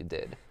see what you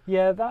did.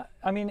 Yeah,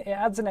 I mean, it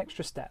adds an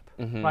extra step,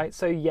 right?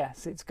 So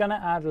yes, it's going to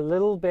add a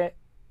little bit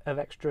of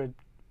extra,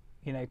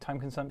 you know, time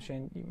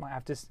consumption. You might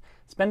have to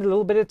spend a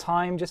little bit of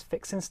time just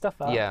fixing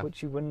stuff up,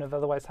 which you wouldn't have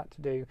otherwise had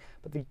to do.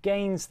 But the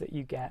gains that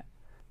you get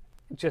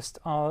just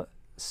are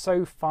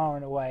so far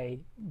and away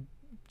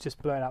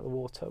just blown out the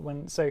water.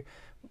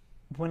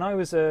 When I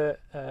was a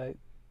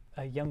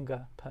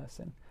younger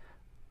person,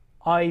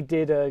 I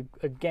did a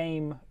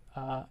game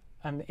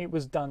and it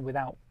was done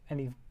without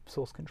any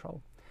source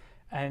control,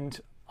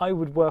 and I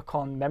would work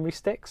on memory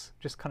sticks,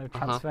 just kind of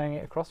transferring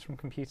it across from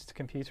computer to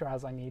computer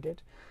as I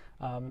needed,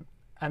 and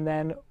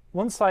then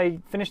once I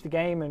finished the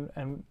game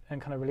and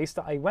kind of released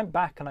it, I went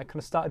back and I kind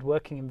of started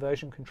working in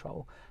version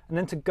control, and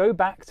then to go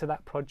back to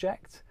that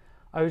project,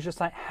 I was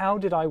just like, how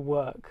did I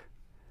work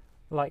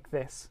like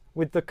this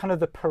with the kind of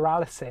the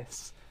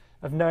paralysis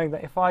of knowing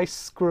that if I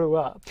screw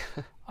up,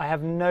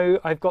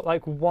 I've got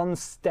like one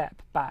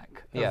step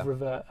back of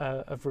revert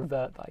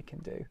that I can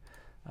do.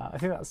 I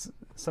think that's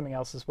something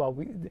else as well.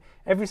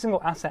 Every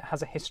single asset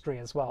has a history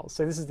as well.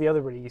 So this is the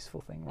other really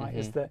useful thing, right?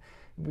 Is that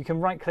we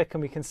can right click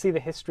and we can see the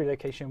history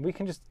location. We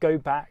can just go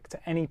back to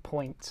any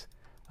point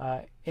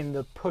in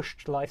the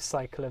pushed life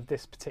cycle of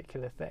this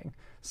particular thing.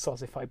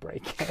 Soz if I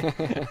break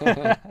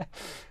it.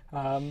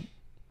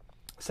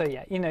 So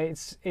yeah, you know,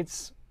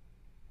 it's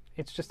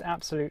just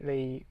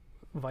absolutely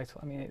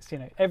vital. I mean, it's, you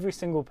know, every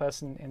single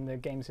person in the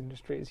games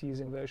industry is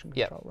using version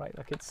control, right?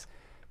 Like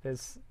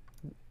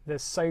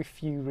there's so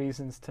few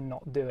reasons to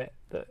not do it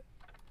that,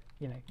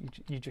 you know,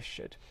 you just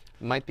should.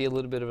 Might be a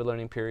little bit of a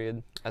learning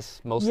period,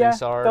 as most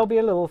things are. There'll be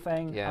a little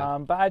thing,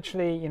 but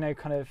actually, you know,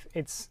 kind of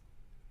it's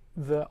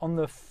on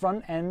the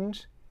front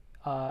end,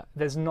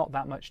 there's not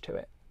that much to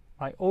it,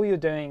 right? All you're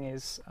doing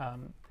is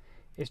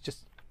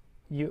just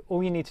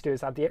all you need to do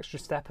is add the extra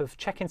step of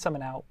checking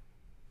something out,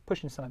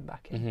 pushing something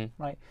back in,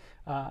 right?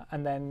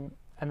 And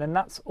then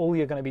that's all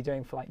you're going to be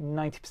doing for like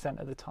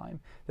 90% of the time.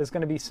 There's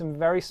going to be some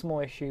very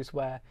small issues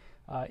where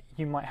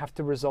you might have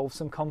to resolve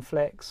some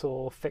conflicts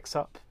or fix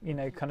up, you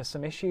know, kind of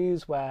some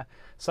issues where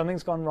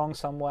something's gone wrong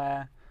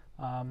somewhere.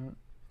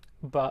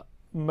 But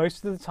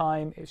most of the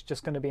time, it's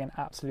just going to be an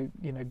absolute,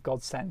 you know,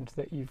 godsend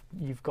that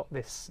you've got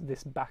this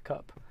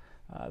backup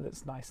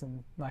that's nice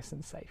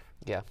and safe.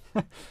 Yeah.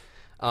 For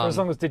as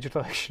long as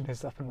DigitalOcean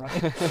is up and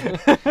running.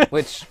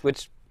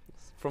 which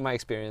from my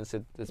experience,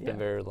 it's been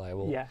very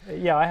reliable.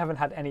 Yeah, I haven't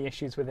had any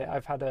issues with it.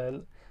 I've had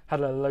a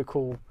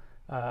local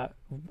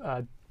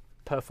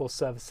Perforce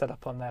server set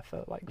up on there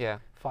for like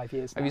 5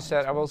 years.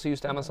 I've also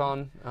used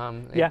Amazon.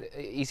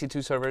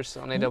 EC2 servers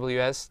on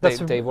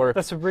AWS. They work.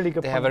 That's a really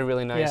good. They have a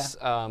really nice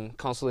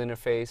console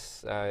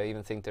interface. I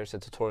even think there's a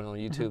tutorial on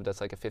YouTube that's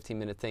like a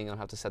 15-minute thing on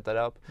how to set that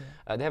up.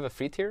 They have a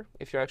free tier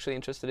if you're actually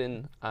interested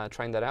in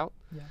trying that out.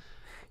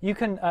 You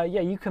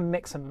can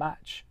mix and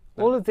match.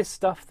 All of this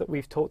stuff that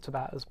we've talked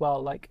about as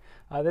well, like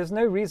there's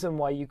no reason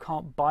why you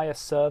can't buy a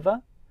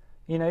server.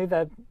 You know,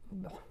 they're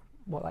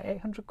like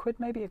 800 quid,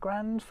 maybe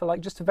 $1,000 for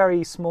like just a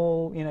very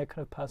small, you know,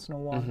 kind of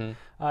personal one.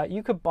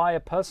 You could buy a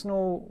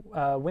personal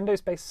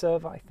Windows-based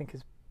server. I think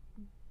is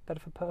better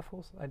for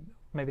Perforce.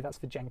 Maybe that's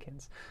for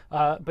Jenkins.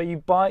 But you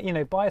buy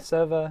a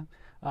server,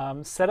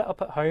 set it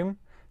up at home,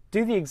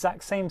 do the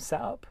exact same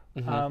setup,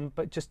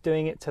 but just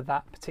doing it to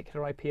that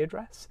particular IP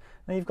address.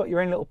 Then you've got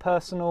your own little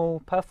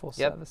personal Perforce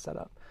server set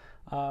up.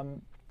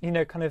 You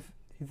know, kind of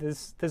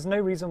there's no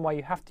reason why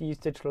you have to use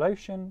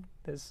DigitalOcean.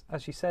 There's,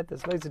 as you said,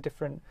 there's loads of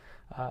different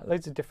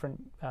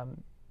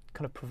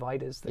kind of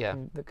providers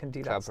that can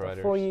do that stuff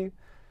for you.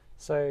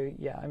 So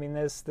yeah, I mean,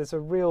 there's a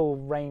real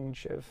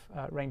range of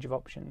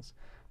options.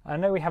 I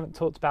know we haven't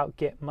talked about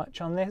Git much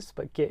on this,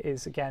 but Git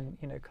is, again,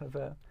 you know, kind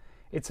of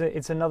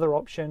it's another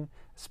option,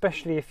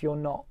 especially if you're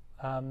not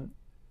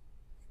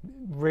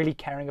really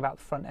caring about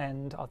the front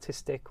end,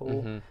 artistic,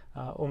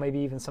 or maybe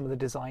even some of the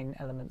design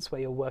elements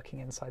where you're working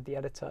inside the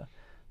editor.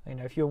 You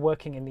know, if you're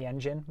working in the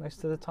engine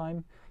most of the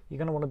time, you're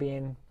going to want to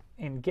be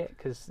in Git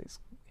because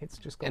it's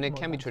just got. And it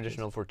can be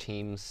traditional for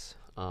teams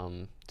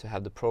to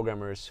have the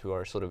programmers who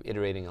are sort of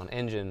iterating on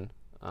engine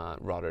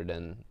rather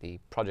than the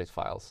project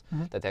files,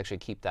 that they actually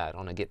keep that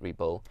on a Git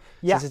repo.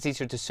 Yeah. Since it's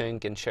easier to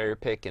sync and cherry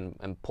pick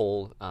and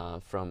pull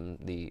from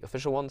the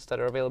official ones that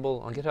are available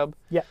on GitHub.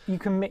 Yeah, you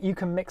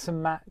can mix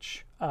and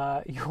match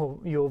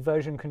your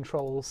version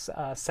controls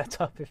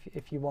setup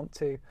if you want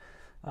to,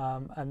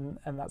 and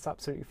that's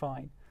absolutely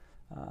fine.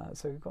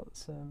 So we've got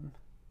some.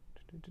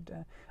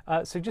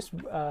 So just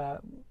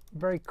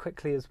very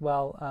quickly as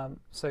well.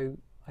 So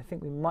I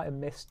think we might have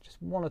missed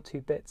just one or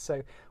two bits.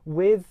 So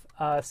with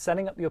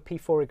setting up your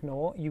P4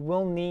 ignore, you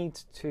will need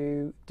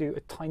to do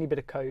a tiny bit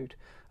of code.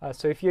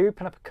 So if you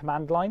open up a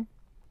command line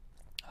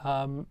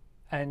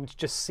and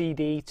just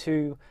cd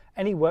to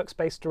any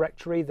workspace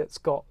directory that's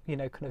got, you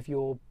know, kind of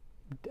your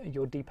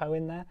depot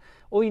in there,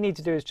 all you need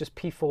to do is just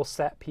P4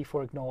 set,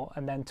 P4 ignore,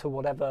 and then to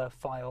whatever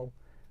file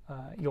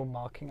you're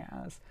marking it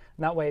as.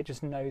 And that way it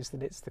just knows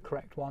that it's the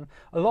correct one.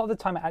 A lot of the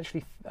time it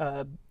actually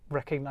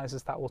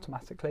recognizes that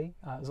automatically,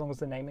 as long as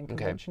the naming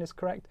convention is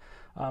correct.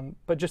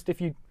 But just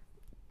if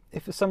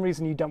for some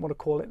reason you don't want to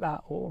call it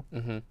that, or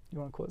you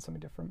want to call it something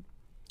different.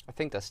 I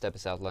think that step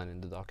is outlined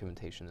in the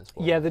documentation as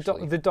well. Yeah,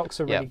 the docs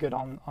are really good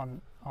on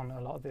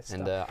a lot of this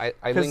and stuff.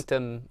 I linked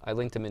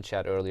them in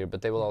chat earlier,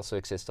 but they will also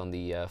exist on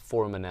the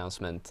forum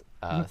announcement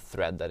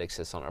thread that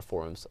exists on our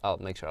forums. I'll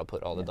make sure I'll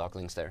put all the doc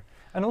links there.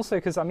 And also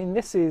because, I mean,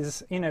 this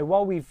is, you know,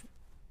 while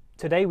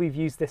today we've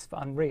used this for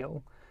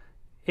Unreal,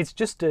 it's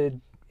just a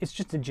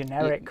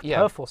generic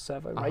Perforce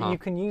server, right? You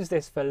can use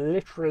this for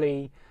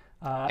literally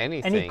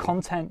any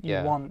content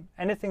you want,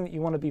 anything that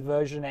you want to be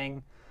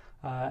versioning.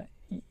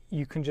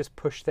 You can just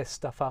push this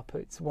stuff up.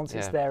 Once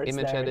it's there, it's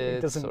image there.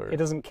 Edits, it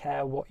doesn't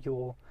care what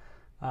you're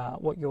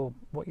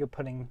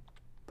putting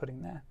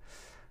there.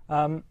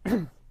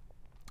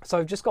 So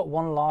I've just got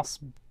one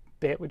last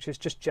bit, which is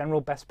just general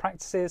best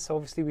practices. So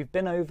obviously we've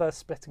been over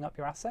splitting up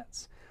your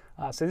assets.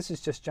 So this is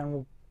just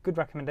general good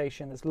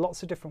recommendation. There's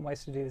lots of different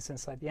ways to do this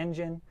inside the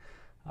engine.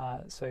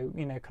 So,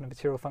 you know, kind of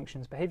material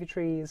functions, behavior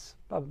trees,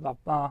 blah, blah,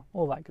 blah,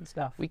 all that good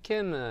stuff. We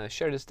can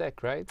share this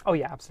deck, right? Oh,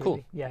 yeah,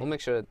 absolutely. Cool. Yeah, we'll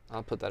make sure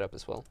I'll put that up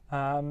as well.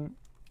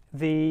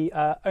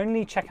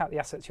 Only check out the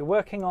assets you're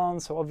working on.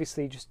 So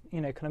obviously just, you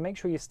know, kind of make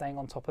sure you're staying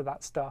on top of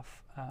that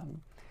stuff.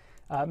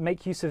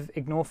 Make use of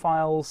ignore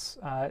files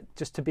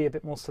just to be a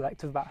bit more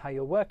selective about how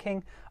you're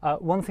working.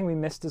 One thing we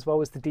missed as well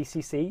was the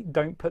DCC.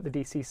 Don't put the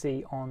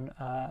DCC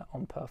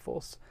on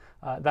Perforce.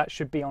 That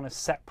should be on a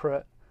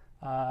separate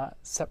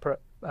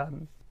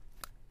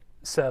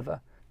server,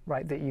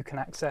 right, that you can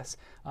access.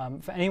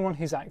 For anyone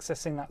who's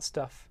accessing that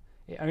stuff,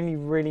 it only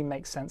really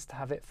makes sense to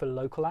have it for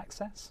local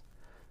access.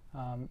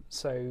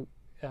 So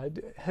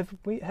have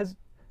the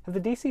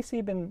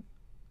DCC been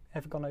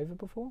ever gone over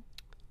before?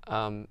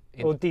 Or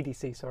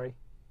DDC, sorry.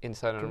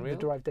 Inside Unreal?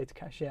 The derived data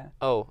cache, yeah.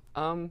 Oh,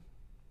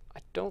 I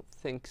don't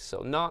think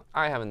so.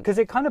 I haven't. Because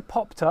it kind of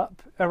popped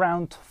up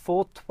around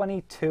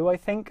 422, I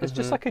think. It's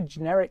just like a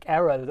generic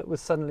error that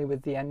was suddenly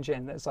with the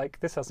engine. That's like,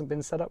 this hasn't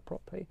been set up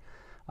properly.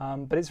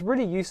 But it's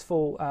really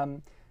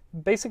useful.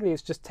 Basically,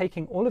 it's just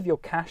taking all of your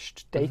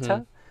cached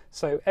data.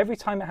 So every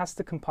time it has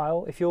to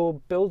compile, if you're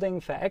building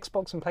for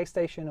Xbox and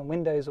PlayStation and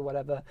Windows or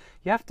whatever,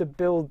 you have to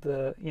build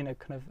the, you know,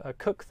 kind of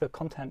cook the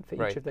content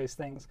for each of those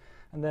things.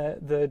 And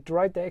the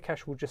derived data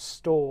cache will just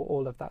store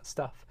all of that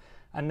stuff.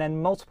 And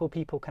then multiple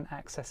people can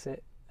access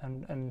it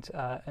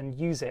and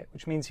use it,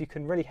 which means you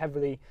can really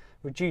heavily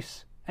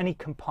reduce any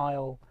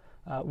compile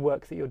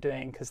work that you're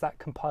doing, because that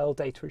compile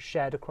data is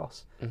shared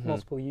across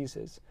multiple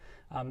users.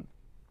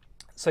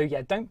 So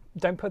yeah, don't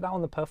put that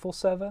on the Perforce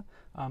server,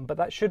 but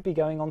that should be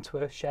going onto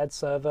a shared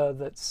server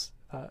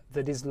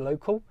that is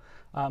local.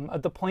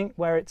 At the point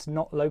where it's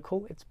not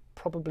local, it's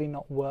probably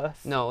not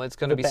worth. No, it's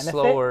going to be benefit.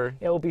 Slower.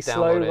 It'll be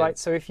slow, right?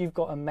 So if you've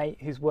got a mate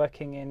who's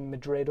working in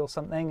Madrid or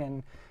something,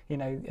 and you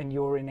know, and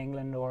you're in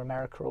England or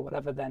America or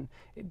whatever, then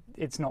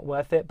it's not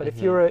worth it. But if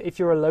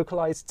you're a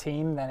localized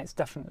team, then it's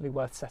definitely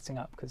worth setting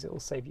up, because it will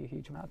save you a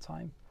huge amount of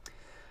time.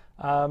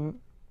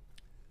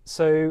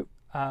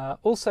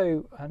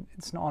 Also,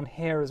 it's not on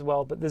here as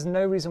well, but there's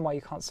no reason why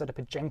you can't set up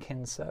a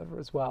Jenkins server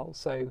as well.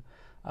 So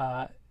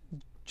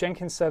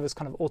Jenkins server is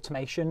kind of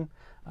automation,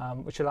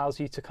 which allows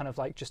you to kind of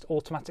like just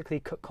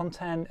automatically cook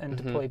content and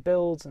deploy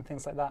builds and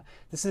things like that.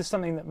 This is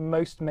something that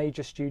most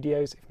major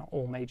studios, if not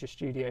all major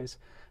studios,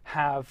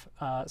 have,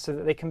 so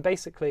that they can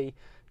basically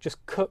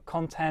just cook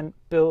content,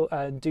 do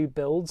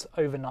builds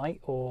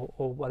overnight or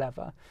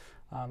whatever.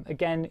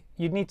 Again,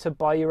 you'd need to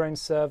buy your own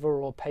server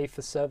or pay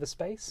for server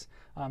space,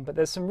 but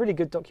there's some really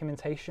good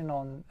documentation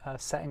on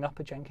setting up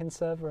a Jenkins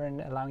server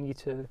and allowing you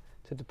to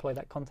deploy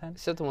that content.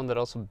 Is that the one that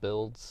also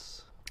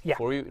builds Yeah.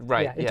 for you?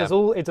 Right. Yeah,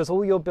 it does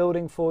all your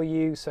building for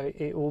you. So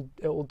it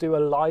will do a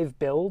live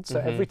build. So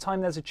every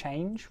time there's a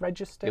change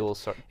registered,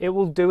 it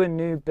will do a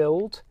new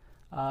build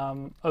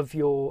of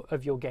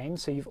your game.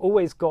 So you've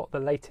always got the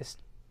latest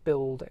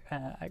build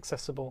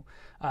accessible,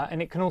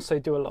 and it can also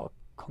do a lot of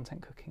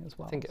content cooking as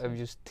well. I think I've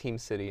used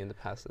TeamCity in the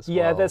past as well.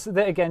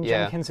 Yeah, again,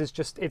 yeah. Jenkins is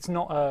just, it's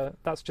not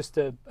that's just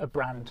a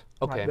brand,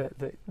 okay,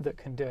 right, that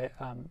can do it,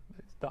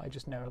 that I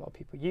just know a lot of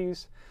people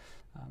use.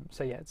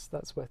 So yeah,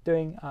 that's worth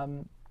doing.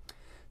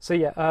 So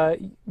yeah,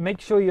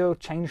 make sure your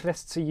change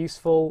lists are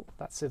useful.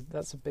 That's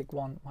a big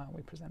one. Why aren't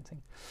we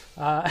presenting?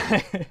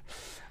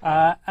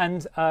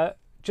 And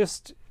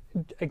just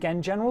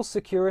again, general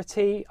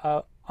security.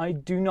 I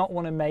do not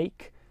want to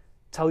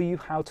tell you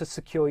how to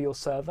secure your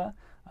server,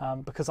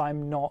 because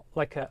I'm not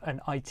like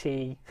an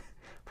IT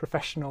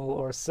professional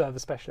or a server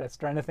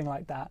specialist or anything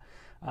like that.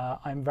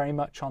 I'm very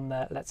much on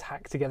the let's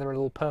hack together a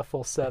little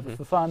Perforce server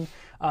for fun.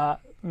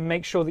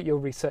 Make sure that you're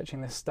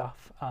researching this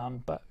stuff,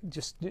 but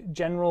just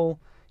general,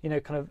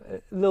 kind of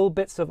little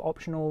bits of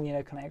optional,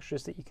 kind of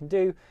extras that you can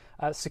do.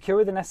 Secure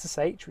with an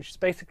SSH, which is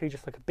basically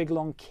just like a big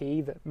long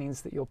key that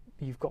means that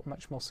you've got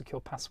much more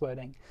secure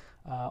passwording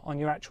on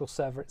your actual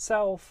server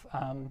itself.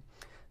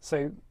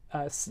 So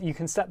you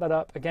can set that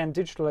up. Again,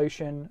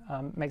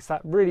 DigitalOcean makes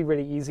that really,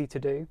 really easy to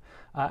do.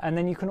 And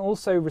then you can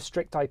also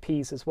restrict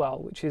IPs as well,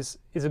 which is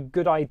a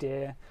good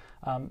idea.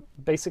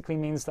 Basically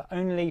means that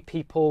only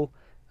people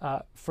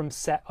from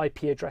set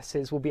IP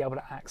addresses will be able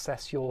to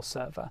access your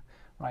server,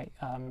 right?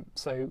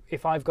 So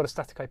if I've got a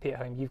static IP at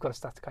home, you've got a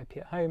static IP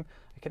at home,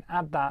 I can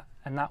add that,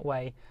 and that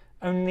way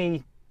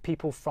only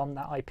people from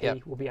that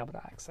IP will be able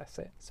to access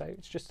it. So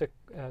it's just a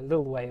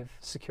little way of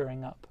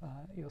securing up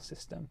your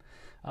system.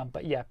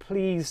 But yeah,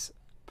 please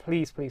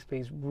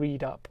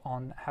read up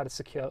on how to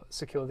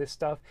secure this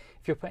stuff.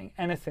 If you're putting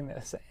anything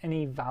that's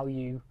any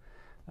value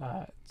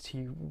to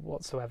you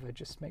whatsoever,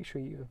 just make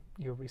sure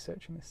you're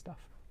researching this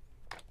stuff.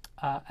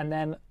 And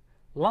then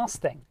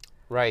last thing,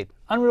 right?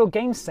 Unreal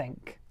Game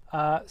Sync.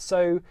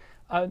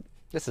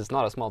 This is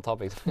not a small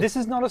topic. This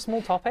is not a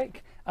small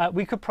topic.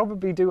 We could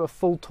probably do a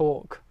full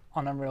talk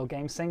on Unreal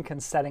Game Sync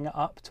and setting it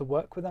up to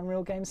work with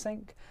Unreal Game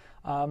Sync.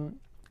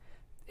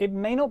 It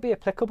may not be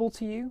applicable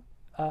to you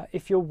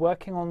if you're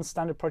working on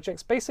standard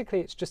projects.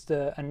 Basically, it's just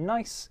a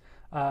nice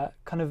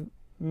kind of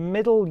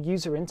middle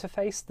user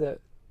interface that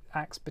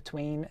acts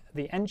between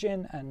the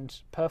engine and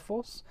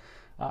Perforce.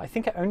 I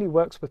think it only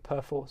works with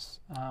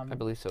Perforce. I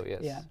believe so,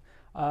 yes.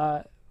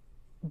 Yeah.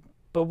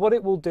 But what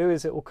it will do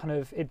is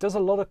it does a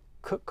lot of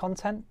cook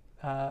content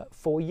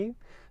for you.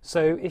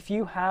 So if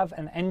you have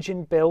an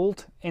engine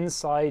build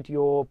inside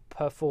your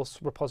Perforce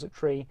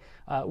repository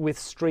with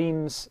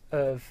streams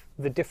of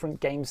the different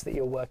games that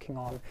you're working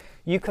on,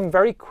 you can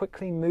very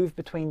quickly move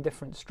between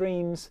different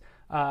streams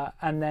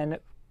and then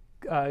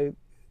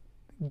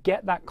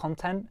get that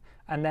content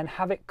and then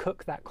have it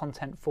cook that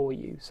content for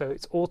you. So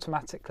it's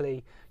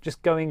automatically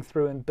just going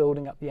through and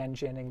building up the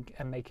engine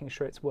and making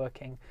sure it's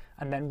working,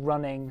 and then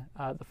running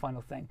the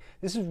final thing.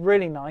 This is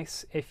really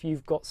nice if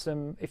you've got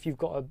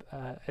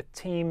a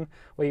team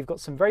where you've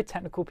got some very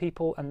technical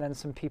people and then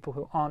some people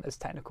who aren't as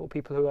technical,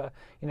 people who are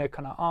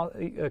kind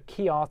of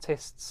key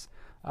artists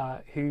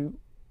who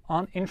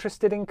aren't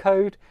interested in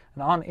code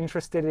and aren't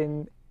interested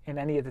in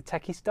any of the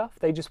techie stuff.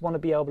 They just want to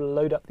be able to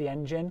load up the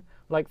engine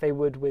like they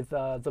would with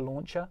the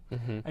launcher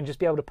and just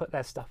be able to put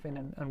their stuff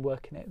in and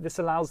work in it. This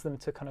allows them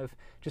to kind of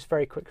just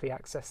very quickly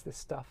access this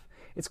stuff.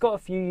 It's got a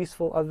few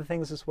useful other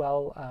things as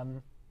well.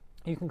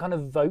 You can kind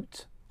of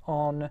vote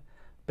on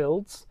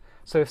builds.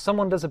 So if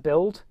someone does a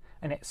build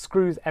and it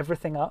screws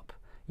everything up,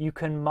 you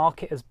can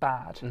mark it as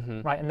bad,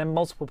 right? And then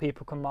multiple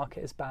people can mark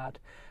it as bad.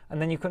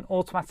 And then you can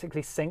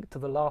automatically sync to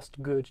the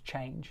last good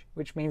change,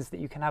 which means that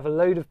you can have a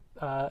load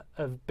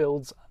of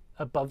builds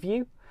above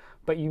you,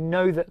 but you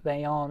know that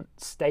they aren't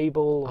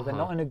stable or they're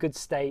not in a good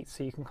state,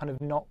 so you can kind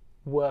of not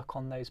work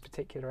on those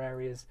particular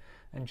areas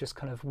and just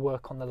kind of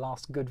work on the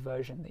last good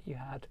version that you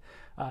had.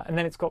 And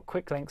then it's got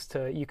quick links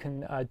to, you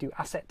can do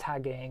asset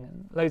tagging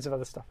and loads of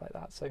other stuff like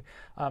that. So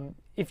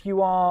if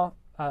you are,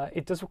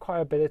 it does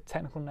require a bit of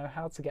technical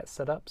know-how to get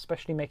set up,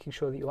 especially making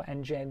sure that your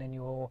engine and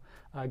your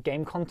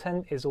game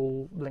content is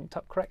all linked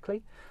up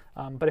correctly.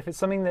 But if it's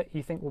something that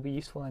you think will be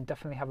useful, then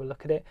definitely have a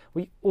look at it.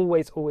 We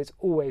always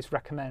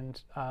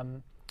recommend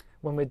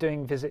when we're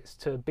doing visits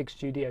to big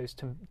studios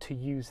to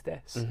use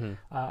this.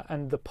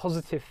 And the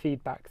positive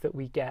feedback that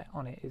we get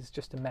on it is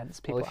just immense.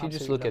 People if you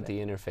just look at the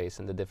interface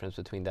and the difference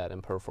between that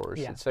and Perforce,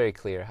 it's very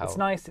clear how... It's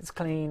nice, it's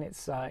clean,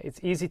 it's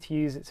easy to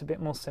use, it's a bit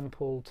more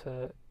simple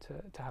to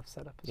have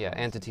set up as well.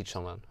 And to teach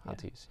someone how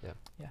to use,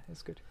 Yeah,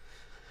 it's good.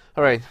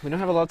 All right, we don't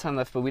have a lot of time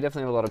left, but we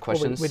definitely have a lot of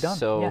questions. We're done,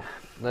 so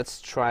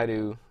let's try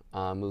to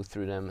move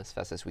through them as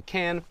fast as we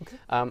can. Okay.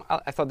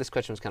 I thought this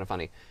question was kind of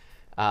funny.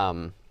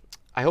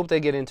 I hope they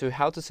get into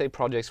how to save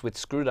projects with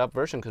screwed up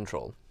version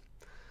control.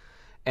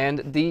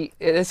 And it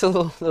is a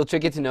little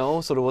tricky to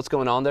know sort of what's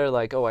going on there.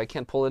 Like, oh, I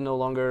can't pull it no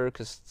longer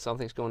because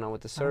something's going on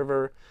with the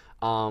server.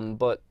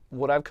 But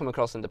what I've come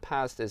across in the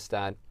past is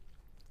that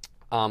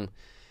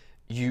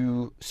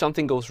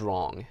something goes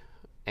wrong,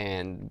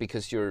 and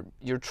because you're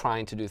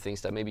trying to do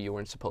things that maybe you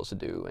weren't supposed to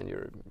do, and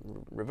you're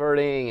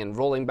reverting and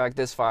rolling back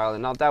this file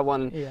and not that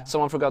one. Yeah.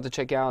 Someone forgot to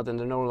check out, and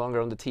they're no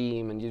longer on the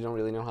team, and you don't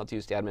really know how to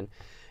use the admin.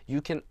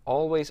 You can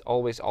always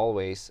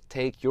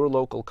take your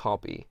local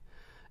copy,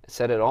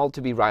 set it all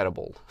to be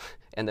writable,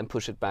 and then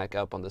push it back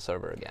up on the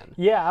server again.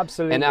 Yeah,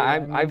 absolutely. And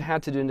I've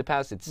had to do in the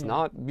past. It's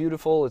not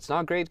beautiful. It's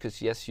not great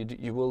because yes,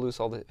 you will lose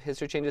all the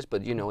history changes.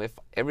 But you know, if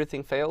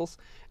everything fails,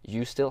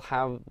 you still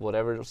have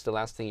whatever was the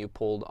last thing you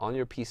pulled on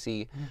your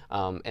PC.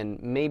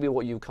 And maybe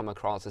what you come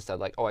across is that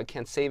like, oh, I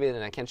can't save it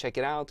and I can't check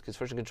it out because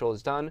version control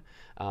is done.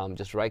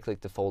 Just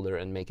right-click the folder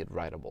and make it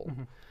writable.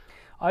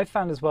 I've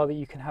found as well that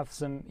you can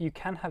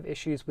have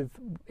issues with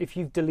if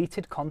you've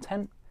deleted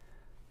content,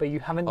 but you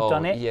haven't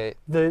done it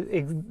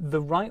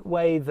the right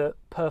way that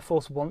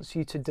Perforce wants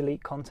you to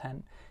delete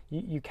content.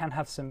 You can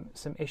have some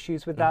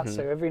issues with that.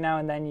 So every now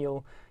and then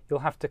you'll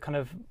have to kind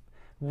of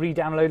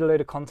re-download a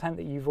load of content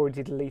that you've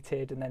already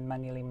deleted and then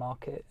manually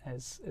mark it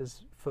as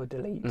for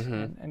delete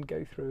and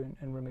go through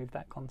and remove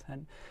that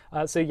content.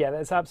 So yeah,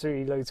 there's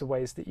absolutely loads of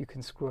ways that you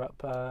can screw up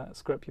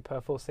your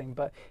Perforce thing,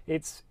 but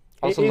it's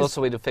also lots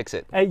of ways to fix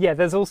it. There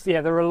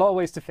are a lot of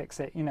ways to fix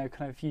it. You know,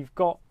 kind of you've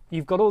got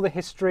all the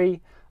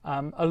history.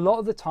 A lot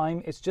of the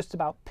time, it's just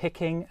about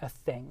picking a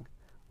thing,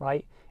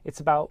 right? It's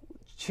about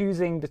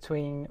choosing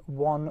between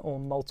one or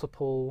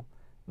multiple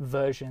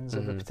versions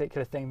of a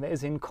particular thing that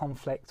is in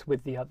conflict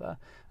with the other.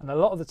 And a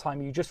lot of the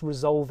time, you just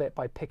resolve it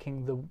by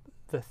picking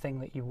the thing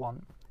that you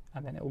want,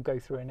 and then it will go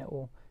through and it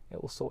will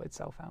sort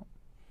itself out.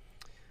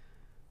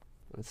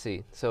 Let's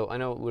see. So I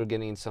know we're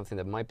getting into something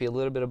that might be a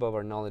little bit above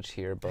our knowledge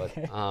here, but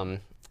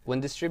when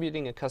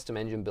distributing a custom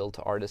engine build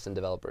to artists and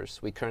developers,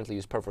 we currently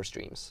use Perforce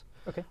streams.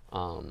 Okay.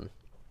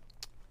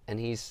 And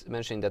he's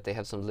mentioning that they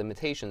have some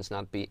limitations,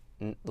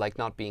 like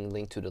not being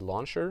linked to the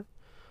launcher.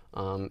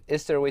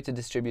 Is there a way to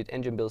distribute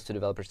engine builds to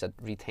developers that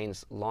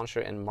retains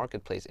launcher and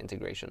marketplace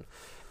integration?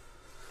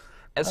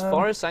 As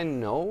far as I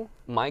know,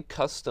 my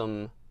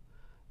custom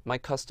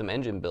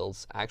engine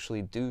builds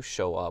actually do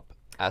show up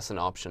as an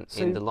option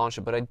in the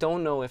launcher, but I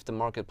don't know if the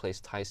marketplace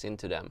ties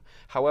into them.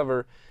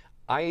 However,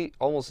 I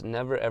almost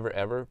never,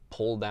 ever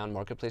pull down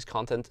marketplace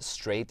content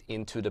straight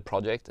into the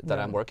project that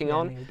I'm working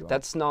on.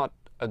 That's not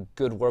a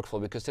good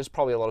workflow because there's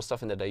probably a lot of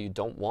stuff in there that you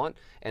don't want.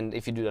 And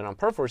if you do that on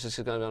Perforce, it's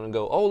going to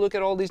go, oh, look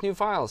at all these new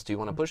files. Do you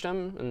want to push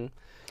them? And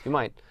you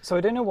might. So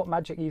I don't know what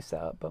magic you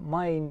set up, but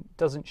mine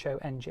doesn't show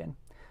engine,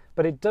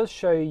 but it does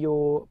show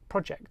your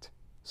project.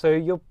 So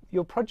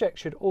your project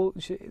should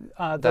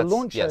the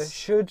launcher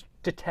should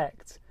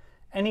detect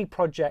any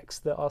projects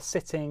that are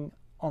sitting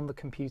on the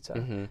computer,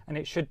 and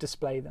it should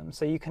display them.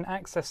 So you can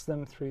access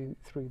them through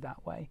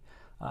that way,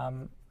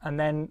 and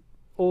then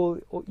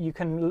you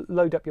can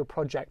load up your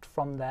project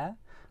from there,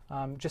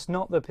 just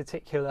not the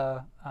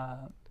particular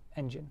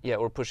engine. Yeah,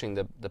 or pushing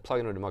the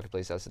plugin or the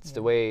marketplace as it's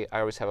the way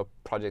I always have a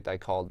project I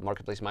called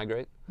Marketplace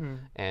Migrate,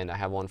 and I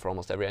have one for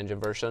almost every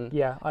engine version.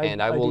 Yeah,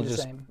 I will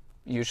just same.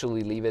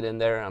 Usually leave it in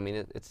there. I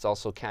mean, it's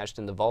also cached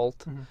in the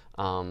vault,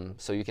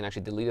 so you can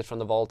actually delete it from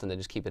the vault and then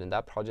just keep it in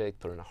that project,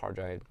 put it in a hard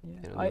drive.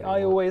 Yeah.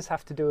 I always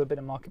have to do a bit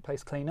of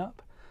marketplace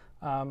cleanup,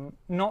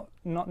 not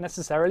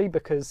necessarily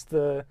because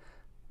the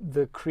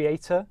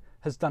creator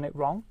has done it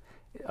wrong.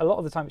 A lot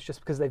of the time it's just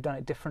because they've done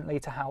it differently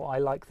to how I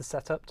like the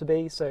setup to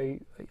be. So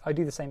I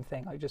do the same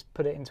thing. I just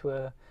put it into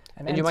an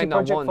empty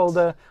project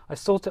folder. I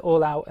sort it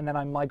all out and then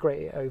I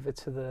migrate it over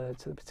to the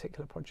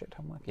particular project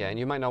I'm working on. Yeah, and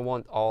you might not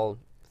want all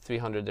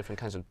 300 different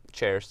kinds of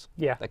chairs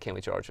that came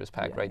with your Archivist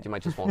pack, right? You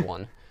might just want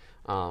one.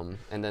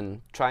 And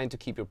then trying to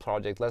keep your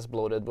project less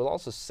bloated will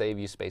also save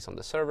you space on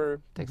the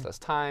server, takes less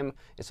time.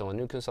 If someone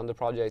new comes on the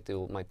project,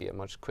 it might be a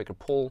much quicker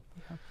pull.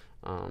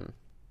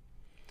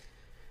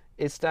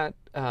 Is that,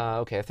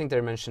 okay, I think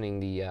they're mentioning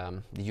the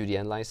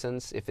UDN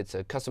license, if it's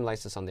a custom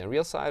license on the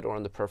Unreal side or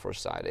on the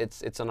Perforce side.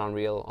 It's an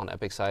Unreal on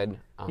Epic side.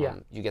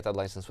 You get that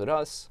license with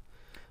us.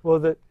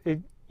 Well,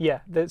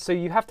 so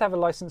you have to have a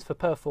license for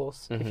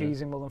Perforce if you're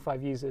using more than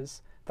 5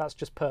 users. That's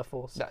just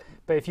Perforce.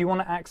 But if you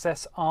want to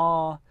access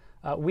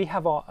we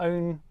have our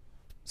own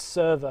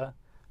server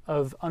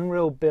of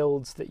Unreal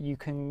builds that you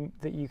can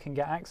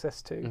get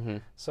access to.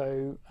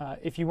 So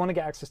if you want to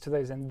get access to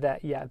those, then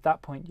at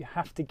that point you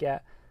have to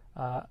get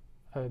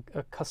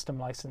a custom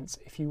license.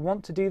 If you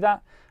want to do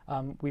that,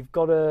 we've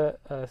got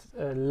a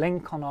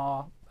link on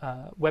our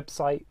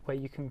website where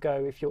you can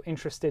go if you're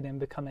interested in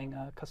becoming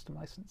a custom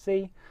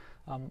licensee.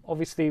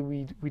 Obviously,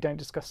 we don't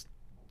discuss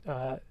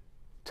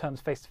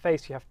terms face to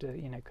face. You have to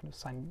kind of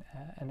sign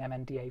an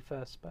MNDA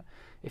first. But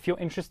if you're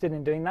interested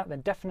in doing that, then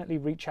definitely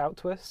reach out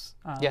to us.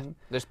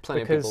 There's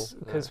plenty of people.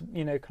 Because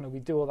kind of we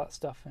do all that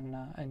stuff,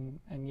 and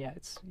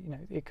it's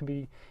it can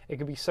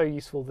be so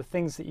useful. The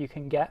things that you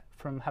can get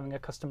from having a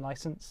custom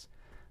license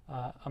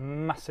are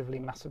massively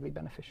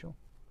beneficial.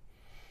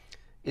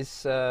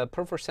 Is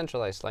Perforce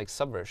centralized like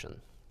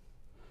Subversion?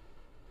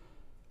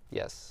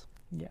 Yes.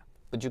 Yeah.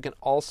 But you can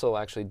also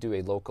actually do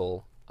a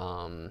local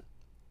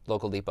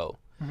local depot.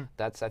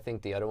 That's, I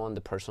think, the other one, the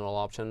personal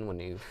option when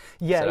you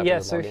set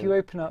up So if you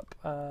open up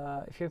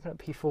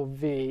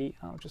P4V,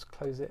 I'll just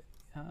close it.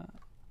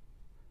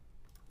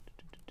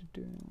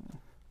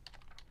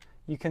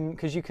 You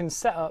can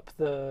set up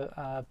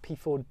the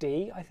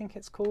P4D, I think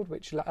it's called,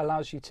 which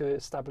allows you to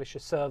establish a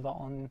server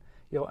on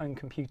your own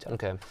computer.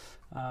 Okay.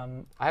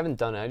 I haven't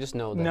done it. I just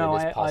know that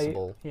it is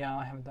possible.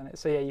 I haven't done it.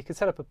 So yeah, you can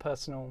set up a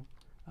personal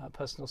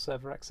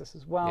server access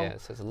as well. Yeah,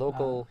 so it's a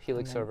local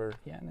Helix server.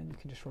 Yeah, and then you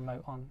can just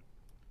remote on.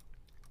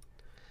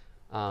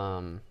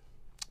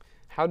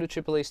 How do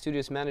AAA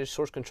studios manage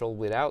source control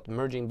without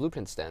merging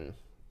blueprints then?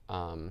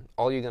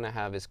 All you're going to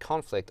have is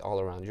conflict all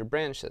around your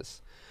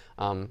branches.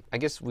 I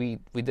guess we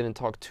didn't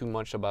talk too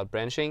much about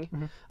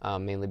branching,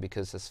 mainly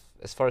because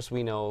as far as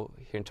we know,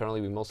 here internally,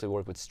 we mostly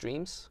work with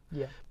streams.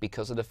 Yeah.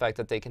 Because of the fact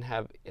that they can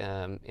have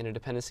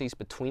interdependencies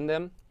between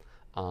them.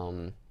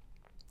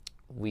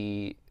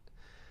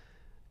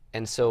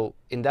 And so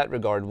in that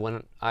regard,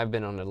 when I've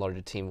been on a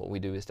larger team, what we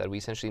do is that we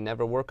essentially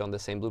never work on the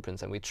same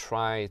blueprints, and we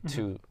try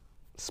to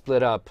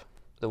split up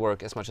the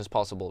work as much as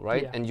possible,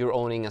 right? Yeah. And you're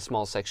owning a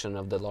small section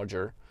of the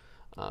larger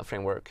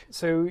framework.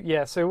 So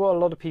yeah, so what a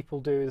lot of people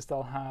do is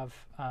they'll have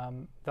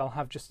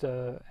just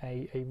a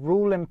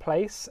rule in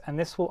place, and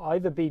this will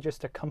either be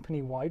just a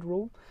company-wide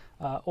rule,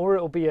 or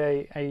it'll be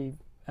an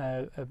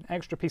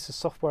extra piece of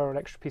software or an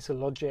extra piece of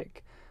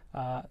logic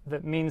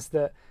that means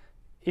that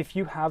if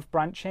you have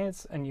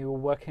branches and you're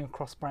working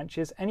across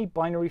branches, any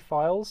binary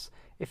files,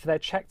 if they're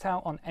checked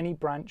out on any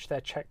branch,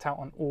 they're checked out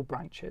on all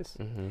branches,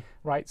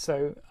 right?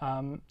 So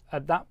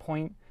at that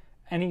point,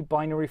 any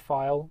binary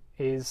file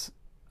is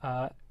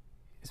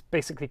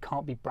basically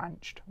can't be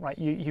branched, right?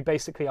 You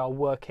basically are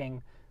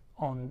working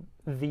on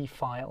the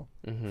file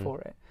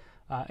for it.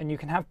 And you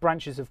can have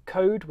branches of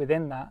code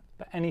within that,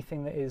 but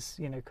anything that is,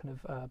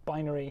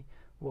 binary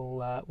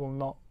will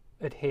not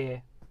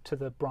adhere to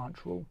the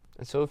branch rule.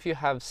 And so if you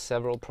have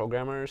several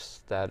programmers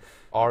that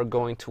are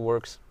going to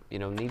work,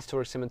 needs to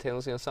work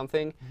simultaneously on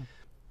something,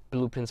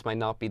 blueprints might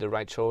not be the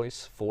right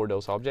choice for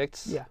those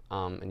objects. Yeah.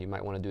 And you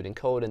might want to do it in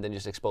code and then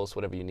just expose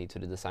whatever you need to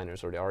the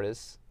designers or the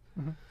artists.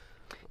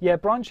 Yeah,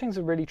 branching's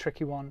a really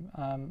tricky one.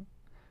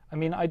 I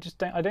mean, I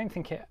don't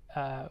think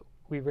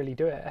we really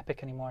do it at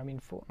Epic anymore. I mean,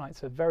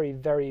 Fortnite's a very,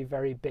 very,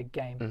 very big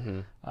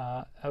game.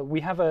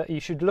 You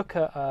should look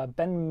at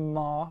Ben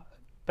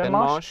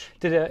Marsh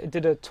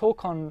did a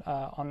talk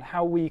on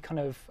how we kind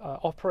of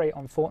operate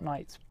on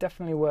Fortnite. It's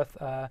definitely worth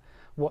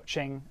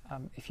watching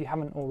if you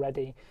haven't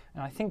already.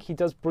 And I think he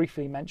does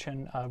briefly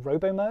mention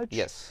RoboMerge.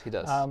 Yes, he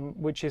does.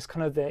 Which is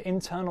kind of the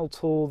internal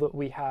tool that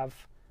we have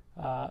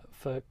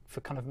for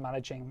kind of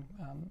managing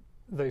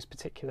those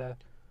particular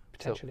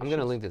potential issues. I'm going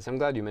to link this. I'm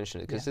glad you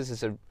mentioned it because this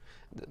is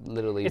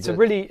literally.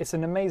 It's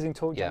an amazing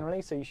talk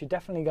generally. So you should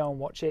definitely go and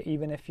watch it,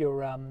 even if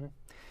you're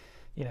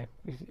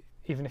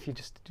even if you're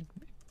just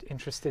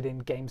interested in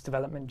games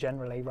development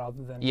generally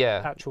rather than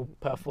actual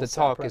performance. The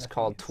talk is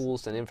called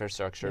Tools and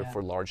Infrastructure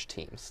for Large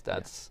Teams.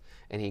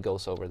 And he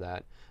goes over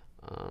that.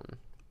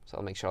 So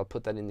I'll make sure I'll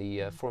put that in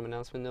the forum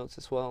announcement notes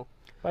as well.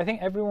 But I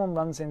think everyone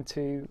runs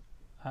into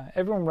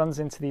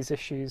these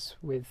issues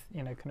with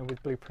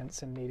with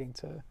blueprints and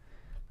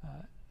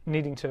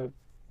needing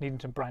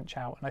to branch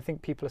out. And I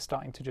think people are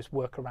starting to just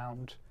work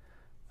around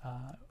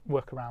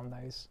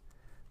those.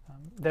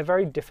 They're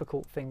very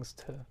difficult things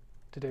to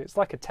do. It's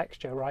like a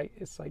texture, right?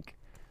 It's like,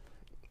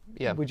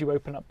 would you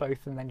open up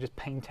both and then just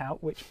paint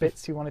out which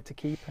bits you wanted to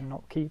keep and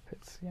not keep?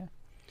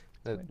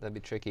 That'd be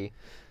tricky.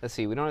 Let's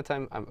see, we don't have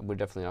time. We're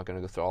definitely not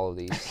going to go through all of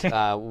these.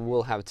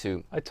 We'll have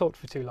to. I talked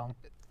for too long.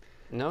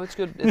 No, it's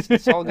good.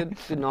 It's all good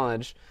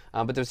knowledge.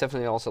 But there's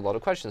definitely also a lot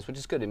of questions, which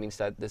is good. It means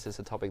that this is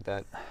a topic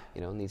that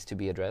needs to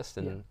be addressed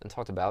and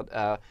talked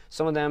about.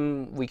 Some of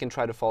them we can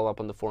try to follow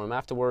up on the forum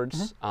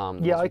afterwards.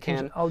 I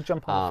can. I'll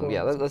jump on the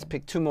forum. Let's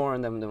pick two more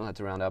and then we'll have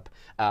to round up.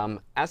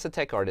 As a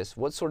tech artist,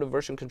 what sort of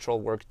version control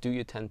work do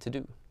you tend to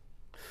do?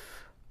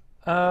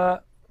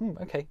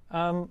 Okay.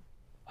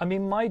 I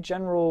mean, my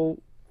general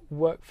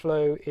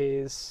workflow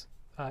is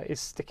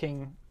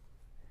sticking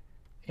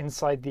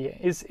inside the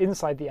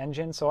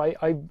engine. So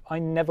I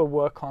never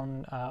work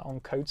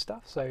on code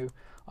stuff. So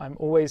I'm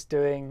always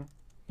doing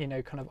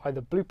kind of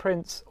either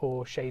blueprints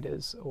or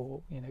shaders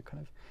or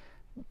kind of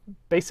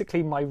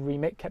basically my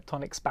remit kept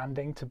on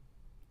expanding to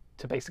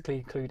basically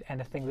include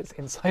anything that's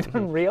inside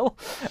Unreal.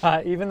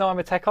 Even though I'm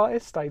a tech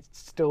artist, I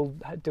still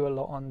do a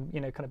lot on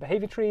kind of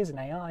behavior trees and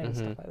AI and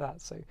stuff like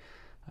that.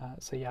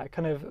 So yeah,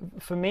 kind of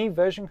for me,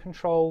 version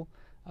control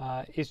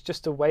is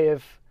just a way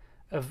of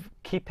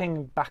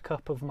keeping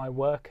backup of my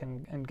work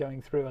and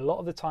going through. A lot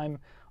of the time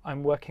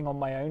I'm working on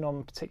my own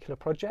on particular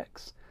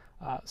projects,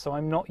 so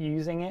I'm not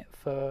using it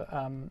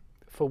for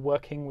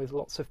working with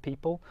lots of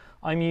people.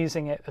 I'm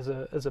using it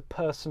as a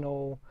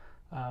personal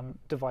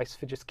device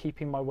for just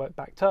keeping my work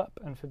backed up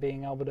and for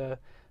being able to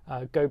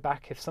go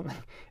back if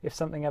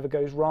something ever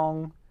goes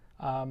wrong.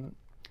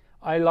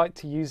 I like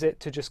to use it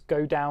to just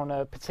go down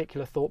a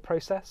particular thought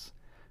process.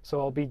 So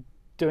I'll be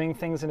doing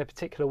things in a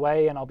particular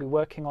way, and I'll be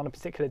working on a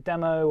particular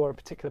demo or a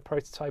particular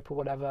prototype or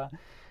whatever,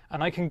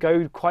 and I can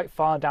go quite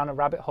far down a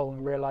rabbit hole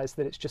and realize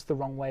that it's just the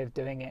wrong way of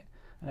doing it.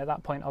 And at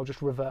that point, I'll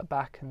just revert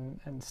back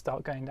and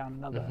start going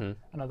down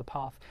another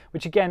path,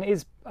 which again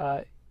is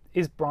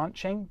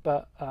branching,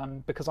 but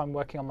because I'm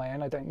working on my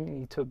own, I don't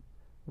need to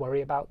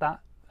worry about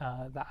that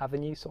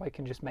avenue, so I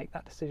can just make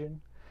that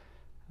decision.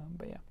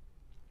 But yeah.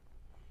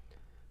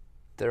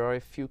 There are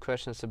a few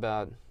questions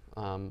about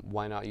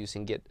why not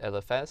using Git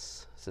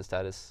LFS, since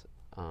that is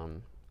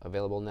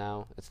available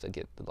now. It's the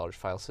Git, the large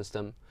file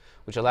system,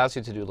 which allows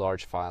you to do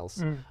large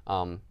files.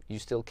 You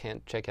still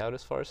can't check out,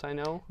 as far as I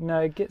know.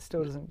 No, Git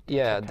still doesn't.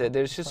 Yeah,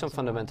 there's just some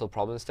fundamental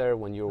problems there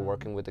when you're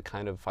working with the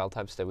kind of file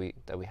types that we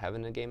have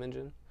in the game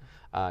engine.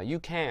 You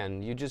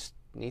just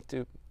need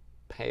to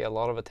pay a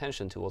lot of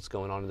attention to what's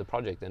going on in the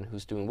project and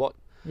who's doing what.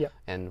 Yeah.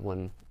 And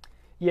when.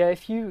 Yeah,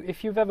 if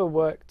you've ever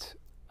worked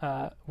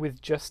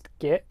with just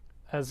Git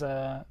as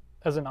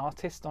an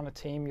artist on a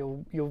team,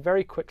 you'll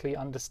very quickly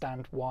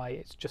understand why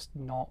it's just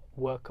not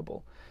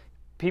workable.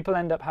 People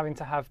end up having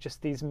to have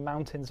just these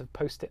mountains of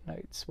post-it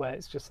notes where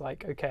it's just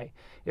like, okay,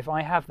 if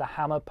I have the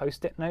hammer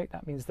post-it note,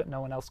 that means that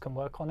no one else can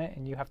work on it,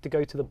 and you have to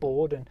go to the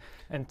board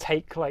and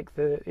take like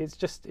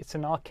it's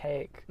an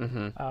archaic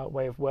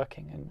way of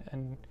working,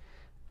 and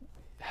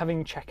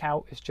having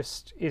checkout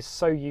is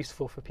so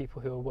useful for people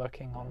who are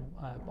working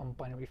on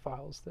binary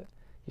files that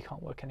you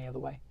can't work any other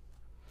way.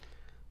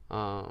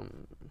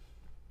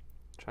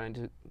 Trying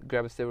to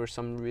grab if there were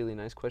some really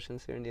nice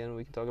questions here in the end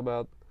we can talk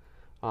about.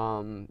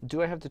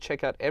 Do I have to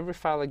check out every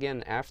file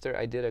again after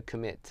I did a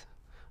commit?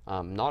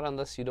 Not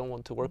unless you don't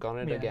want to work on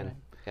it again. No.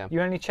 Yeah.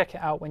 You only check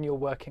it out when you're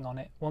working on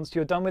it. Once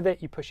you're done with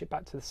it, you push it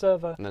back to the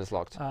server, and then it's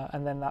locked.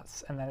 And then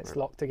it's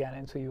locked again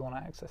until you want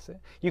to access it.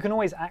 You can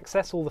always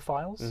access all the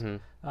files.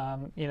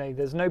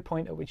 There's no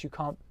point at which you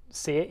can't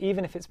see it,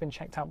 even if it's been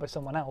checked out by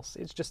someone else.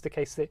 It's just the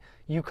case that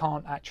you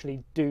can't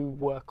actually do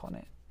work on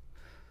it.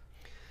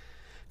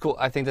 Cool.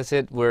 I think that's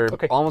it. We're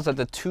almost at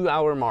the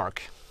 2-hour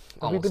mark.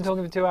 We've been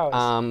talking for 2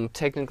 hours.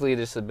 Technically,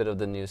 there's a bit of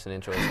the news and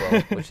intro as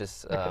well, which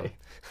is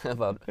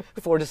about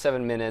 4 to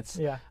 7 minutes.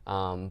 Yeah.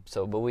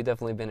 But we've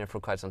definitely been here for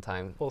quite some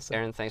time. Awesome.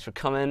 Arran, thanks for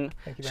coming,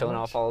 showing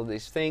off all of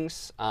these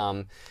things.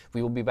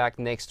 We will be back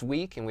next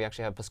week, and we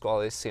actually have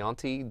Pasquale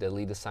Cianti, the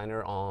lead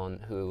designer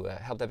who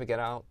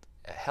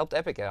helped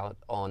Epic out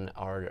on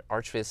our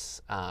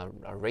Archviz,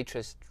 ray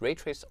traced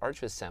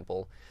Archviz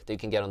sample that you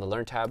can get on the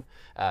Learn tab.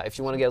 If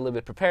you want to get a little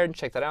bit prepared,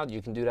 check that out.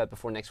 You can do that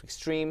before next week's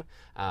stream.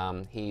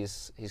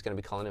 He's going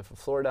to be calling in from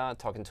Florida,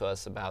 talking to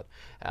us about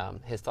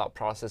his thought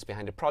process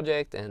behind the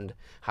project and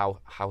how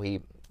he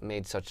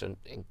made such an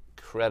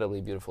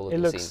incredibly beautiful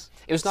looking scene.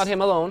 It was not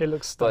him alone. It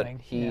looks stunning.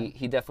 But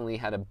he definitely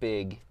had a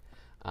big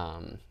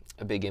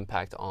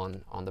impact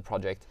on the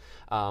project.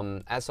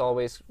 As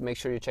always, make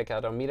sure you check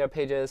out our meetup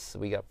pages.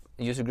 We got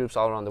user groups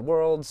all around the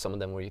world, some of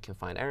them where you can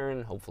find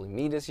Arran, hopefully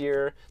me this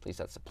year, at least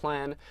that's the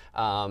plan.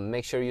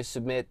 Make sure you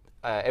submit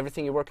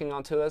everything you're working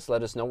on to us.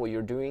 Let us know what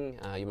you're doing.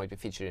 You might be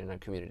featured in our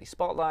community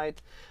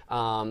spotlight.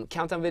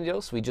 Countdown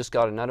videos, we just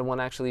got another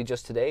one actually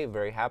just today.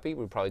 Very happy.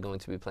 We're probably going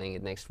to be playing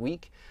it next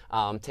week.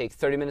 Take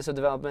 30 minutes of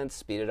development,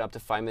 speed it up to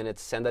 5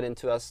 minutes, send that in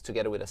to us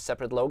together with a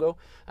separate logo.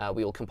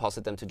 We will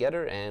composite them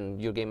together,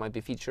 and your game might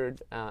be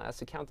featured as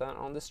a countdown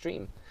on the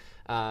stream.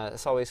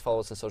 As always, follow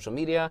us on social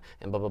media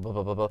and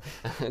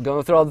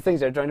going through all the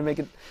things there, trying to make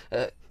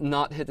it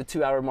not hit the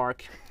 2-hour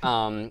mark.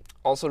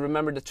 Also,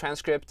 remember the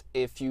transcript.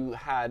 If you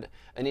had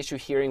an issue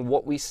hearing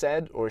what we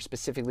said, or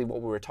specifically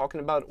what we were talking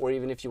about, or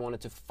even if you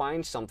wanted to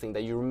find something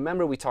that you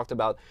remember we talked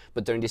about,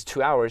 but during these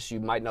 2 hours you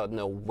might not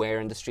know where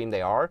in the stream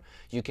they are,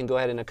 you can go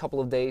ahead in a couple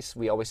of days.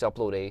 We always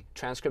upload a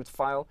transcript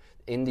file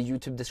in the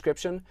YouTube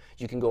description.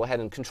 You can go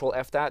ahead and Control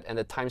F that, and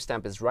the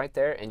timestamp is right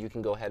there, and you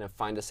can go ahead and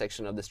find a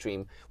section of the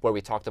stream where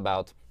we talked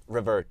about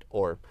revert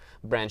or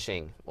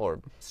branching or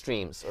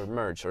streams or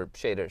merge or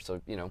shaders,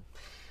 or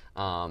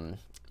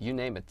you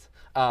name it.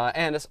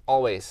 And as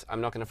always,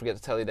 I'm not going to forget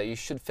to tell you that you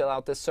should fill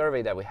out this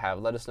survey that we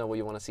have. Let us know what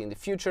you want to see in the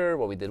future,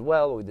 what we did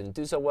well, what we didn't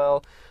do so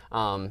well.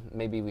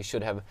 Maybe we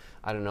should have,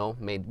 I don't know,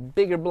 made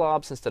bigger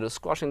blobs instead of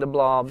squashing the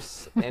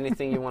blobs.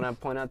 Anything you want to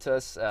point out to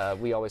us,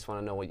 we always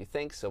want to know what you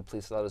think, so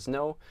please let us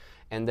know.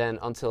 And then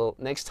until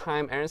next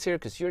time, Arran's here,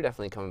 because you're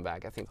definitely coming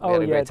back. I think we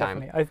had a great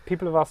time. Definitely.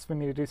 People have asked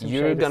me to do some shader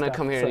stuff. You're going to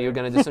come here and you're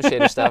going to do some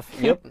shader stuff.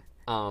 Yep.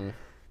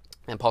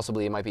 And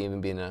possibly it might be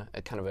even be in a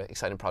kind of an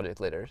exciting project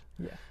later.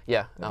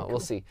 Yeah. We'll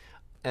see.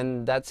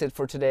 And that's it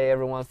for today,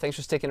 everyone. Thanks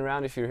for sticking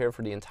around if you're here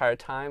for the entire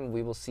time.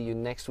 We will see you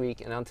next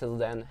week. And until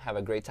then, have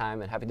a great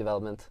time and happy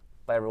development.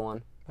 Bye,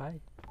 everyone.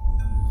 Bye.